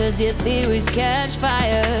messiah, 'cause your theories catch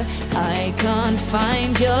fire. I can't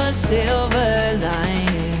find your silver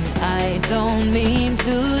lining. I don't mean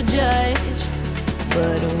to judge,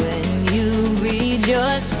 but when you read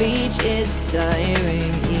your speech, it's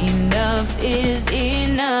tiring. Enough is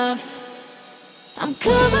enough. I'm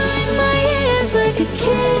covering my ears like a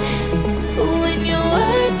kid. When your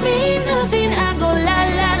words mean nothing, I go la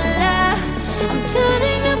la la. I'm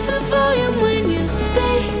turning up the volume when you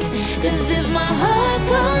speak, 'cause if my heart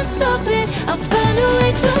can't stop it, I'll find a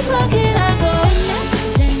way to block it. I go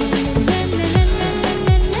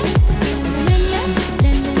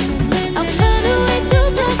I'll find a way to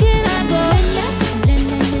block it. I go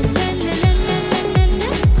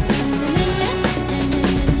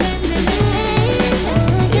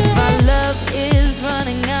if our love is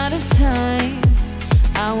running out of time,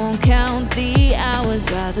 I won't count the hours.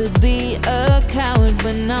 Rather be a coward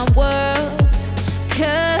when our worlds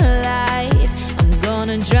collide. I'm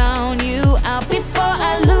gonna drown you out before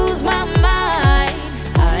I lose my mind.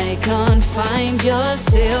 I can't find your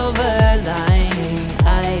silver lining.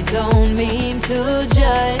 I don't mean to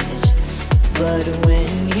judge, but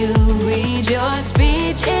when you read your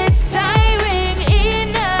speech, it's tiring.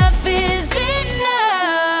 Enough is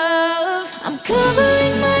enough. I'm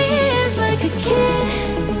covering my ears like a kid.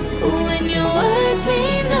 When your words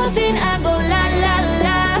mean nothing, I go la la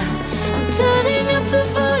la. I'm turning up the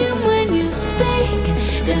volume when you speak,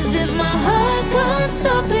 'cause if my heart can't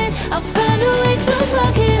stop it, I'll find a way to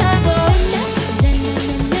block it. I go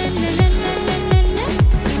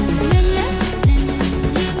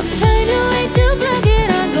I'll find a way to block it.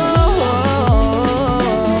 I go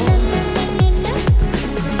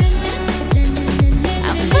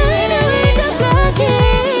I'll find a way to block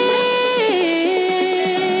it.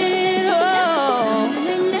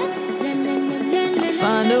 I'll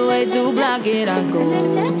find a way to block it. I go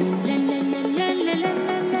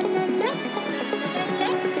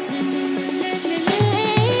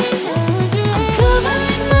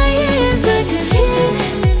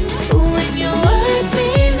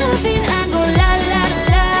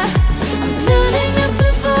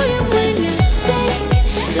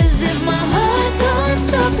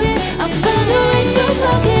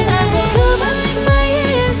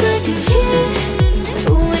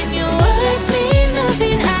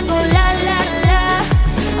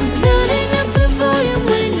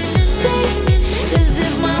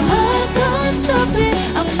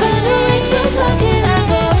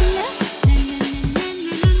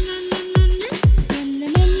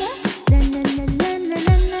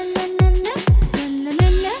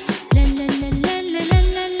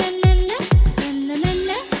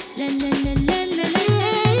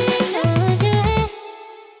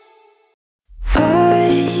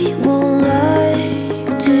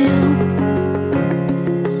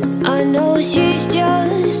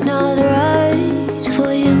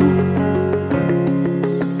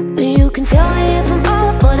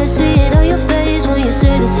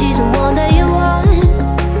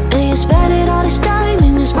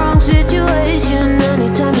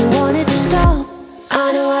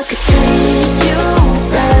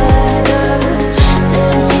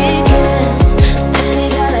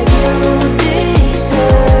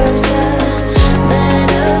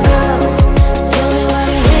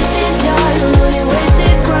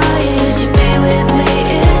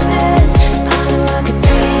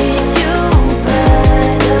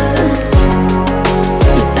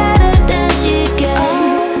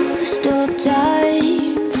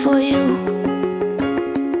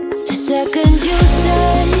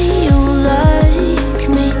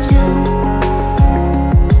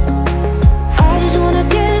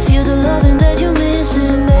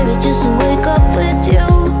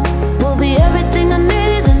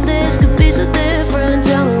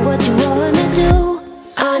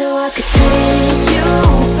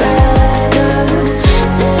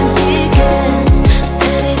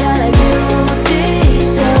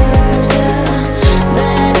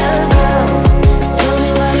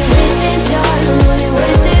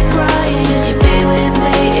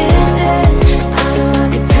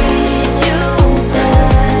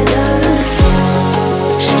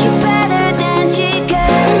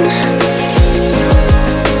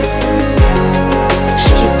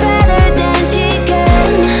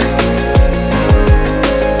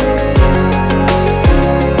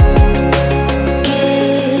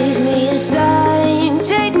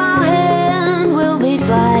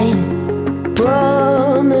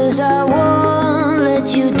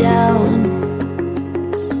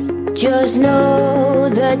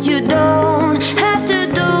but you don't have to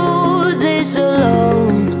do this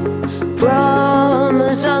alone.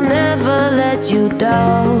 Promise I'll never let you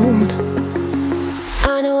down.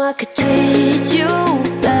 I know I could treat you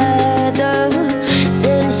better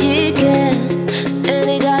than she can.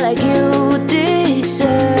 Any guy like you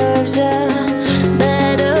deserves a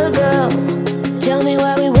better girl. Tell me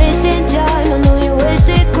why we wasting time. I know you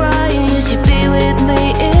wasted crying. You should be with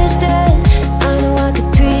me instead. I know I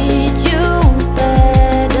could treat you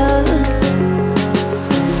better.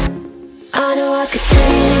 I know I could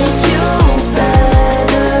treat you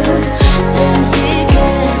better than she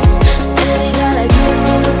can. Any guy like you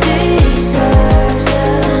deserves a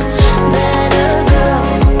better girl.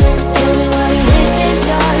 Tell me why you wasting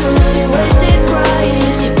time. I know you wasted crying.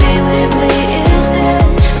 You should be with me instead.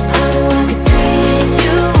 I know I could treat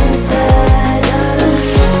you better.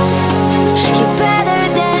 You better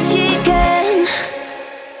than she can.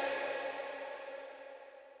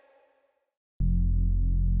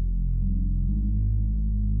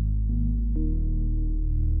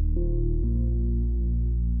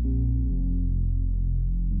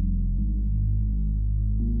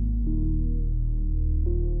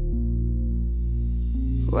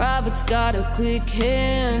 Robert's got a quick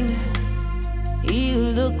hand. He'll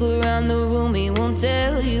look around the room, he won't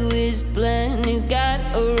tell you his plan. He's got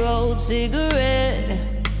a rolled cigarette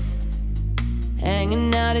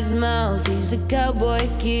hanging out his mouth. He's a cowboy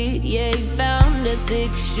kid, yeah, he found a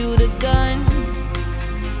 6-shooter gun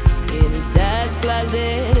in his dad's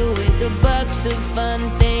closet with a box of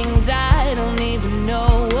fun things I don't even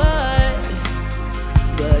know what.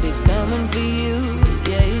 But he's coming for you,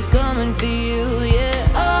 yeah, he's coming for you, yeah.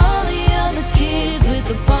 All the other kids with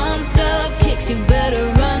the pumped up kicks, you better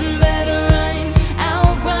run,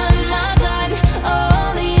 outrun my gun.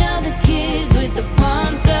 All the other kids with the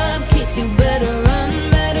pumped up kicks, you better run,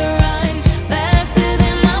 faster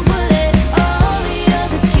than my bullet. All the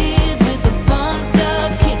other kids with the pumped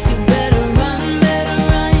up kicks, you better run,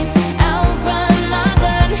 outrun my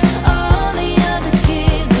gun. All the other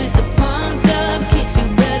kids with the pumped up kicks, you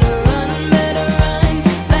better run,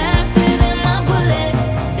 faster than my bullet.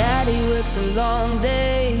 Daddy works a long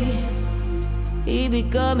day, he be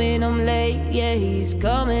coming home late, yeah, he's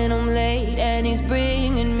coming home late. And he's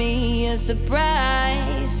bringing me a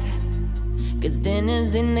surprise, 'cause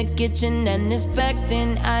dinner's in the kitchen and it's packed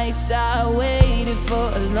in ice. I waited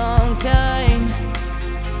for a long time,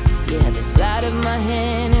 yeah, the slide of my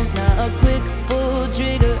hand is not a quick pull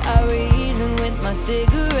trigger. I reason with my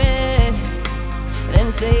cigarette,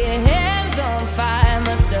 then say your hair's on fire,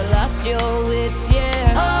 must have lost your wits,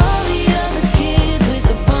 yeah. All the other kids with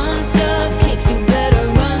the pumped up kicks, you better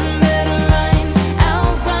run,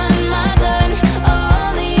 outrun my gun.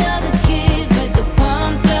 All the other kids with the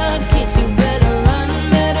pumped up kicks, you better run,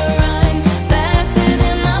 faster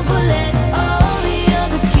than my bullet. All the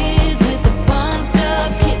other kids with the pumped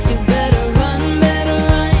up kicks, you better run,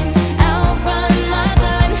 outrun my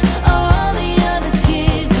gun. All the other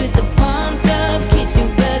kids with the pumped up kicks, you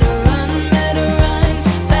better run,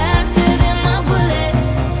 faster than my bullet.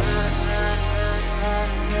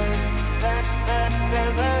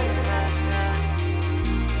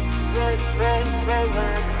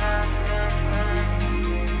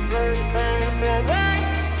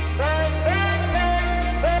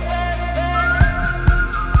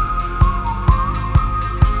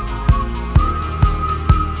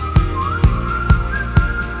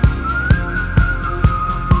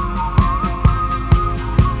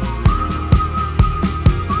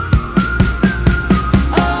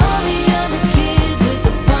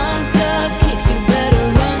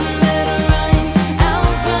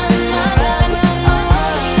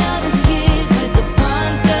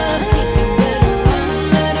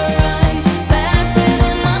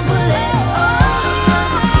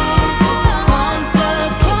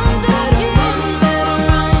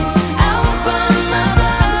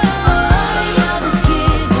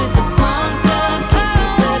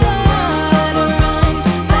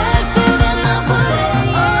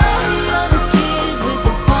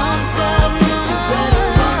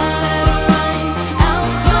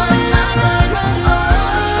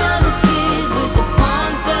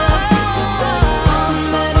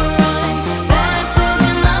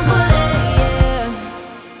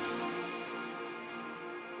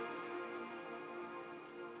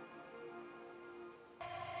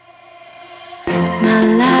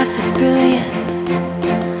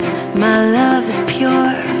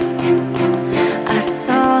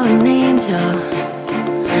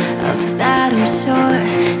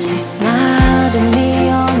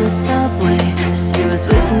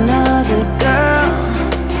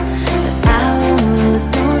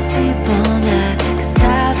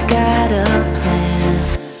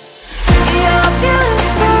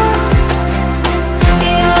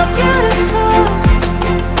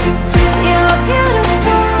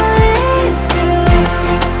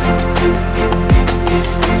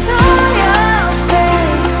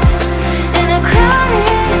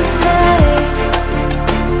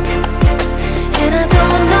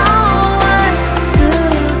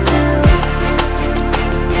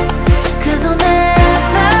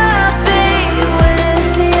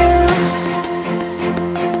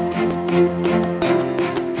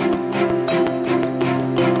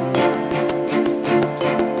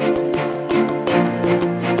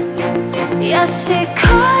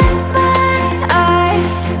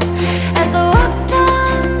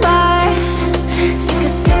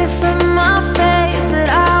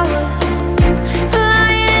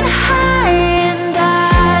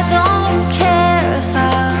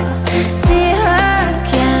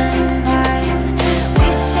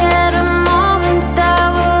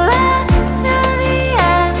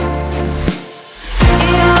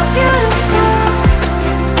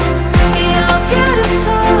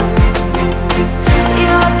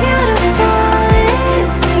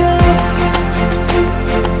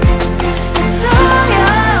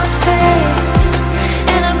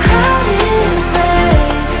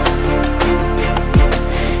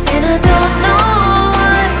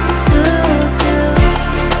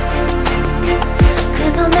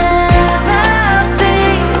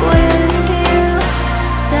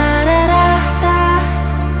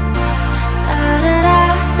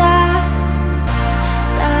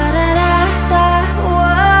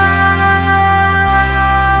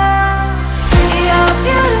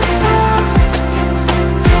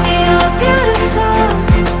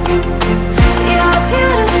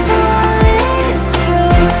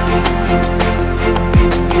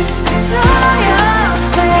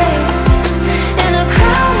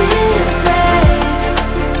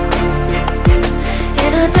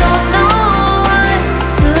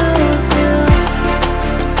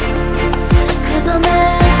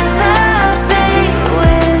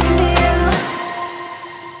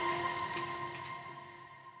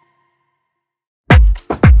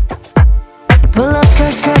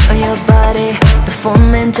 skirt on your body,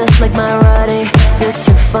 performing just like my Rada. You're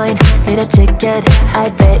too fine, need a ticket. I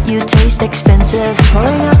bet you taste expensive.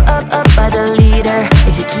 Pouring up by the liter.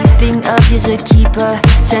 If you're keeping up, you're a keeper.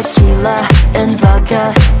 Tequila and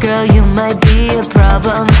vodka, girl, you might be a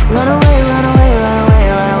problem. Run away, run away, run away,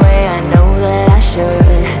 run away. I know that I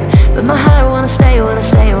should, but my heart wanna stay, wanna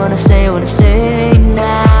stay, wanna stay, wanna stay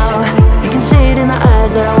now. You can see it in my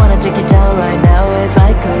eyes that I wanna take you down right now if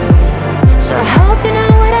I could. So I hope you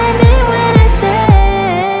know what I mean when I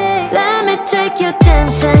say, let me take you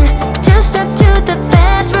dancing. Just step to the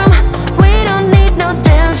bathroom. We don't need no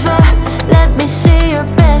dance floor. Let me see your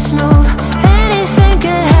best move. Anything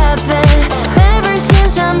could happen. Ever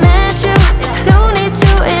since I met you, no need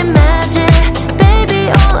to imagine.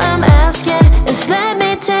 Baby, all I'm asking is let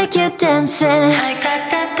me take you dancing.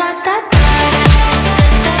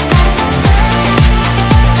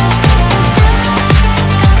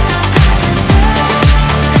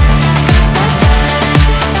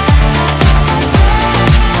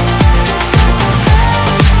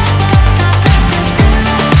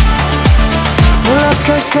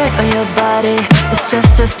 Skirt on your body, it's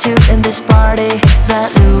just us two in this party. That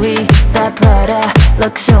Louis, that Prada,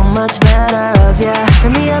 looks so much better of ya.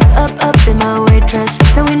 Turn me up in my waitress.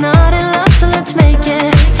 Now we're not in love, so let's make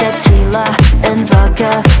it. Tequila and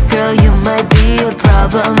vodka, girl, you might be a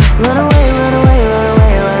problem. Run away, run away, run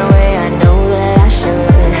away, run away. I know that I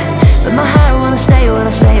should, but my heart wanna stay,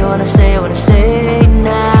 wanna stay, wanna stay, wanna stay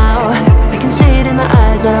now. You can see it in my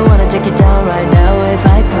eyes that I wanna take you down right now if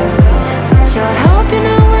I could. So I hope you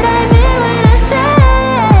know what I mean when I say,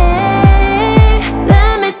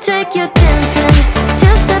 let me take you dancing.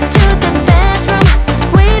 Just step to the bathroom.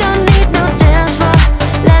 We don't need no dance floor.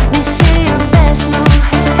 Let me see your best move.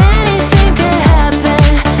 Anything could happen.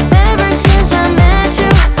 Ever since I met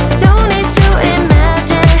you, no need to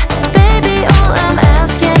imagine. Baby, all I'm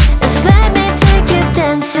asking is let me take you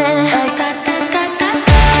dancing.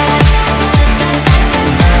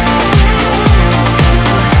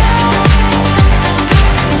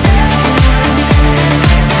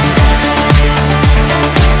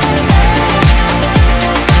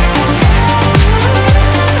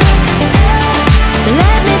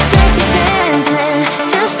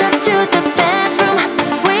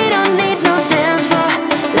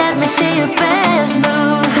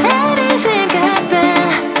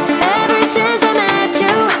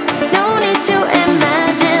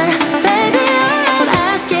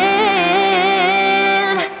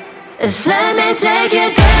 Let me take you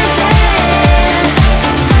dancing.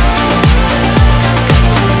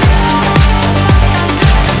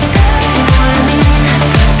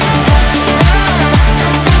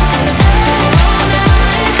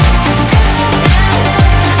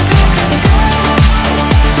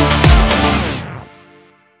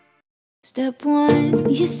 Step one,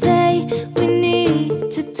 you say we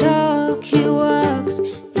need to talk. He walks,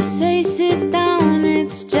 you say sit down,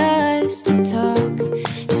 it's just a talk.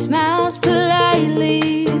 He smiles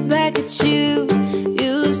politely back at you.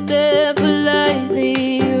 You step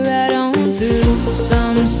politely right on through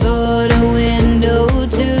some sort of window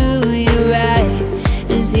to your right.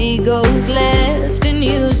 As he goes left and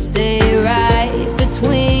you stay right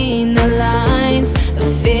between the lines of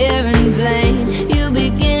fear and blame. You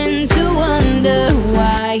begin to wonder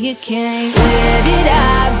why you came. Where did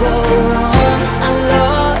I go wrong? I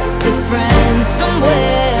lost a friend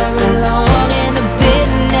somewhere along in the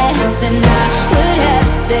bitterness, and I would have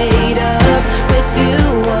stayed up with you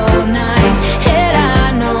all night had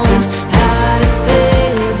I known how to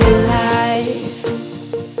save your life.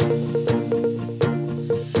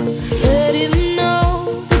 Let him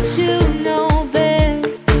know that you know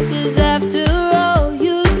best, 'cause after all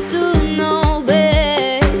you do know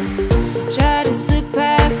best. Try to slip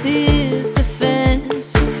past his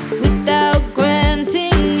defense without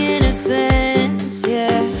granting innocence,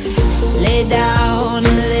 yeah. Lay down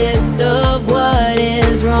a list of what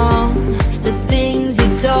is wrong, the things you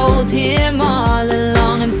told him all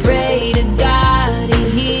along, and pray to God he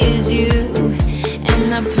hears you.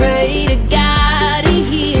 And I pray to God he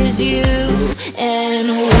hears you. And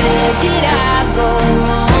where did I go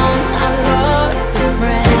wrong? I lost a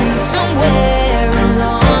friend somewhere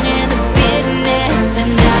along in the bitterness,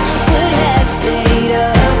 and I would have stayed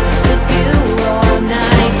up with you all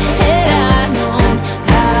night had I known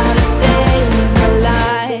how to save my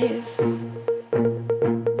life.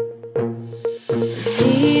 As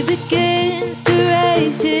he begins to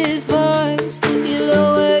raise his voice, you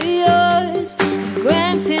lower yours and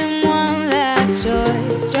grant him one last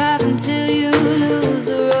choice. Drive until you lose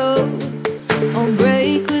the road.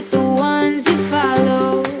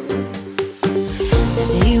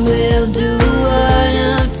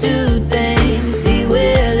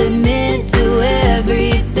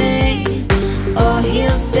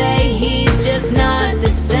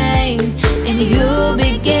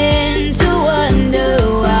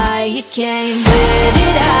 blame? Where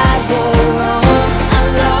did I go wrong? I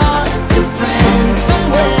lost a friend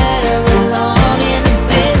somewhere along in the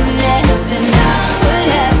business, and I would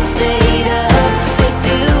have stayed up with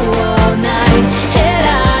you all night had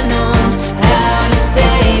I known how to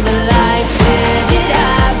save a life. Where did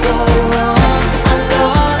I go wrong? I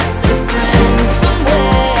lost a friend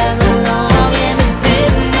somewhere along in the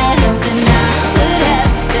business, and I would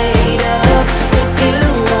have stayed up with you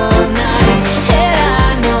all night had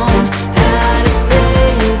I known how to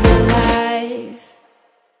save a life.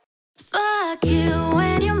 Fuck you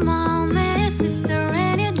and your mom and your sister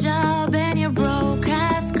and your job and your broke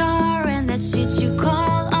ass car and that shit you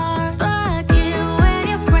call art. Fuck you and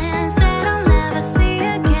your friends that I'll never see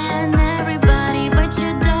again. Everybody but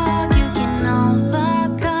your dog, you can all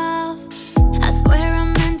fuck off. I swear I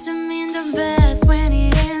meant to mean the best when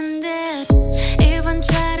it ended. Even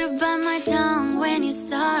tried to bite my tongue when you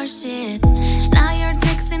saw shit. Now you're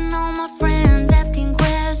texting all my friends asking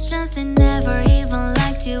questions. They never even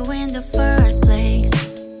liked you in the first place.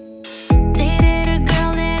 Dated a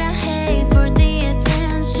girl that I hate for the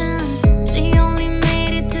attention. She only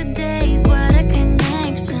made it 2 days, what a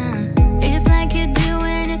connection. It's like you'd do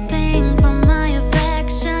anything for my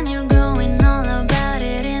affection. You're going all about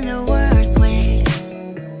it in the worst ways.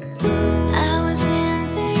 I was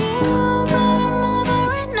into you, but I'm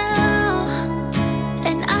over it now.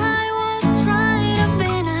 And I was trying to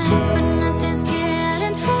be nice, but nothing's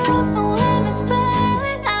getting through, so let me spell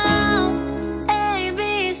it out. A,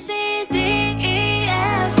 B, C, D, E,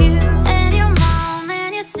 F, you and your mom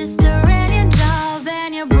and your sister and your job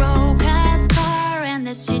and your broke ass car and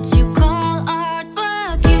the shit you call art.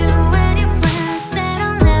 Fuck you and your friends that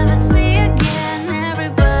I'll never see again.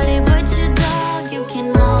 Everybody but your dog, you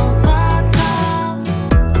can all fuck off.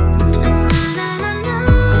 Na na na na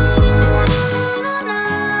na na.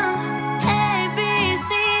 A, B, C,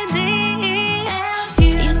 D, E, F,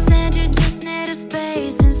 you. You said you just needed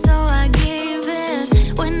space, and so I gave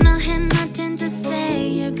it. When I had nothing to say,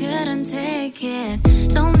 you couldn't take it.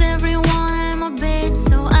 Told everyone I'm a bitch,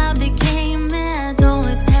 so I became it.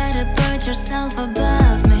 Always had to put yourself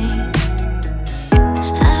above me.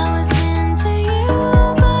 I was into you,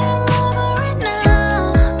 but I'm over it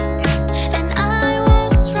now. And I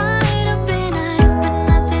was trying to be nice, but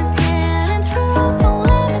nothing's getting through, so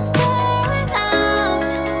let me spell it out.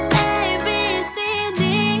 A, B, C, D,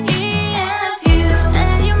 E, F, you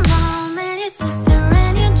and your mom and your sister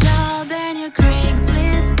and your job and your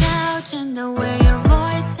Craigslist couch and the way your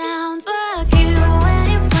voice sounds. Fuck you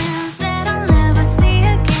and your friends that I'll never see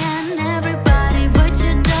again. Everybody but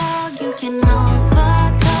your dog, you can all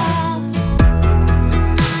fuck off. Na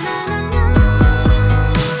na na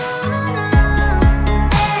na na.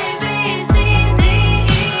 A, B, C, D,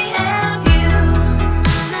 E, F, you.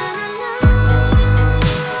 Na na na na.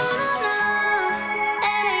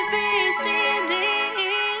 A, B, C, D,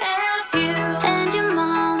 E, F, you and your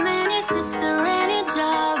mom and your sister and your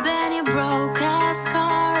job and your broke ass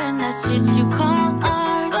car and that shit you call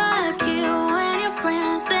art. Fuck you and your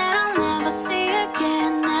friends that I'll never see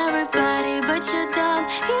again. Everybody but your dog,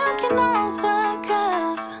 you can all fuck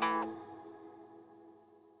off.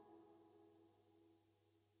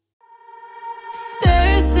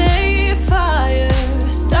 There's a fire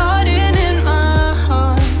starting in my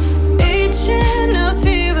heart, reaching a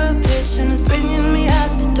fever pitch and it's bringing me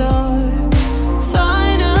out the door.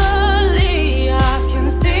 Finally, I can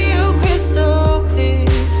see you crystal clear.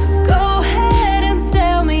 Go ahead and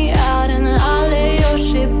sell me out and I'll lay your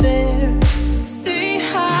shit bare. See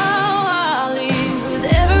how I leave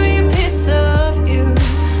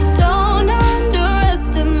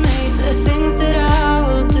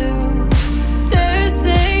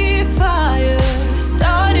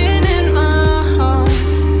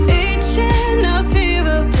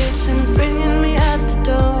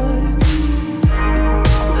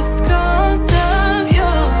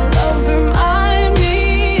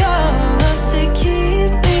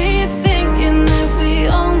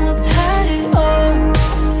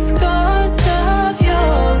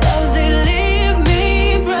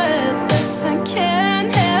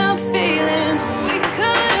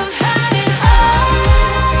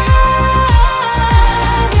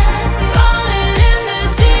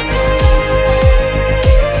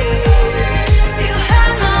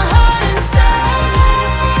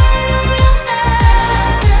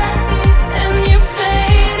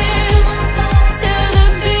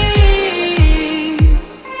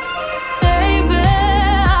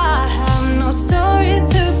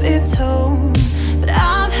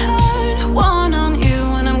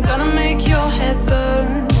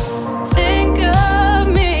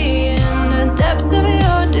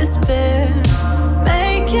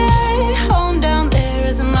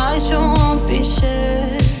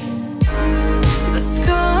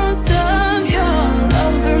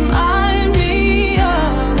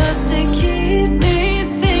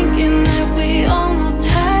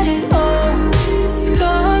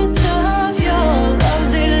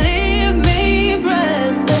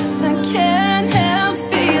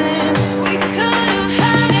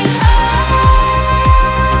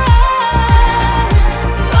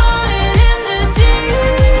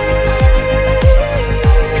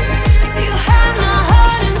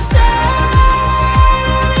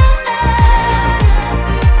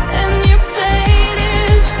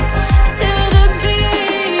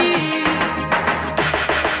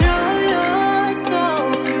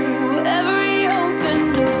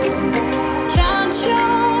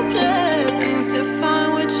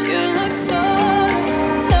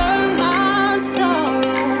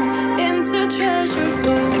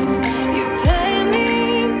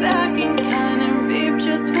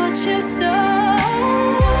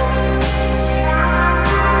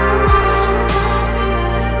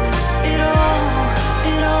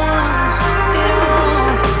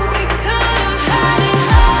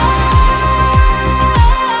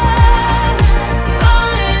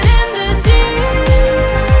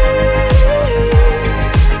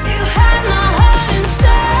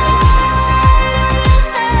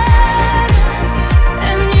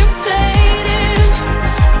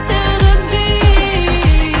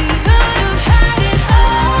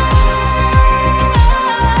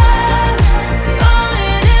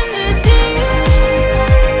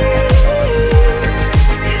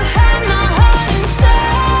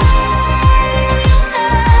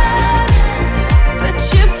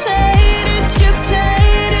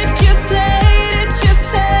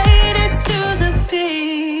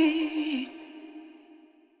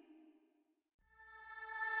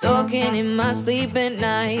Talking in my sleep at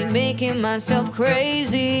night, making myself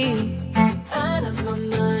crazy. Out of my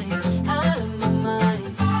mind, out of my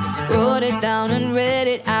mind. Wrote it down and read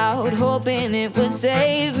it out, hoping it would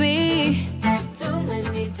save me. Too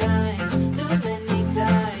many times, too many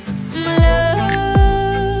times. My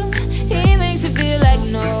love, he makes me feel like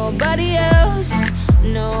nobody else,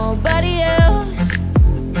 nobody else.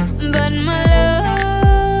 But my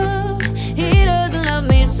love, he doesn't love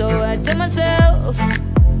me, so I tell myself,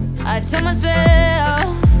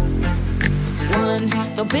 one,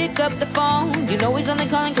 don't pick up the phone. You know he's only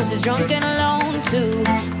calling cause he's drunk and alone. Two,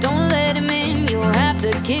 don't let him in, you'll have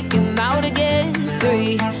to kick him out again.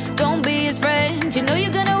 Three, don't be his friend. You know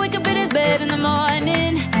you're gonna wake up in his bed in the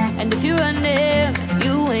morning. And if you run to him,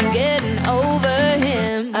 you ain't getting over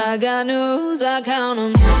him. I got news, I count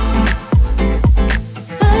 'em.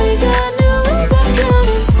 I got news, I count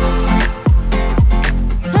 'em.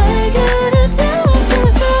 I gotta tell him to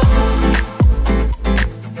myself.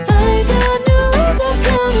 I got news, I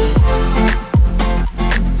count 'em.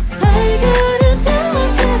 I gotta tell him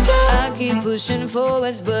to myself. I keep pushing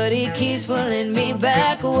forwards, but he keeps pulling me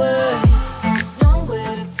backwards.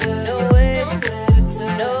 Nowhere to turn, nowhere to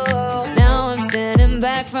turn. No. Now I'm standing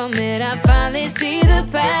back from it, I finally see the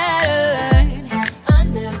pattern. I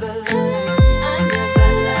never learned.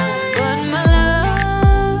 But my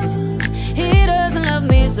love, he doesn't love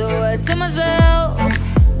me, so I tell myself,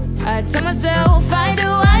 I do.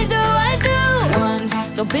 One,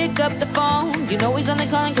 don't pick up the phone. You know he's only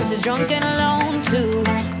calling cause he's drunk and alone. Two,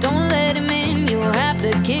 don't let him in, you'll have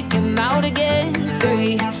to kick him out again.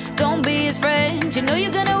 Three, don't be his friend. You know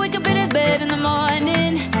you're gonna wake up in his bed in the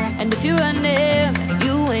morning. And if you run to him,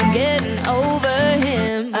 you ain't getting over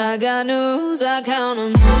him. I got news, I count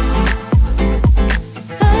 'em.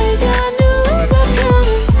 I got news, I count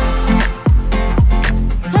 'em.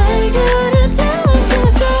 I gotta tell him to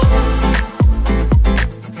myself.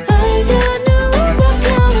 I got news, I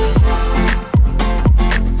count 'em.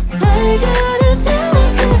 I gotta tell him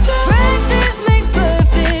to myself. Practice makes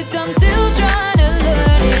perfect, I'm still trying to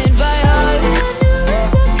learn it by heart.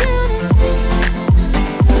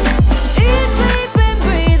 Eat, sleep and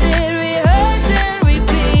breathe it, rehearse and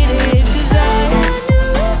repeat it. Cause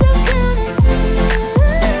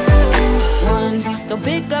one, don't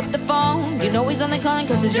pick up the phone. You know he's only calling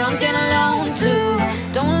cause he's drunk and alone. Two,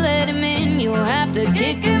 don't let him in, you'll have to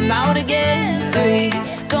kick him out again. Three,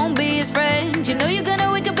 don't be his friend. You know you're gonna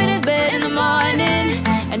wake up in his bed in the morning.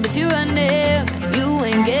 And if you run to him, you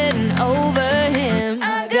ain't getting over him.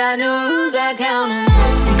 I got news, I count 'em.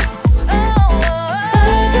 I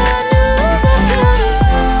got news, I count 'em.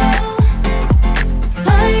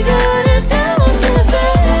 I gotta tell him to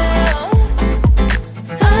myself.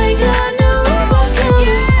 I got news, I count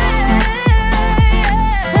 'em.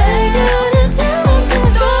 I gotta tell him to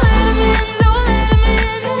myself. Don't let him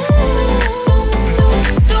in,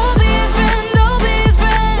 don't be his friend, don't be his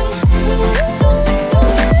friend.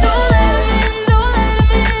 Don't let him in, don't let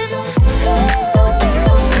him in.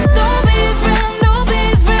 Don't be his friend, don't be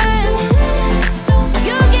his friend.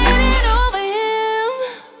 You're getting over him.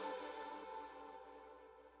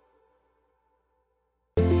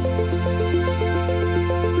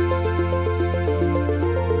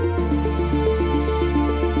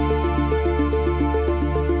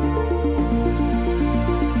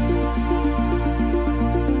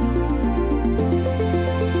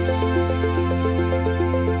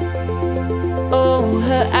 Oh,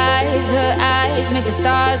 her eyes make the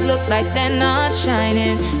stars look like they're not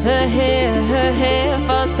shining. Her hair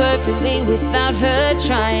falls perfectly without her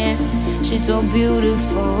trying. She's so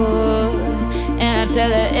beautiful, and I tell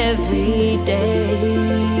her every day.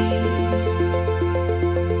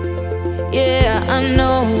 Yeah, I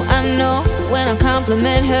know, when I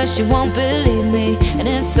compliment her, she won't believe me. And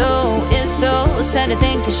it's so sad to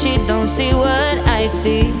think that she don't see what I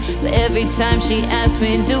see. But every time she asks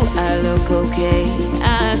me, do I look okay?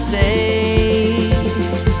 I say,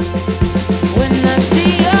 when I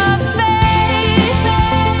see your face,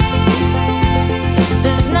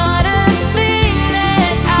 there's not a thing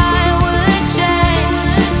that I would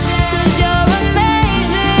change. 'Cause you're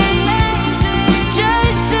amazing,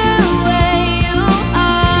 just the way you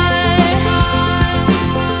are.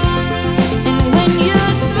 And when you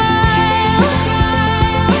smile,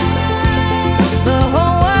 the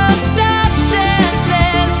whole world stops and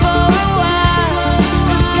stares for a while.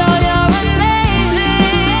 'Cause girl, you're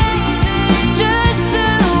amazing, just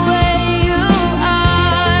the way you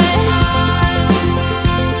are.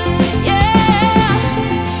 Yeah.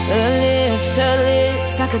 Her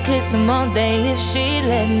lips, I could kiss them all day if she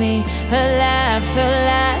let me. Her laugh,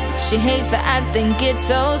 she hates but I think it's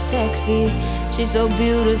so sexy. She she's so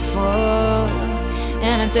beautiful,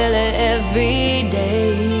 and I tell her every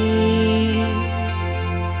day.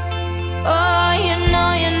 Oh, you know,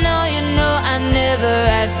 I never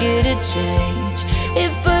ask you to change.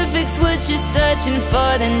 If perfect's what you're searching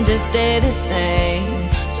for, then just stay the same.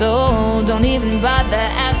 So don't even bother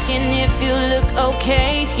asking if you look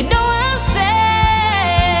okay. You know what I'll say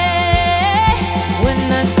when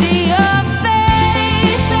I see your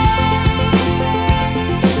face.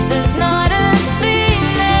 There's not a thing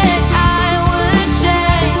that I would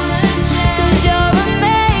change, 'cause you're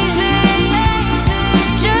amazing,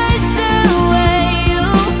 just the way you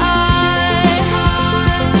are.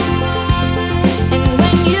 And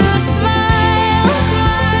when you smile,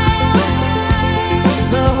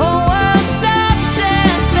 the whole world stops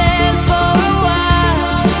and stares for a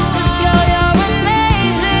while. 'Cause girl, you're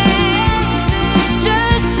amazing,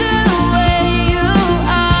 just the way you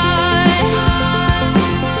are.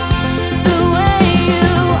 The way you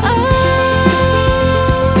are,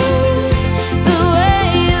 the way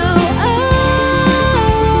you are.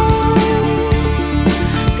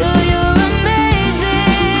 Girl, you're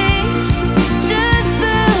amazing, just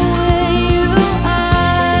the way you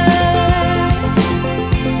are.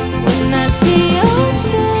 When I see your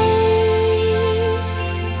face,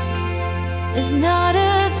 there's not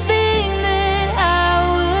a thing that I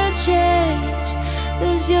would change,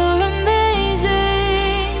 'cause you're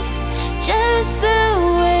amazing, just the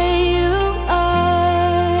way you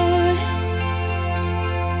are.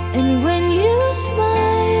 And when you smile,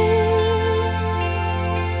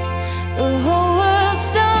 the whole world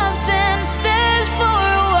stops and stares for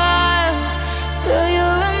a while. Girl,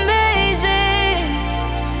 you're amazing,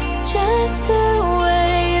 just the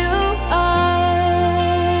way you are.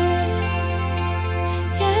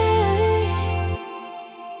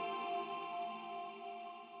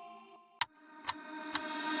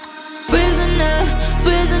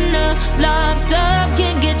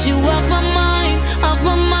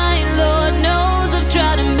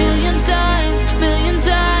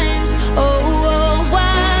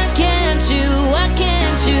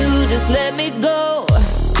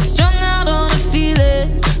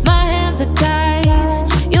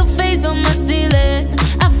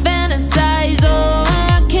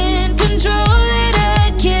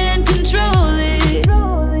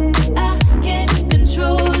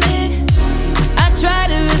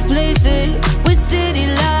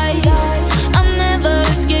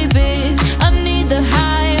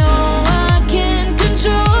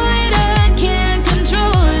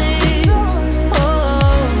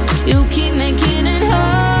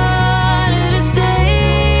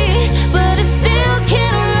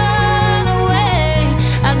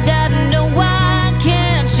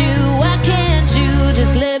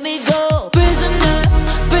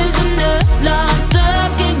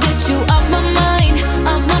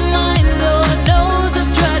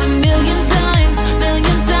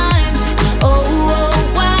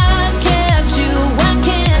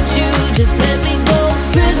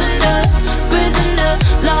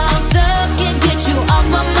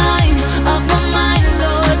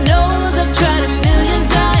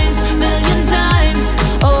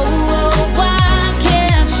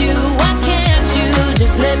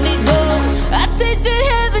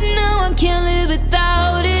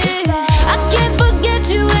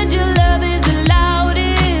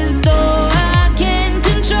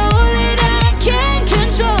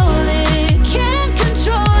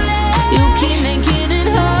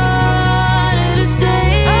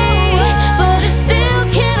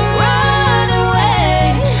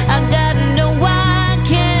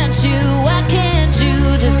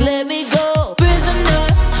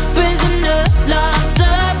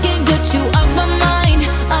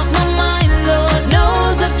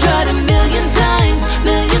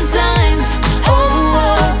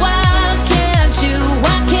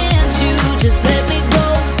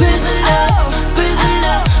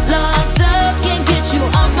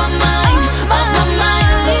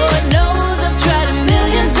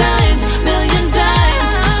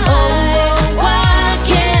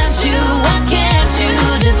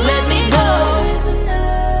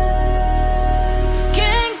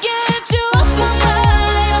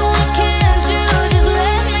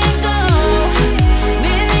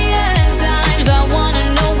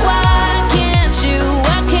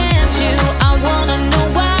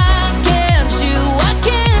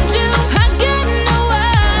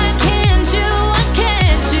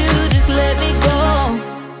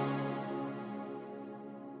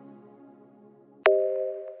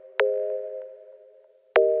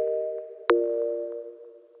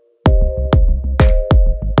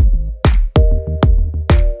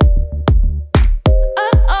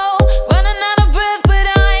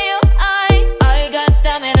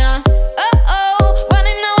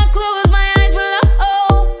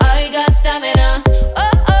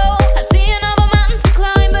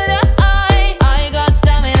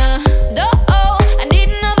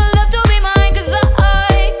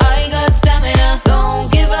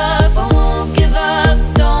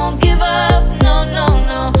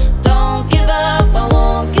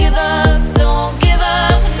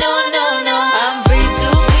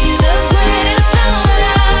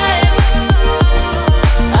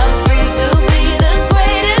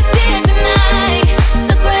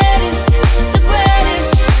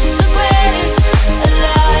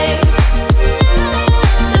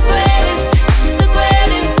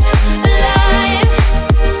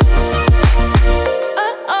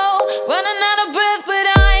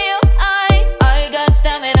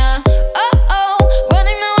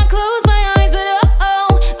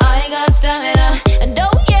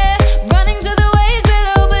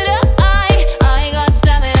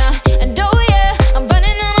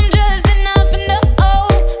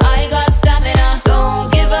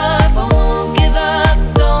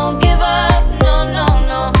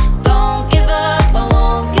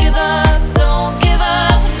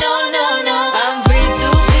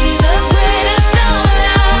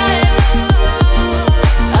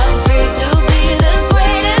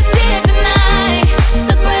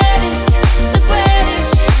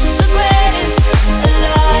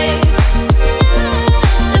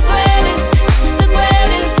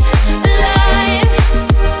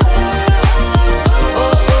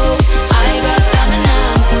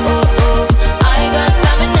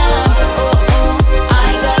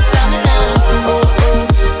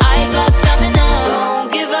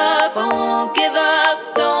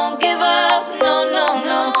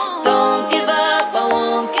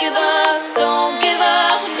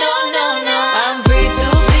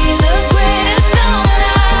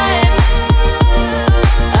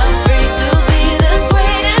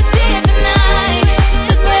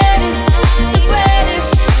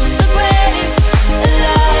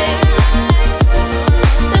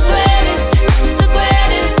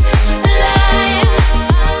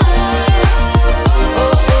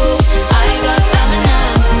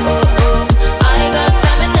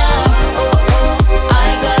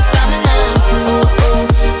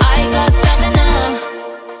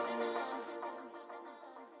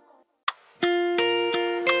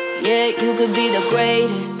 Yeah, you could be the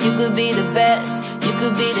greatest, you could be the best. You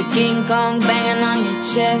could be the King Kong banging on your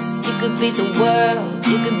chest. You could beat the world,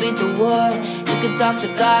 you could beat the war. You could talk to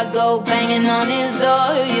God, go banging on his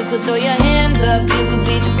door. You could throw your hands up, you could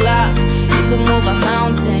beat the clock. You could move a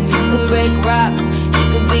mountain, you could break rocks. You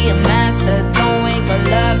could be a master, don't wait for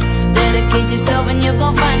luck. Dedicate yourself and you're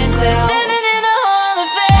gonna find yourself standing in the Hall of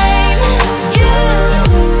Fame.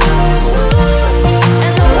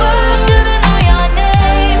 And the world's gonna know your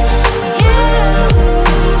name.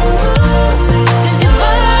 Cause you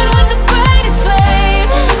burn with the brightest flame.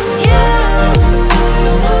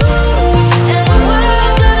 And the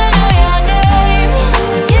world's gonna know your name.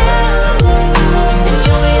 And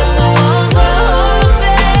you'll be on the walls of the Hall of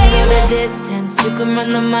Fame. The distance, you can run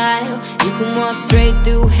the mile. You can walk straight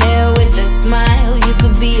through hell with a smile. You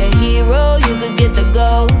could be a hero, you could get the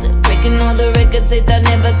gold. Breaking all the records they thought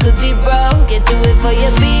never could be broke. Yeah, do it for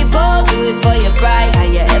your people, do it for your pride. How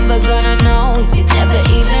you ever gonna know if you never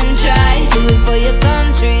even try? Do it for your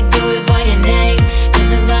country, do it for your name. This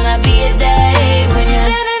is gonna be a day when you're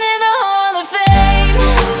standing in the Hall of Fame.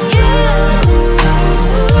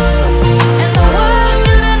 And the world's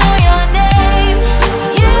gonna know your name.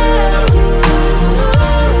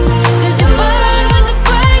 Cause you burn with the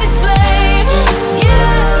brightest flame.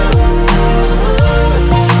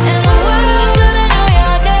 And the world's gonna know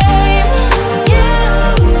your name.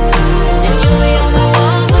 And you'll be on the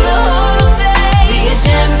walls of the Hall of Fame. Be a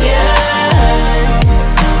champion,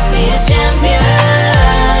 be a champion,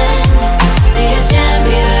 be a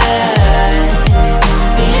champion,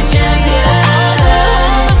 be a champion of the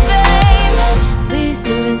Hall of Fame. Be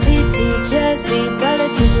students, be teachers, be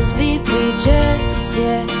politicians, be preachers,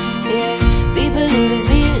 yeah, yeah. Be believers,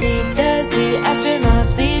 be leaders, be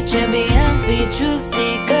astronauts, be champions, be truth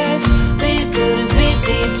seekers. Be students, be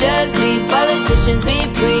teachers, be politicians, be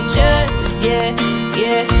preachers, yeah,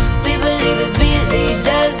 yeah. Be believers, be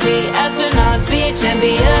leaders, be astronauts, be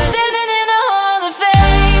champions. Standing in the Hall of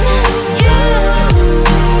Fame.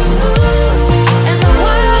 And the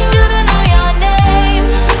world's gonna know your name.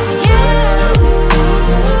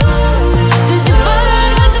 Cause you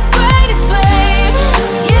burn with the brightest flame.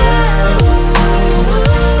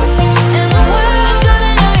 And the world's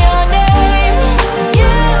gonna know your name.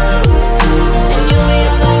 And you'll be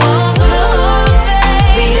on the walls of the Hall of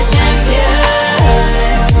Fame. Be a champion,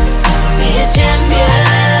 be a champion,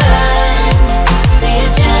 be a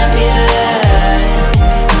champion,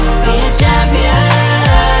 be a champion,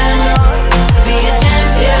 be a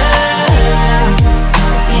champion,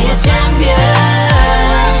 be a champion,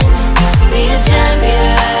 be a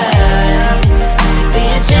champion, be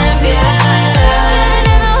a champion. Standing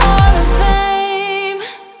in the Hall of Fame.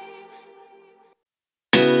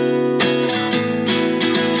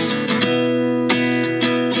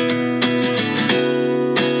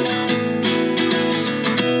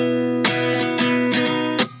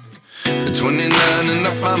 At 29 and I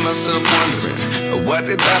find myself wondering, what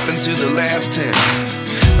did happen to the last 10?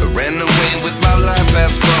 I ran away with my life,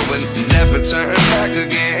 fast forward, never turn back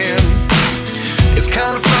again. It's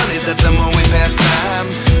kind of funny that the more we pass time,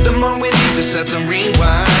 the more we need to set them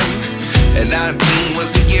rewind. And 19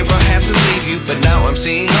 was the year I had to leave you, but now I'm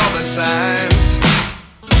seeing all the signs.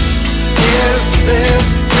 Is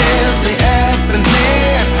this really happening?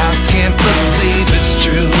 I can't believe it's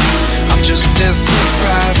true. I'm just as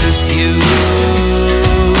surprised as you.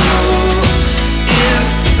 Is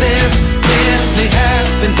this really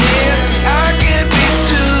happening? I can't be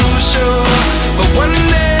too sure, but one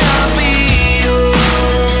day I'll be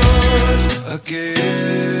yours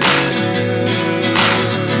again.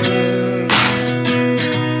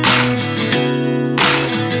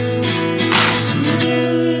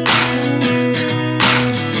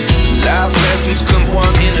 Life lessons come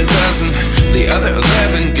one in a dozen. The other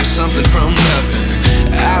 11 give something from nothing.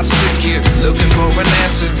 I sit here looking for an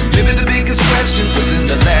answer. Maybe the biggest question was in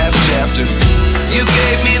the last chapter. You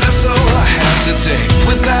gave me the soul I have today.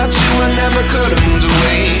 Without you I never could have moved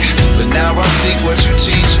away. But now I see what you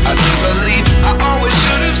teach. I do believe I always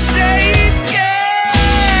should have stayed. Yeah.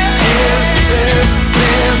 Is this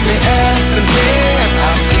really happening?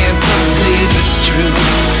 I can't believe it's true.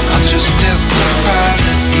 I'm just as surprised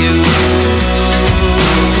as you.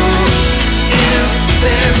 Is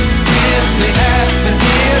this really happening?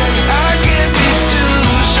 I can't be too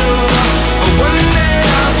sure, but one day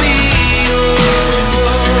I'll be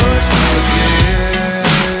yours again.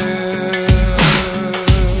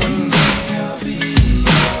 One day I'll be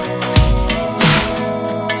yours.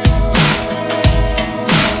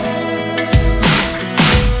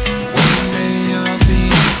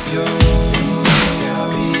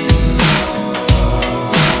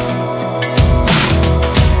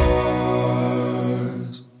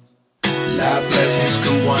 lessons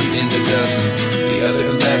come one in a dozen. The other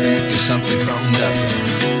 11 get something from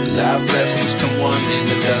nothing. Life lessons come one in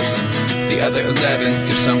a dozen. The other 11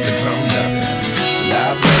 get something from nothing.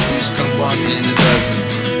 Life lessons come one in a dozen.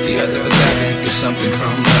 The other 11 get something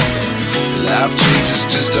from nothing. Life changes,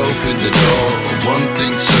 just open the door. One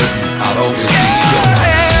thing's certain, I'll always be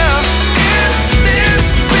yours.